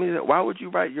 why would you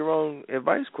write your own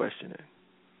advice question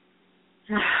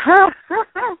in?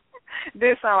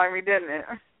 Did sound like me, didn't it?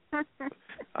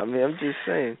 I mean, I'm just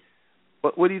saying.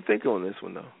 What do you think on this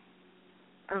one, though?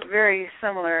 Very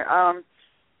similar.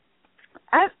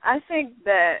 I think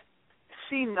that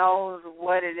she knows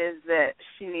what it is that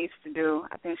she needs to do.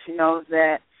 I think she knows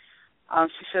that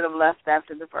she should have left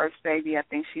after the first baby. I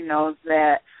think she knows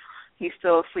that he's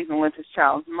still sleeping with his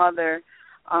child's mother.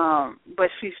 But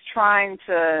she's trying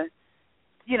to,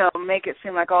 you know, make it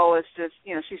seem like, oh, it's just,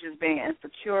 you know, she's just being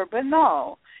insecure. But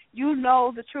no, you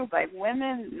know the truth. Like,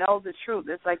 women know the truth.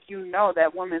 It's like, you know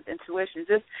that woman's intuition.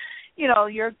 Just, you know,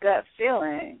 your gut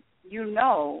feeling. You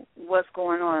know what's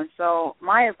going on. So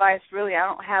my advice, really, I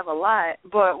don't have a lot.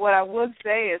 But what I would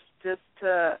say is just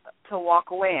to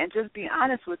walk away and just be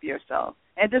honest with yourself.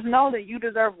 And just know that you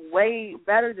deserve way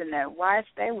better than that. Why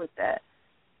stay with that?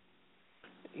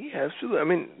 Yeah, absolutely. I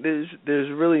mean, there's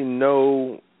really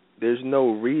no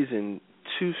reason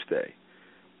to stay,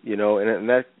 you know, and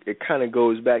that it kind of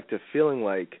goes back to feeling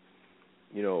like,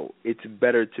 you know, it's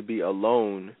better to be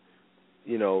alone,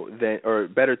 you know, or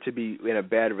better to be in a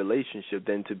bad relationship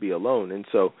than to be alone. And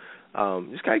so,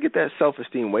 just gotta get that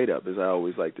self-esteem weight up, as I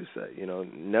always like to say. You know,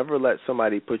 never let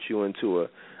somebody put you into a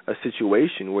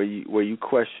situation where you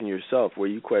question yourself, where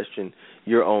you question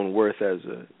your own worth as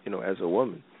a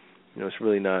woman. You know, it's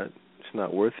really not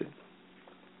worth it.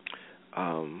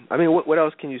 I mean, what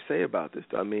else can you say about this,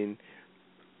 though? I mean,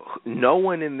 no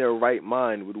one in their right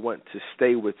mind would want to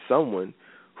stay with someone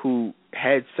who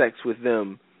had sex with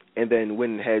them and then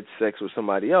went and had sex with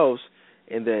somebody else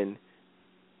and then,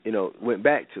 you know, went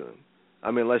back to them.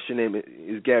 I mean, unless your name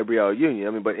is Gabrielle Union.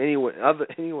 I mean, but anyone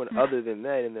other than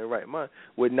that in their right mind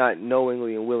would not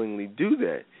knowingly and willingly do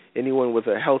that. Anyone with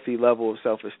a healthy level of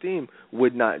self-esteem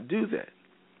would not do that.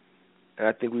 And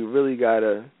I think we really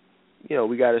gotta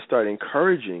start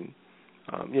encouraging,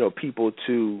 people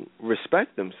to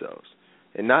respect themselves,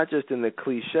 and not just in the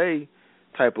cliche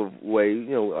type of way, you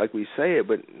know, like we say it,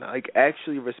 but like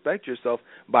actually respect yourself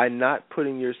by not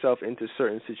putting yourself into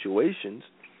certain situations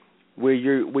where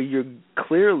you're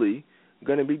clearly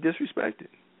going to be disrespected.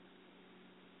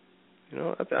 You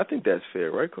know, I think that's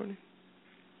fair, right, Courtney?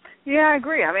 Yeah, I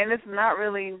agree. I mean, there's not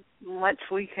really much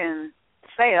we can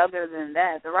say other than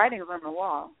that. The writing's on the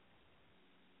wall.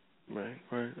 Right,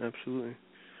 absolutely.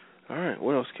 All right,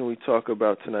 what else can we talk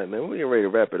about tonight, man? We're getting ready to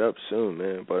wrap it up soon,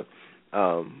 man. But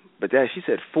that, she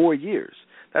said 4 years.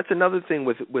 That's another thing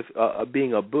with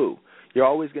being a boo. You're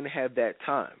always going to have that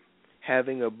time,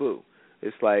 having a boo.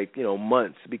 It's like, you know,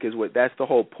 months, because that's the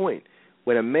whole point.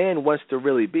 When a man wants to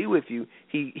really be with you,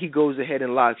 he goes ahead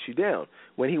and locks you down.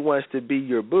 When he wants to be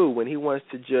your boo, when he wants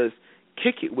to just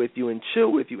kick it with you and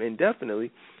chill with you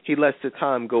indefinitely, he lets the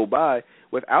time go by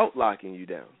without locking you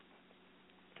down.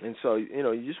 And so, you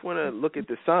know, you just want to look at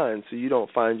the signs so you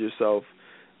don't find yourself,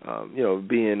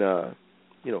 being,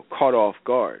 caught off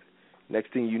guard.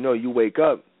 Next thing you know, you wake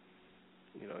up,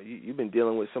 you know, you've been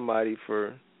dealing with somebody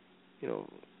for,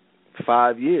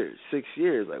 5 years, 6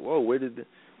 years. Like, whoa, where did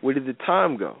the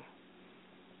time go?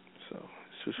 So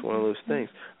it's just one of those things.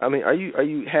 I mean, are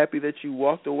you happy that you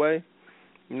walked away,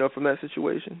 from that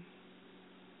situation?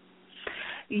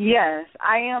 Yes,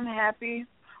 I am happy.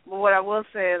 But what I will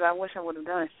say is I wish I would have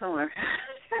done it sooner.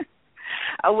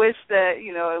 I wish that,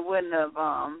 it wouldn't have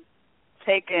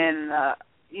taken,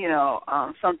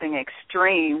 something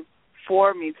extreme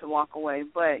for me to walk away.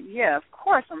 But, yeah, of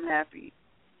course I'm happy.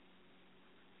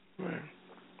 Right.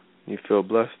 You feel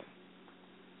blessed?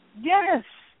 Yes.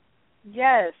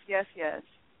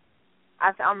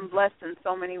 I'm blessed in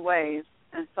so many ways,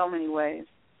 I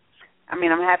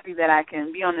mean, I'm happy that I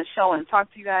can be on the show and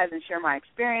talk to you guys and share my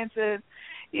experiences.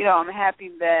 I'm happy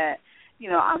that,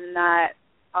 I'm not,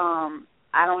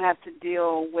 I don't have to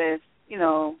deal with,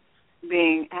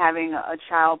 having a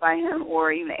child by him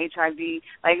or even HIV,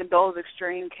 like those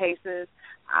extreme cases.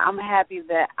 I'm happy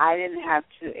that I didn't have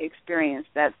to experience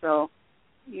that. So,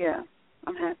 yeah,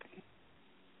 I'm happy.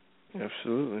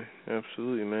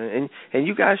 Absolutely, man. And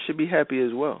you guys should be happy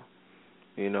as well.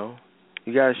 You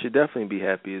guys should definitely be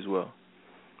happy as well.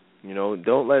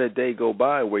 Don't let a day go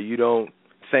by where you don't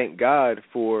thank God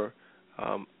for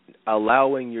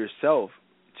allowing yourself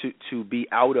to be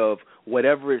out of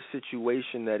whatever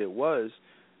situation that it was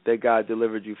that God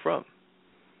delivered you from.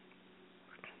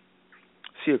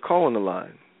 See a call on the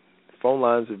line. Phone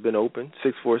lines have been open,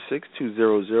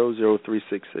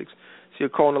 646-200-0366. See a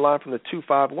call on the line from the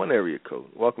 251 area code.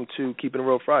 Welcome to Keeping It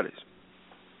Real Fridays.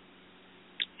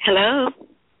 Hello.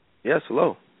 Yes,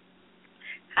 hello.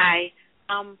 Hi.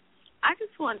 I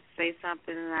just wanted to say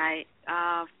something.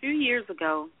 A few years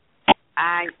ago,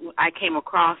 I came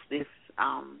across this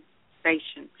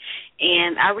station,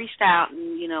 and I reached out,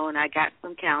 and I got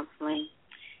some counseling.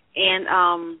 And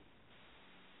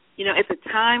at the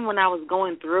time when I was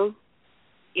going through,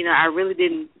 I really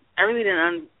didn't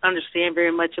understand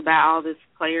very much about all this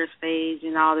player stage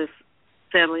and all this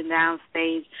settling down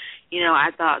stage.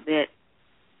 I thought that,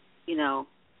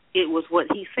 it was what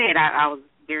he said. I was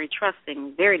very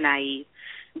trusting, very naive.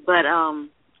 But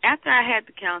after I had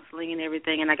the counseling and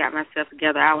everything and I got myself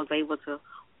together, I was able to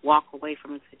walk away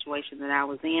from the situation that I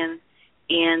was in.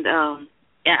 And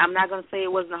I'm not going to say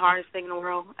it wasn't the hardest thing in the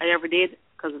world I ever did,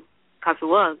 because it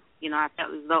was. I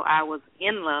felt as though I was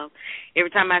in love. Every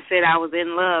time I said I was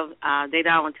in love, they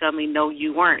don't want to tell me, no,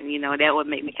 you weren't. That would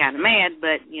make me kind of mad,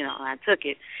 but, I took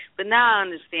it. But now I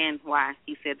understand why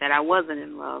he said that I wasn't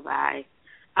in love. I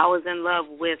was in love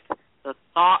with the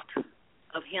thought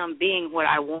of him being what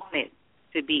I wanted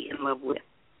to be in love with,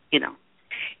 And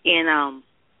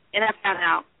I found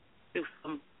out through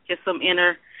some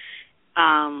inner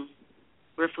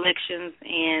reflections,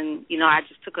 and I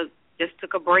just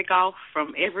took a break off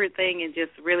from everything and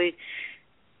just really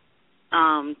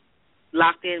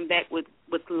locked in back with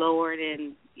the Lord,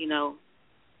 and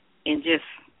and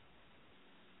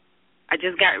I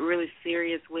just got really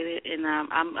serious with it, and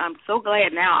I'm so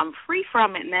glad now. I'm free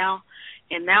from it now,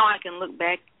 and now I can look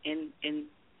back and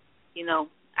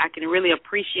I can really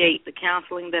appreciate the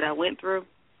counseling that I went through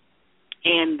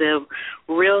and the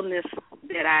realness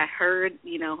that I heard.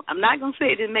 I'm not going to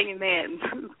say it didn't make me mad.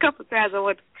 A couple of times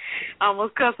I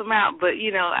almost cuss them out, but,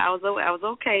 I was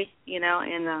okay, and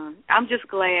I'm just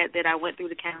glad that I went through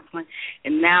the counseling,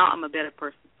 and now I'm a better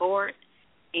person for it,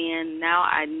 and now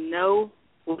I know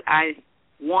what I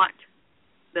want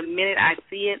the minute I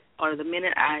see it, or the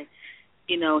minute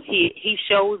he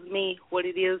shows me what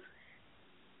it is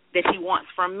that he wants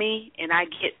from me, and I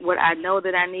get what I know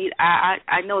that I need.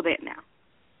 I know that now.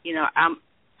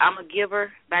 I'm a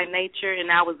giver by nature,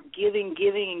 and I was giving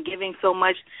so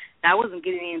much that I wasn't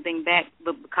getting anything back,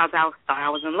 but because I thought I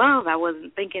was in love, I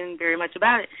wasn't thinking very much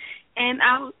about it. And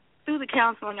through the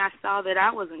counseling, I saw that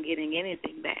I wasn't getting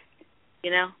anything back,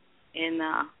 and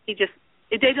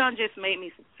they don't just make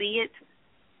me see it,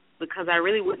 because I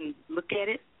really wouldn't look at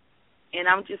it. And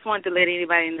I just wanted to let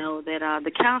anybody know that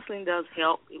the counseling does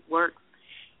help. It works.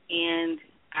 And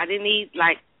I didn't need,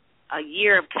 a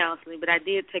year of counseling, but I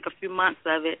did take a few months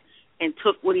of it and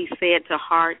took what he said to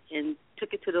heart and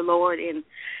took it to the Lord. And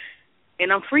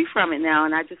I'm free from it now.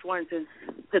 And I just wanted to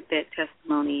put that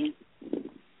testimony in.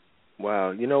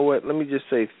 Wow. You know what? Let me just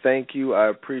say thank you. I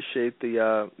appreciate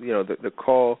the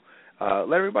call.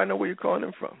 Let everybody know where you're calling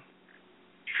in from.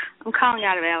 I'm calling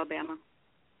out of Alabama.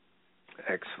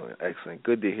 Excellent.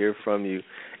 Good to hear from you.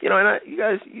 And you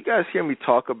guys hear me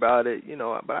talk about it,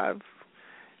 but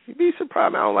you'd be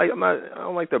surprised. I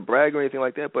don't like to brag or anything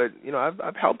like that, but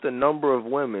I've helped a number of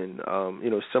women,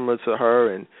 similar to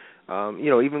her, and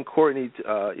even Courtney,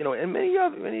 and many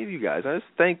of you guys. I just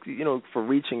thank for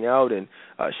reaching out and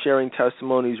sharing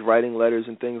testimonies, writing letters,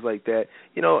 and things like that.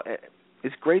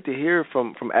 It's great to hear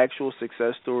from actual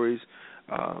success stories.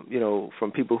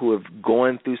 From people who have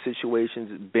gone through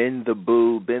situations, been the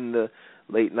boo, been the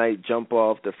late night jump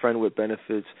off, the friend with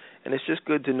benefits, and it's just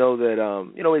good to know that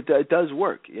it does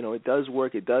work. It does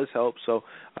work. It does help. So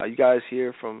you guys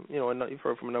hear from you've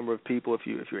heard from a number of people. If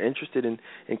you're interested in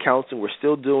counseling, we're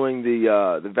still doing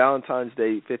the Valentine's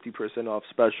Day 50% off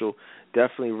special.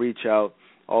 Definitely reach out.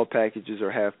 All packages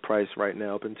are half price right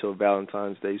now up until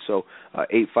Valentine's Day. So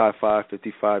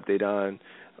 855-55-DADON.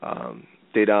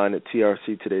 Dedan at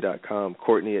trctoday.com,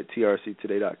 Courtney at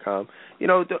trctoday.com.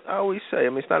 I always say,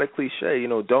 it's not a cliche,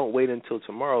 don't wait until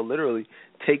tomorrow. Literally,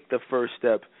 take the first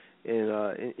step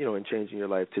in changing your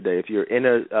life today. If you're in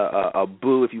a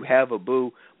boo, if you have a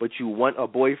boo, but you want a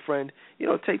boyfriend,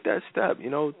 take that step.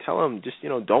 Tell him, just,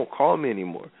 don't call me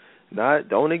anymore.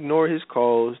 Don't ignore his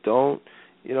calls. Don't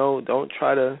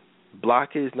try to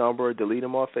block his number or delete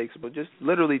him off Facebook. Just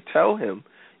literally tell him,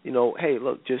 hey,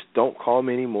 look, just don't call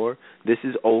me anymore. This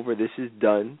is over. This is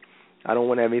done. I don't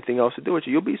want to have anything else to do with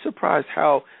you. You'll be surprised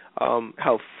how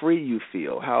free you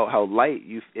feel, how light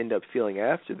you end up feeling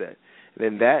after that.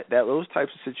 And then those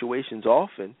types of situations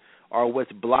often are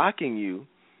what's blocking you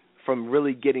from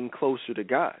really getting closer to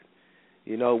God,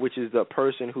 which is the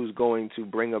person who's going to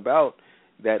bring about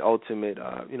that ultimate,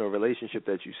 relationship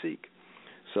that you seek.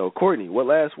 So, Courtney, what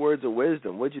last words of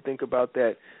wisdom? What did you think about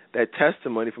that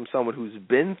testimony from someone who's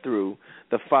been through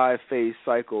the 5-phase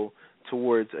cycle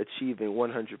towards achieving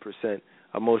 100%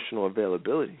 emotional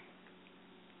availability?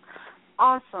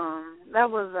 Awesome. That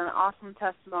was an awesome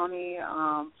testimony.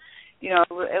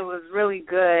 It was really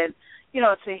good,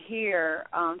 to hear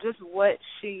just what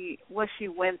she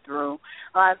went through.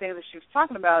 A lot of things that she was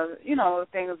talking about,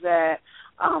 things that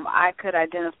I could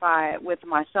identify with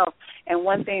myself. And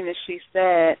one thing that she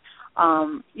said,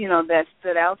 that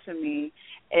stood out to me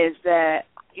is that,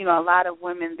 a lot of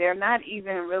women, they're not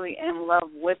even really in love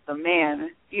with the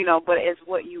man, but it's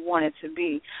what you want it to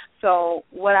be. So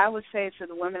what I would say to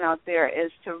the women out there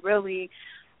is to really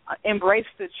embrace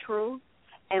the truth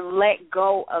and let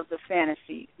go of the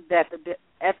fantasy that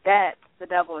the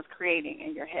devil is creating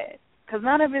in your head, because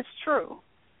none of it's true.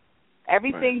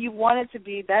 Everything you want it to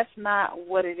be, that's not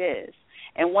what it is.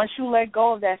 And once you let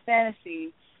go of that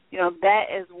fantasy, that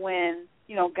is when,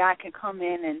 God can come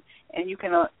in and you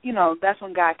can, that's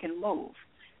when God can move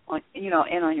on, in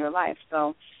on your life.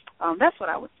 So that's what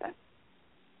I would say.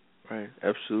 Right,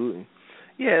 absolutely.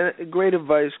 Yeah, great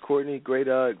advice, Courtney. Great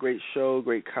show,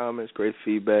 great comments, great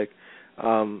feedback.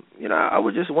 I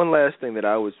would just, one last thing that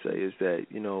I would say is that,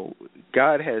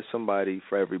 God has somebody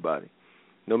for everybody.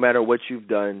 No matter what you've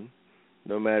done,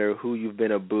 no matter who you've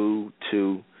been a boo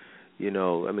to,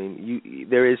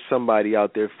 there is somebody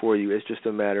out there for you. It's just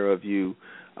a matter of you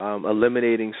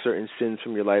eliminating certain sins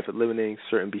from your life, eliminating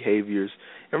certain behaviors,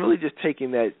 and really just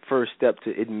taking that first step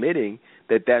to admitting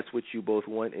that that's what you both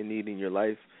want and need in your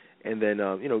life. And then,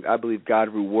 I believe God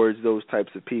rewards those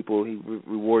types of people. He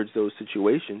rewards those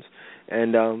situations.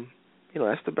 And,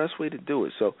 that's the best way to do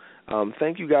it. So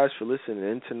thank you guys for listening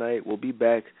in tonight. We'll be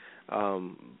back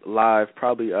live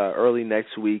probably early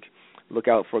next week. Look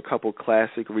out for a couple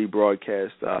classic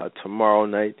rebroadcasts tomorrow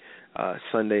night,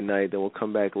 Sunday night. Then we'll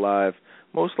come back live,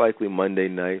 most likely Monday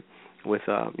night, with,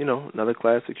 another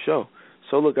classic show.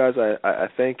 So, look, guys, I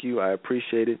thank you. I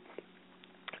appreciate it.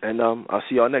 And I'll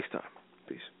see y'all next time.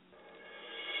 Peace.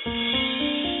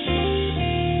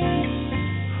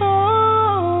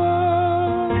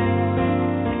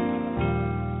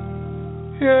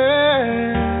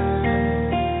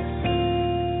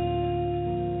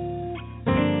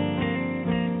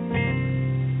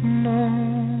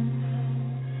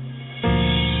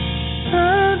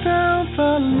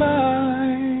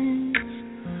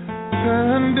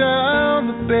 Turn down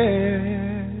the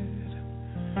bed,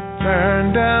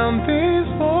 turn down these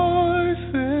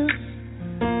voices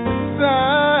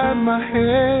inside my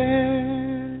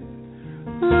head.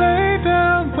 Lay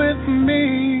down with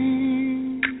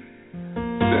me,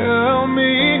 tell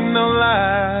me no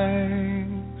lies,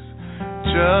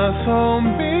 just hold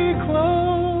me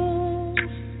close,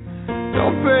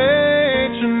 don't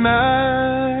patronize,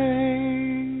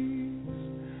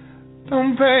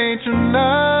 don't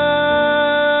patronize.